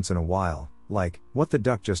another once in a while, like, what the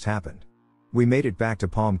duck just happened? We made it back to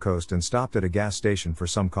Palm Coast and stopped at a gas station for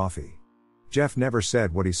some coffee. Jeff never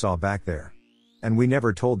said what he saw back there. And we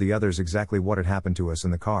never told the others exactly what had happened to us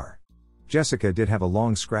in the car. Jessica did have a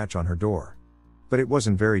long scratch on her door. But it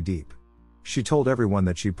wasn't very deep. She told everyone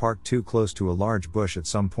that she parked too close to a large bush at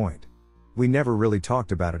some point. We never really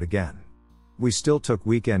talked about it again. We still took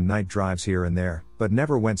weekend night drives here and there, but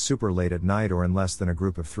never went super late at night or in less than a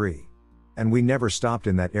group of 3. And we never stopped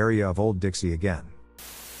in that area of Old Dixie again.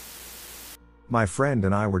 My friend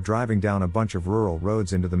and I were driving down a bunch of rural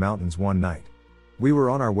roads into the mountains one night. We were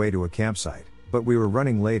on our way to a campsite, but we were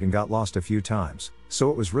running late and got lost a few times, so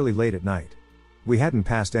it was really late at night. We hadn't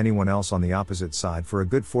passed anyone else on the opposite side for a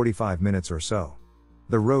good 45 minutes or so.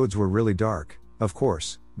 The roads were really dark, of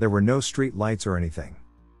course, there were no street lights or anything.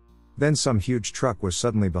 Then some huge truck was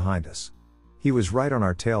suddenly behind us. He was right on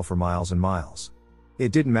our tail for miles and miles.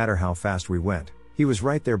 It didn't matter how fast we went, he was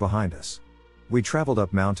right there behind us. We traveled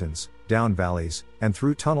up mountains, down valleys, and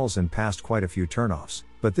through tunnels and past quite a few turnoffs,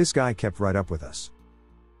 but this guy kept right up with us.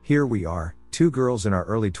 Here we are, two girls in our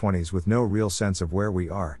early 20s with no real sense of where we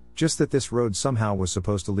are, just that this road somehow was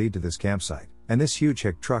supposed to lead to this campsite, and this huge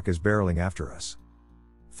hick truck is barreling after us.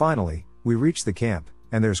 Finally, we reach the camp,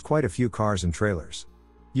 and there's quite a few cars and trailers.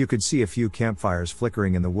 You could see a few campfires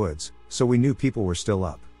flickering in the woods, so we knew people were still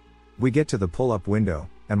up. We get to the pull-up window,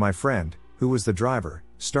 and my friend, who was the driver,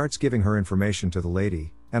 starts giving her information to the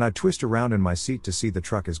lady, and I twist around in my seat to see the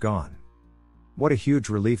truck is gone. What a huge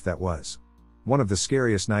relief that was. One of the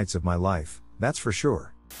scariest nights of my life, that's for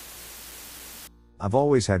sure. I've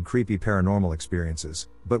always had creepy paranormal experiences,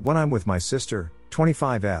 but when I'm with my sister,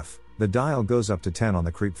 25F, the dial goes up to 10 on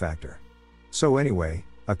the creep factor. So anyway,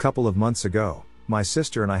 a couple of months ago, my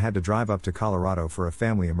sister and I had to drive up to Colorado for a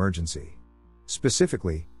family emergency.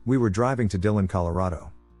 Specifically, we were driving to Dillon,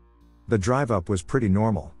 Colorado. The drive up was pretty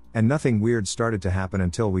normal, and nothing weird started to happen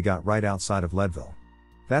until we got right outside of Leadville.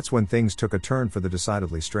 That's when things took a turn for the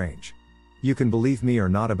decidedly strange. You can believe me or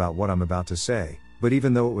not about what I'm about to say, but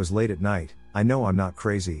even though it was late at night, I know I'm not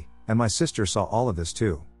crazy, and my sister saw all of this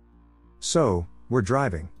too. So, we're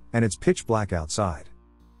driving, and it's pitch black outside.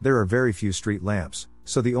 There are very few street lamps,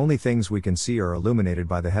 so the only things we can see are illuminated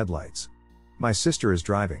by the headlights. My sister is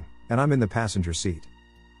driving, and I'm in the passenger seat.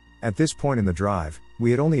 At this point in the drive,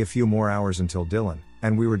 we had only a few more hours until Dillon,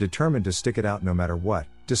 and we were determined to stick it out no matter what,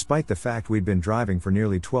 despite the fact we'd been driving for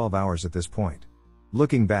nearly 12 hours at this point.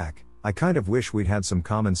 Looking back, I kind of wish we'd had some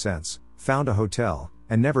common sense, found a hotel,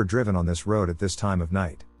 and never driven on this road at this time of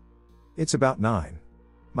night. It's about 9.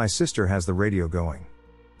 My sister has the radio going.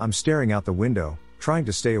 I'm staring out the window, trying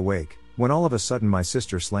to stay awake, when all of a sudden my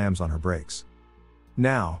sister slams on her brakes.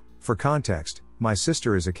 Now, for context, my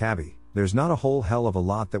sister is a cabbie. There's not a whole hell of a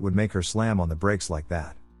lot that would make her slam on the brakes like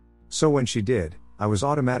that. So when she did, I was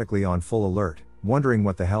automatically on full alert, wondering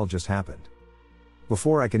what the hell just happened.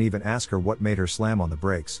 Before I can even ask her what made her slam on the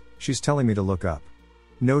brakes, she's telling me to look up.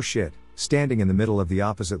 No shit, standing in the middle of the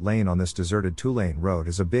opposite lane on this deserted 2-lane road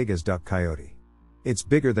is a big as duck coyote. It's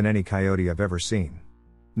bigger than any coyote I've ever seen.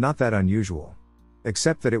 Not that unusual.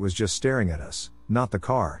 Except that it was just staring at us, not the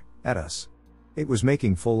car, at us. It was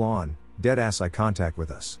making full-on, dead-ass eye contact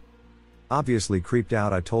with us. Obviously creeped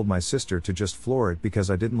out, I told my sister to just floor it because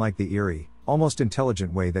I didn't like the eerie, almost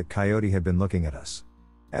intelligent way that coyote had been looking at us.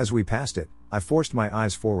 As we passed it, I forced my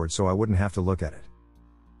eyes forward so I wouldn't have to look at it.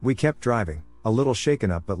 We kept driving, a little shaken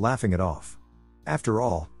up but laughing it off. After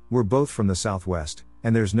all, we're both from the Southwest,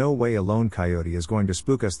 and there's no way a lone coyote is going to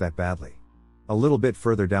spook us that badly. A little bit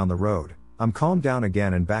further down the road, I'm calmed down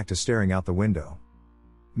again and back to staring out the window.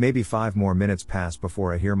 Maybe 5 more minutes pass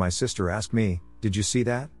before I hear my sister ask me, "Did you see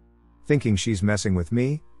that?" Thinking she's messing with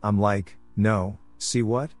me, I'm like, "No, see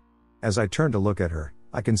what?" As I turn to look at her,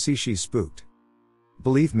 I can see she's spooked.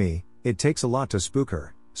 Believe me, it takes a lot to spook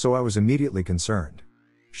her, so I was immediately concerned.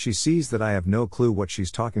 She sees that I have no clue what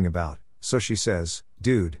she's talking about, so she says,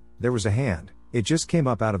 "Dude, there was a hand, it just came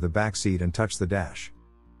up out of the back seat and touched the dash."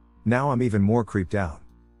 Now I'm even more creeped out.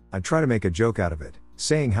 I try to make a joke out of it,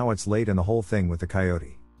 saying how it's late and the whole thing with the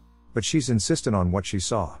coyote. But she's insistent on what she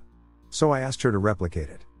saw. So I asked her to replicate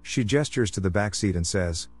it. She gestures to the back seat and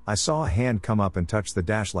says, "I saw a hand come up and touch the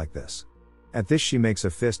dash like this." At this she makes a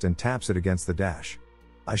fist and taps it against the dash.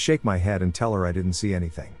 I shake my head and tell her I didn't see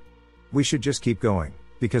anything. We should just keep going,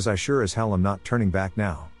 because I sure as hell am not turning back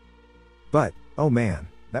now. But, oh man,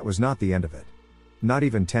 that was not the end of it. Not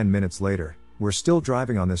even 10 minutes later, we're still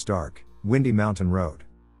driving on this dark, windy mountain road.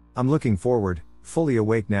 I'm looking forward, fully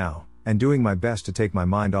awake now, and doing my best to take my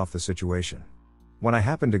mind off the situation. When I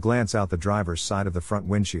happen to glance out the driver's side of the front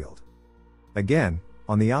windshield. Again,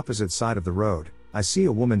 on the opposite side of the road, I see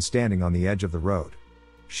a woman standing on the edge of the road.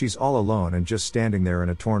 She's all alone and just standing there in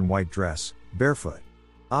a torn white dress, barefoot.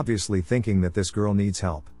 Obviously thinking that this girl needs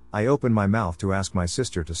help, I open my mouth to ask my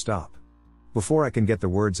sister to stop. Before I can get the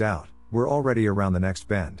words out, we're already around the next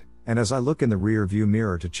bend, and as I look in the rear view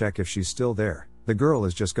mirror to check if she's still there, the girl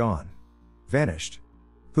is just gone. Vanished.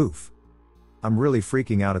 Poof. I'm really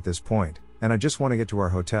freaking out at this point, and I just want to get to our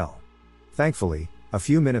hotel. Thankfully, a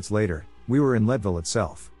few minutes later, we were in Leadville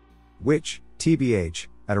itself. Which, TBH,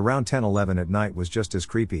 at around 10-11 at night was just as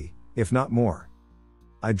creepy, if not more.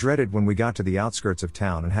 I dreaded when we got to the outskirts of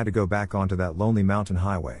town and had to go back onto that lonely mountain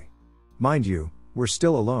highway. Mind you, we're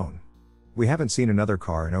still alone. We haven't seen another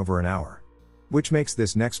car in over an hour. Which makes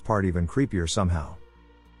this next part even creepier somehow.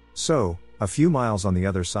 So, a few miles on the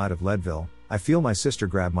other side of Leadville, I feel my sister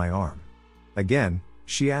grab my arm. Again,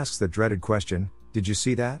 she asks the dreaded question, "Did you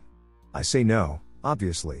see that?" I say no,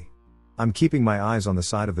 obviously. I'm keeping my eyes on the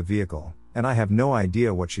side of the vehicle, and I have no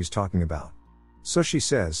idea what she's talking about. So she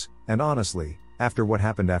says, "And honestly, After what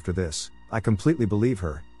happened after this, I completely believe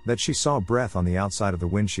her, that she saw breath on the outside of the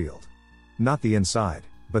windshield. Not the inside,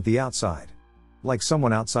 but the outside. Like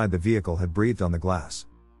someone outside the vehicle had breathed on the glass.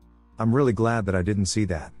 I'm really glad that I didn't see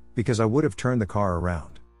that, because I would have turned the car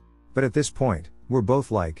around. But at this point, we're both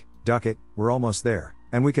like, duck it, we're almost there,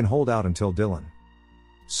 and we can hold out until Dylan.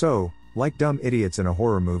 So, like dumb idiots in a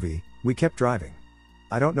horror movie, we kept driving.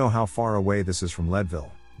 I don't know how far away this is from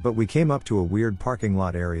Leadville, but we came up to a weird parking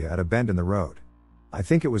lot area at a bend in the road. I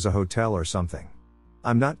think it was a hotel or something.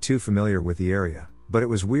 I'm not too familiar with the area, but it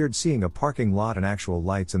was weird seeing a parking lot and actual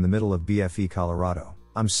lights in the middle of BFE, Colorado.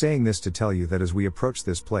 I'm saying this to tell you that as we approached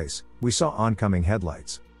this place, we saw oncoming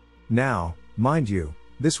headlights. Now, mind you,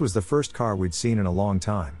 this was the first car we'd seen in a long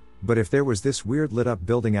time, but if there was this weird lit up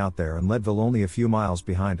building out there and Leadville only a few miles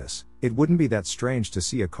behind us, it wouldn't be that strange to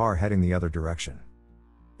see a car heading the other direction.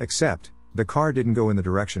 Except, the car didn't go in the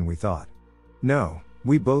direction we thought. No,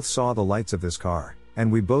 we both saw the lights of this car, and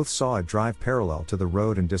we both saw it drive parallel to the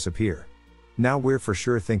road and disappear. Now we're for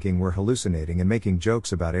sure thinking we're hallucinating and making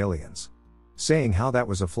jokes about aliens. Saying how that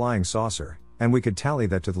was a flying saucer, and we could tally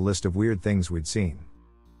that to the list of weird things we'd seen.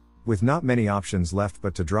 With not many options left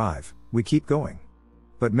but to drive, we keep going.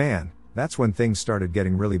 But man, that's when things started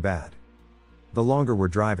getting really bad. The longer we're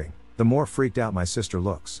driving, the more freaked out my sister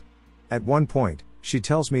looks. At one point, she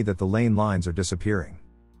tells me that the lane lines are disappearing.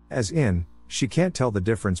 As in, she can't tell the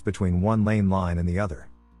difference between one lane line and the other.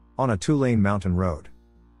 On a 2-lane mountain road.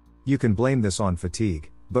 You can blame this on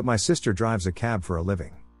fatigue, but my sister drives a cab for a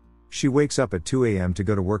living. She wakes up at 2 a.m. to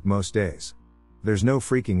go to work most days. There's no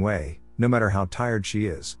freaking way, no matter how tired she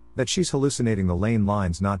is, that she's hallucinating the lane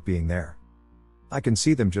lines not being there. I can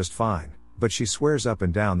see them just fine, but she swears up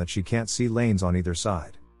and down that she can't see lanes on either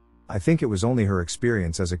side. I think it was only her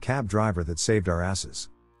experience as a cab driver that saved our asses.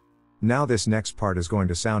 Now this next part is going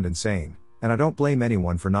to sound insane, and I don't blame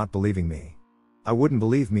anyone for not believing me. I wouldn't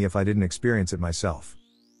believe me if I didn't experience it myself.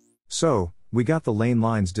 So, we got the lane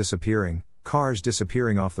lines disappearing, cars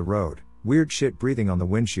disappearing off the road, weird shit breathing on the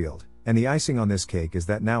windshield, and the icing on this cake is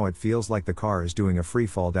that now it feels like the car is doing a free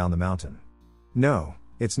fall down the mountain. No,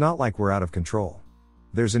 it's not like we're out of control.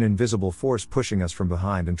 There's an invisible force pushing us from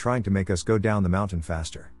behind and trying to make us go down the mountain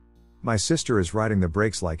faster. My sister is riding the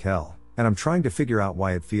brakes like hell, and I'm trying to figure out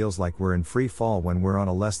why it feels like we're in free fall when we're on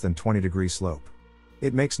a less than 20-degree slope.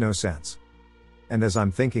 It makes no sense. And as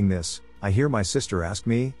I'm thinking this, I hear my sister ask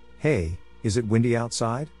me, "Hey, is it windy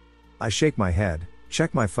outside?" I shake my head,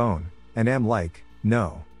 check my phone, and am like,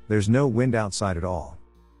 no, there's no wind outside at all.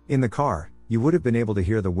 In the car, you would have been able to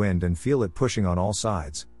hear the wind and feel it pushing on all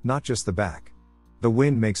sides, not just the back. The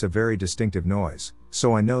wind makes a very distinctive noise,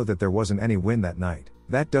 so I know that there wasn't any wind that night.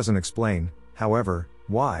 That doesn't explain, however,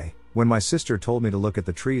 why, when my sister told me to look at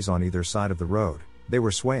the trees on either side of the road, they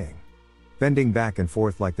were swaying. Bending back and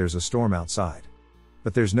forth like there's a storm outside.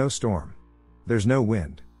 But there's no storm. There's no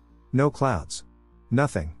wind. No clouds.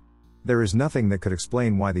 Nothing. There is nothing that could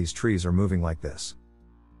explain why these trees are moving like this.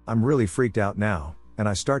 I'm really freaked out now, and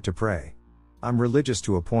I start to pray. I'm religious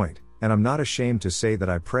to a point, and I'm not ashamed to say that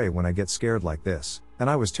I pray when I get scared like this, and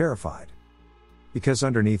I was terrified. Because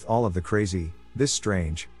underneath all of the crazy, this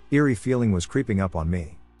strange, eerie feeling was creeping up on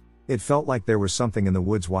me. It felt like there was something in the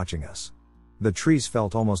woods watching us. The trees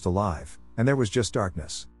felt almost alive, and there was just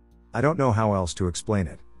darkness. I don't know how else to explain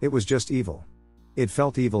it, it was just evil. It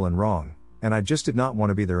felt evil and wrong, and I just did not want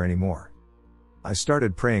to be there anymore. I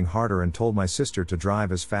started praying harder and told my sister to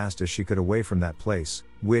drive as fast as she could away from that place,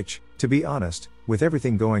 which, to be honest, with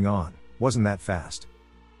everything going on, wasn't that fast.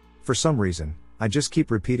 For some reason, I just keep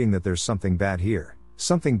repeating that there's something bad here,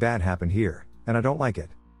 something bad happened here, and I don't like it.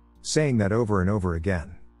 Saying that over and over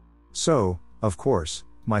again. So, of course,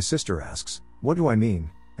 my sister asks, what do I mean,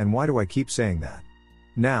 and why do I keep saying that?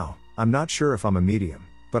 Now, I'm not sure if I'm a medium,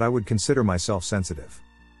 but I would consider myself sensitive.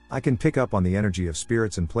 I can pick up on the energy of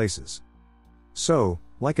spirits and places. So,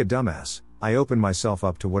 like a dumbass, I open myself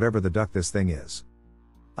up to whatever the duck this thing is.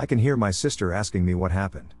 I can hear my sister asking me what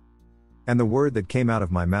happened. And the word that came out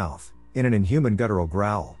of my mouth, in an inhuman guttural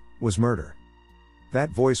growl, was murder.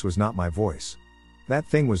 That voice was not my voice. That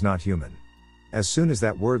thing was not human. As soon as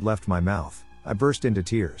that word left my mouth, I burst into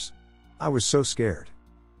tears. I was so scared.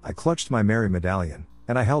 I clutched my Mary medallion,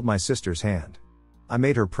 and I held my sister's hand. I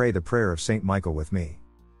made her pray the prayer of Saint Michael with me.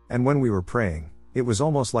 And when we were praying, it was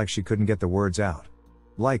almost like she couldn't get the words out.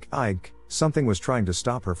 Like, something was trying to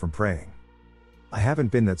stop her from praying. I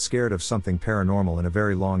haven't been that scared of something paranormal in a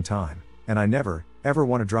very long time, and I never, ever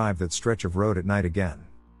want to drive that stretch of road at night again.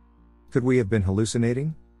 Could we have been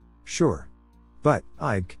hallucinating? Sure. But,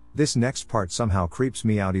 this next part somehow creeps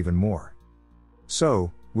me out even more.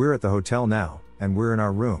 So, we're at the hotel now, and we're in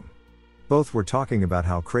our room. Both were talking about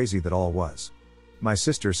how crazy that all was. My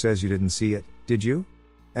sister says you didn't see it, did you?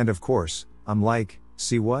 And of course, I'm like,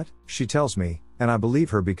 see what? She tells me, and I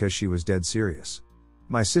believe her because she was dead serious.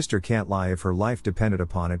 My sister can't lie if her life depended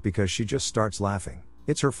upon it because she just starts laughing.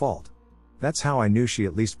 It's her fault. That's how I knew she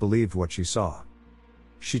at least believed what she saw.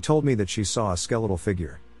 She told me that she saw a skeletal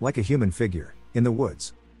figure, like a human figure, in the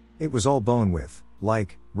woods. It was all bone with,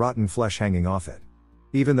 like, rotten flesh hanging off it.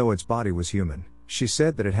 Even though its body was human, she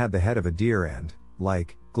said that it had the head of a deer and,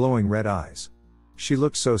 like, glowing red eyes. She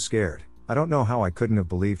looked so scared, I don't know how I couldn't have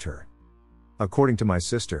believed her. According to my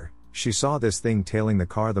sister, she saw this thing tailing the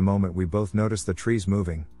car the moment we both noticed the trees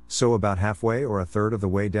moving, so about halfway or a third of the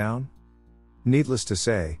way down. Needless to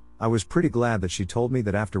say, I was pretty glad that she told me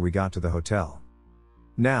that after we got to the hotel.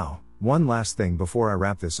 Now, one last thing before I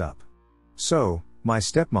wrap this up. So, my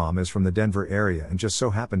stepmom is from the Denver area and just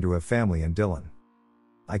so happened to have family in Dillon.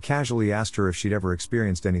 I casually asked her if she'd ever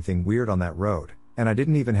experienced anything weird on that road, and I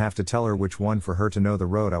didn't even have to tell her which one for her to know the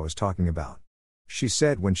road I was talking about. She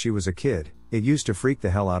said when she was a kid, it used to freak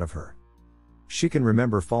the hell out of her. She can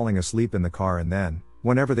remember falling asleep in the car and then,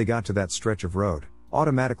 whenever they got to that stretch of road,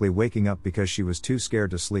 automatically waking up because she was too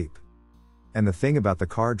scared to sleep. And the thing about the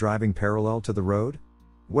car driving parallel to the road?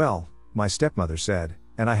 Well, my stepmother said,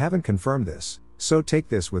 and I haven't confirmed this, so take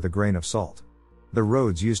this with a grain of salt. The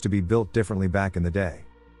roads used to be built differently back in the day.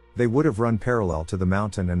 They would have run parallel to the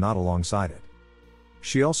mountain and not alongside it.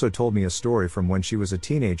 She also told me a story from when she was a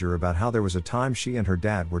teenager about how there was a time she and her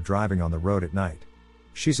dad were driving on the road at night.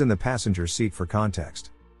 She's in the passenger seat for context.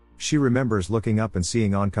 She remembers looking up and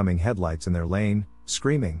seeing oncoming headlights in their lane,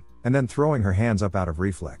 screaming, and then throwing her hands up out of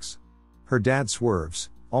reflex. Her dad swerves,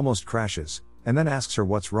 almost crashes, and then asks her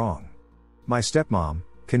what's wrong. My stepmom,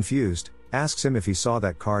 confused, asks him if he saw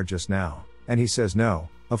that car just now, and he says no,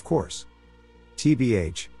 of course.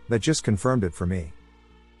 TBH, that just confirmed it for me.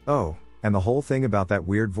 Oh, and the whole thing about that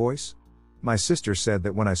weird voice? My sister said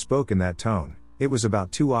that when I spoke in that tone, it was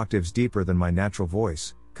about 2 octaves deeper than my natural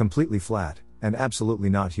voice, completely flat, and absolutely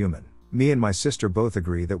not human. Me and my sister both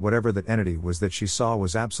agree that whatever that entity was that she saw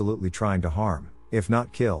was absolutely trying to harm, if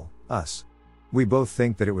not kill, us. We both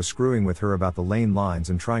think that it was screwing with her about the lane lines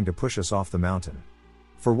and trying to push us off the mountain.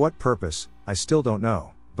 For what purpose, I still don't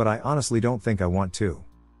know, but I honestly don't think I want to.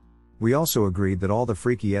 We also agreed that all the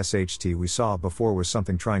freaky SHT we saw before was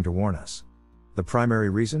something trying to warn us. The primary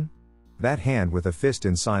reason? That hand with a fist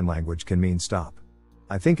in sign language can mean stop.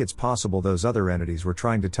 I think it's possible those other entities were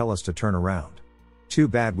trying to tell us to turn around. Too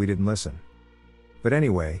bad we didn't listen. But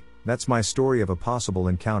anyway, that's my story of a possible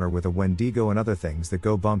encounter with a Wendigo and other things that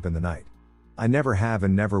go bump in the night. I never have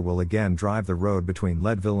and never will again drive the road between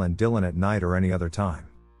Leadville and Dillon at night or any other time.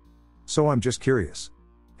 So I'm just curious.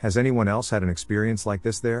 Has anyone else had an experience like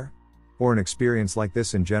this there? Or an experience like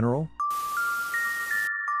this in general?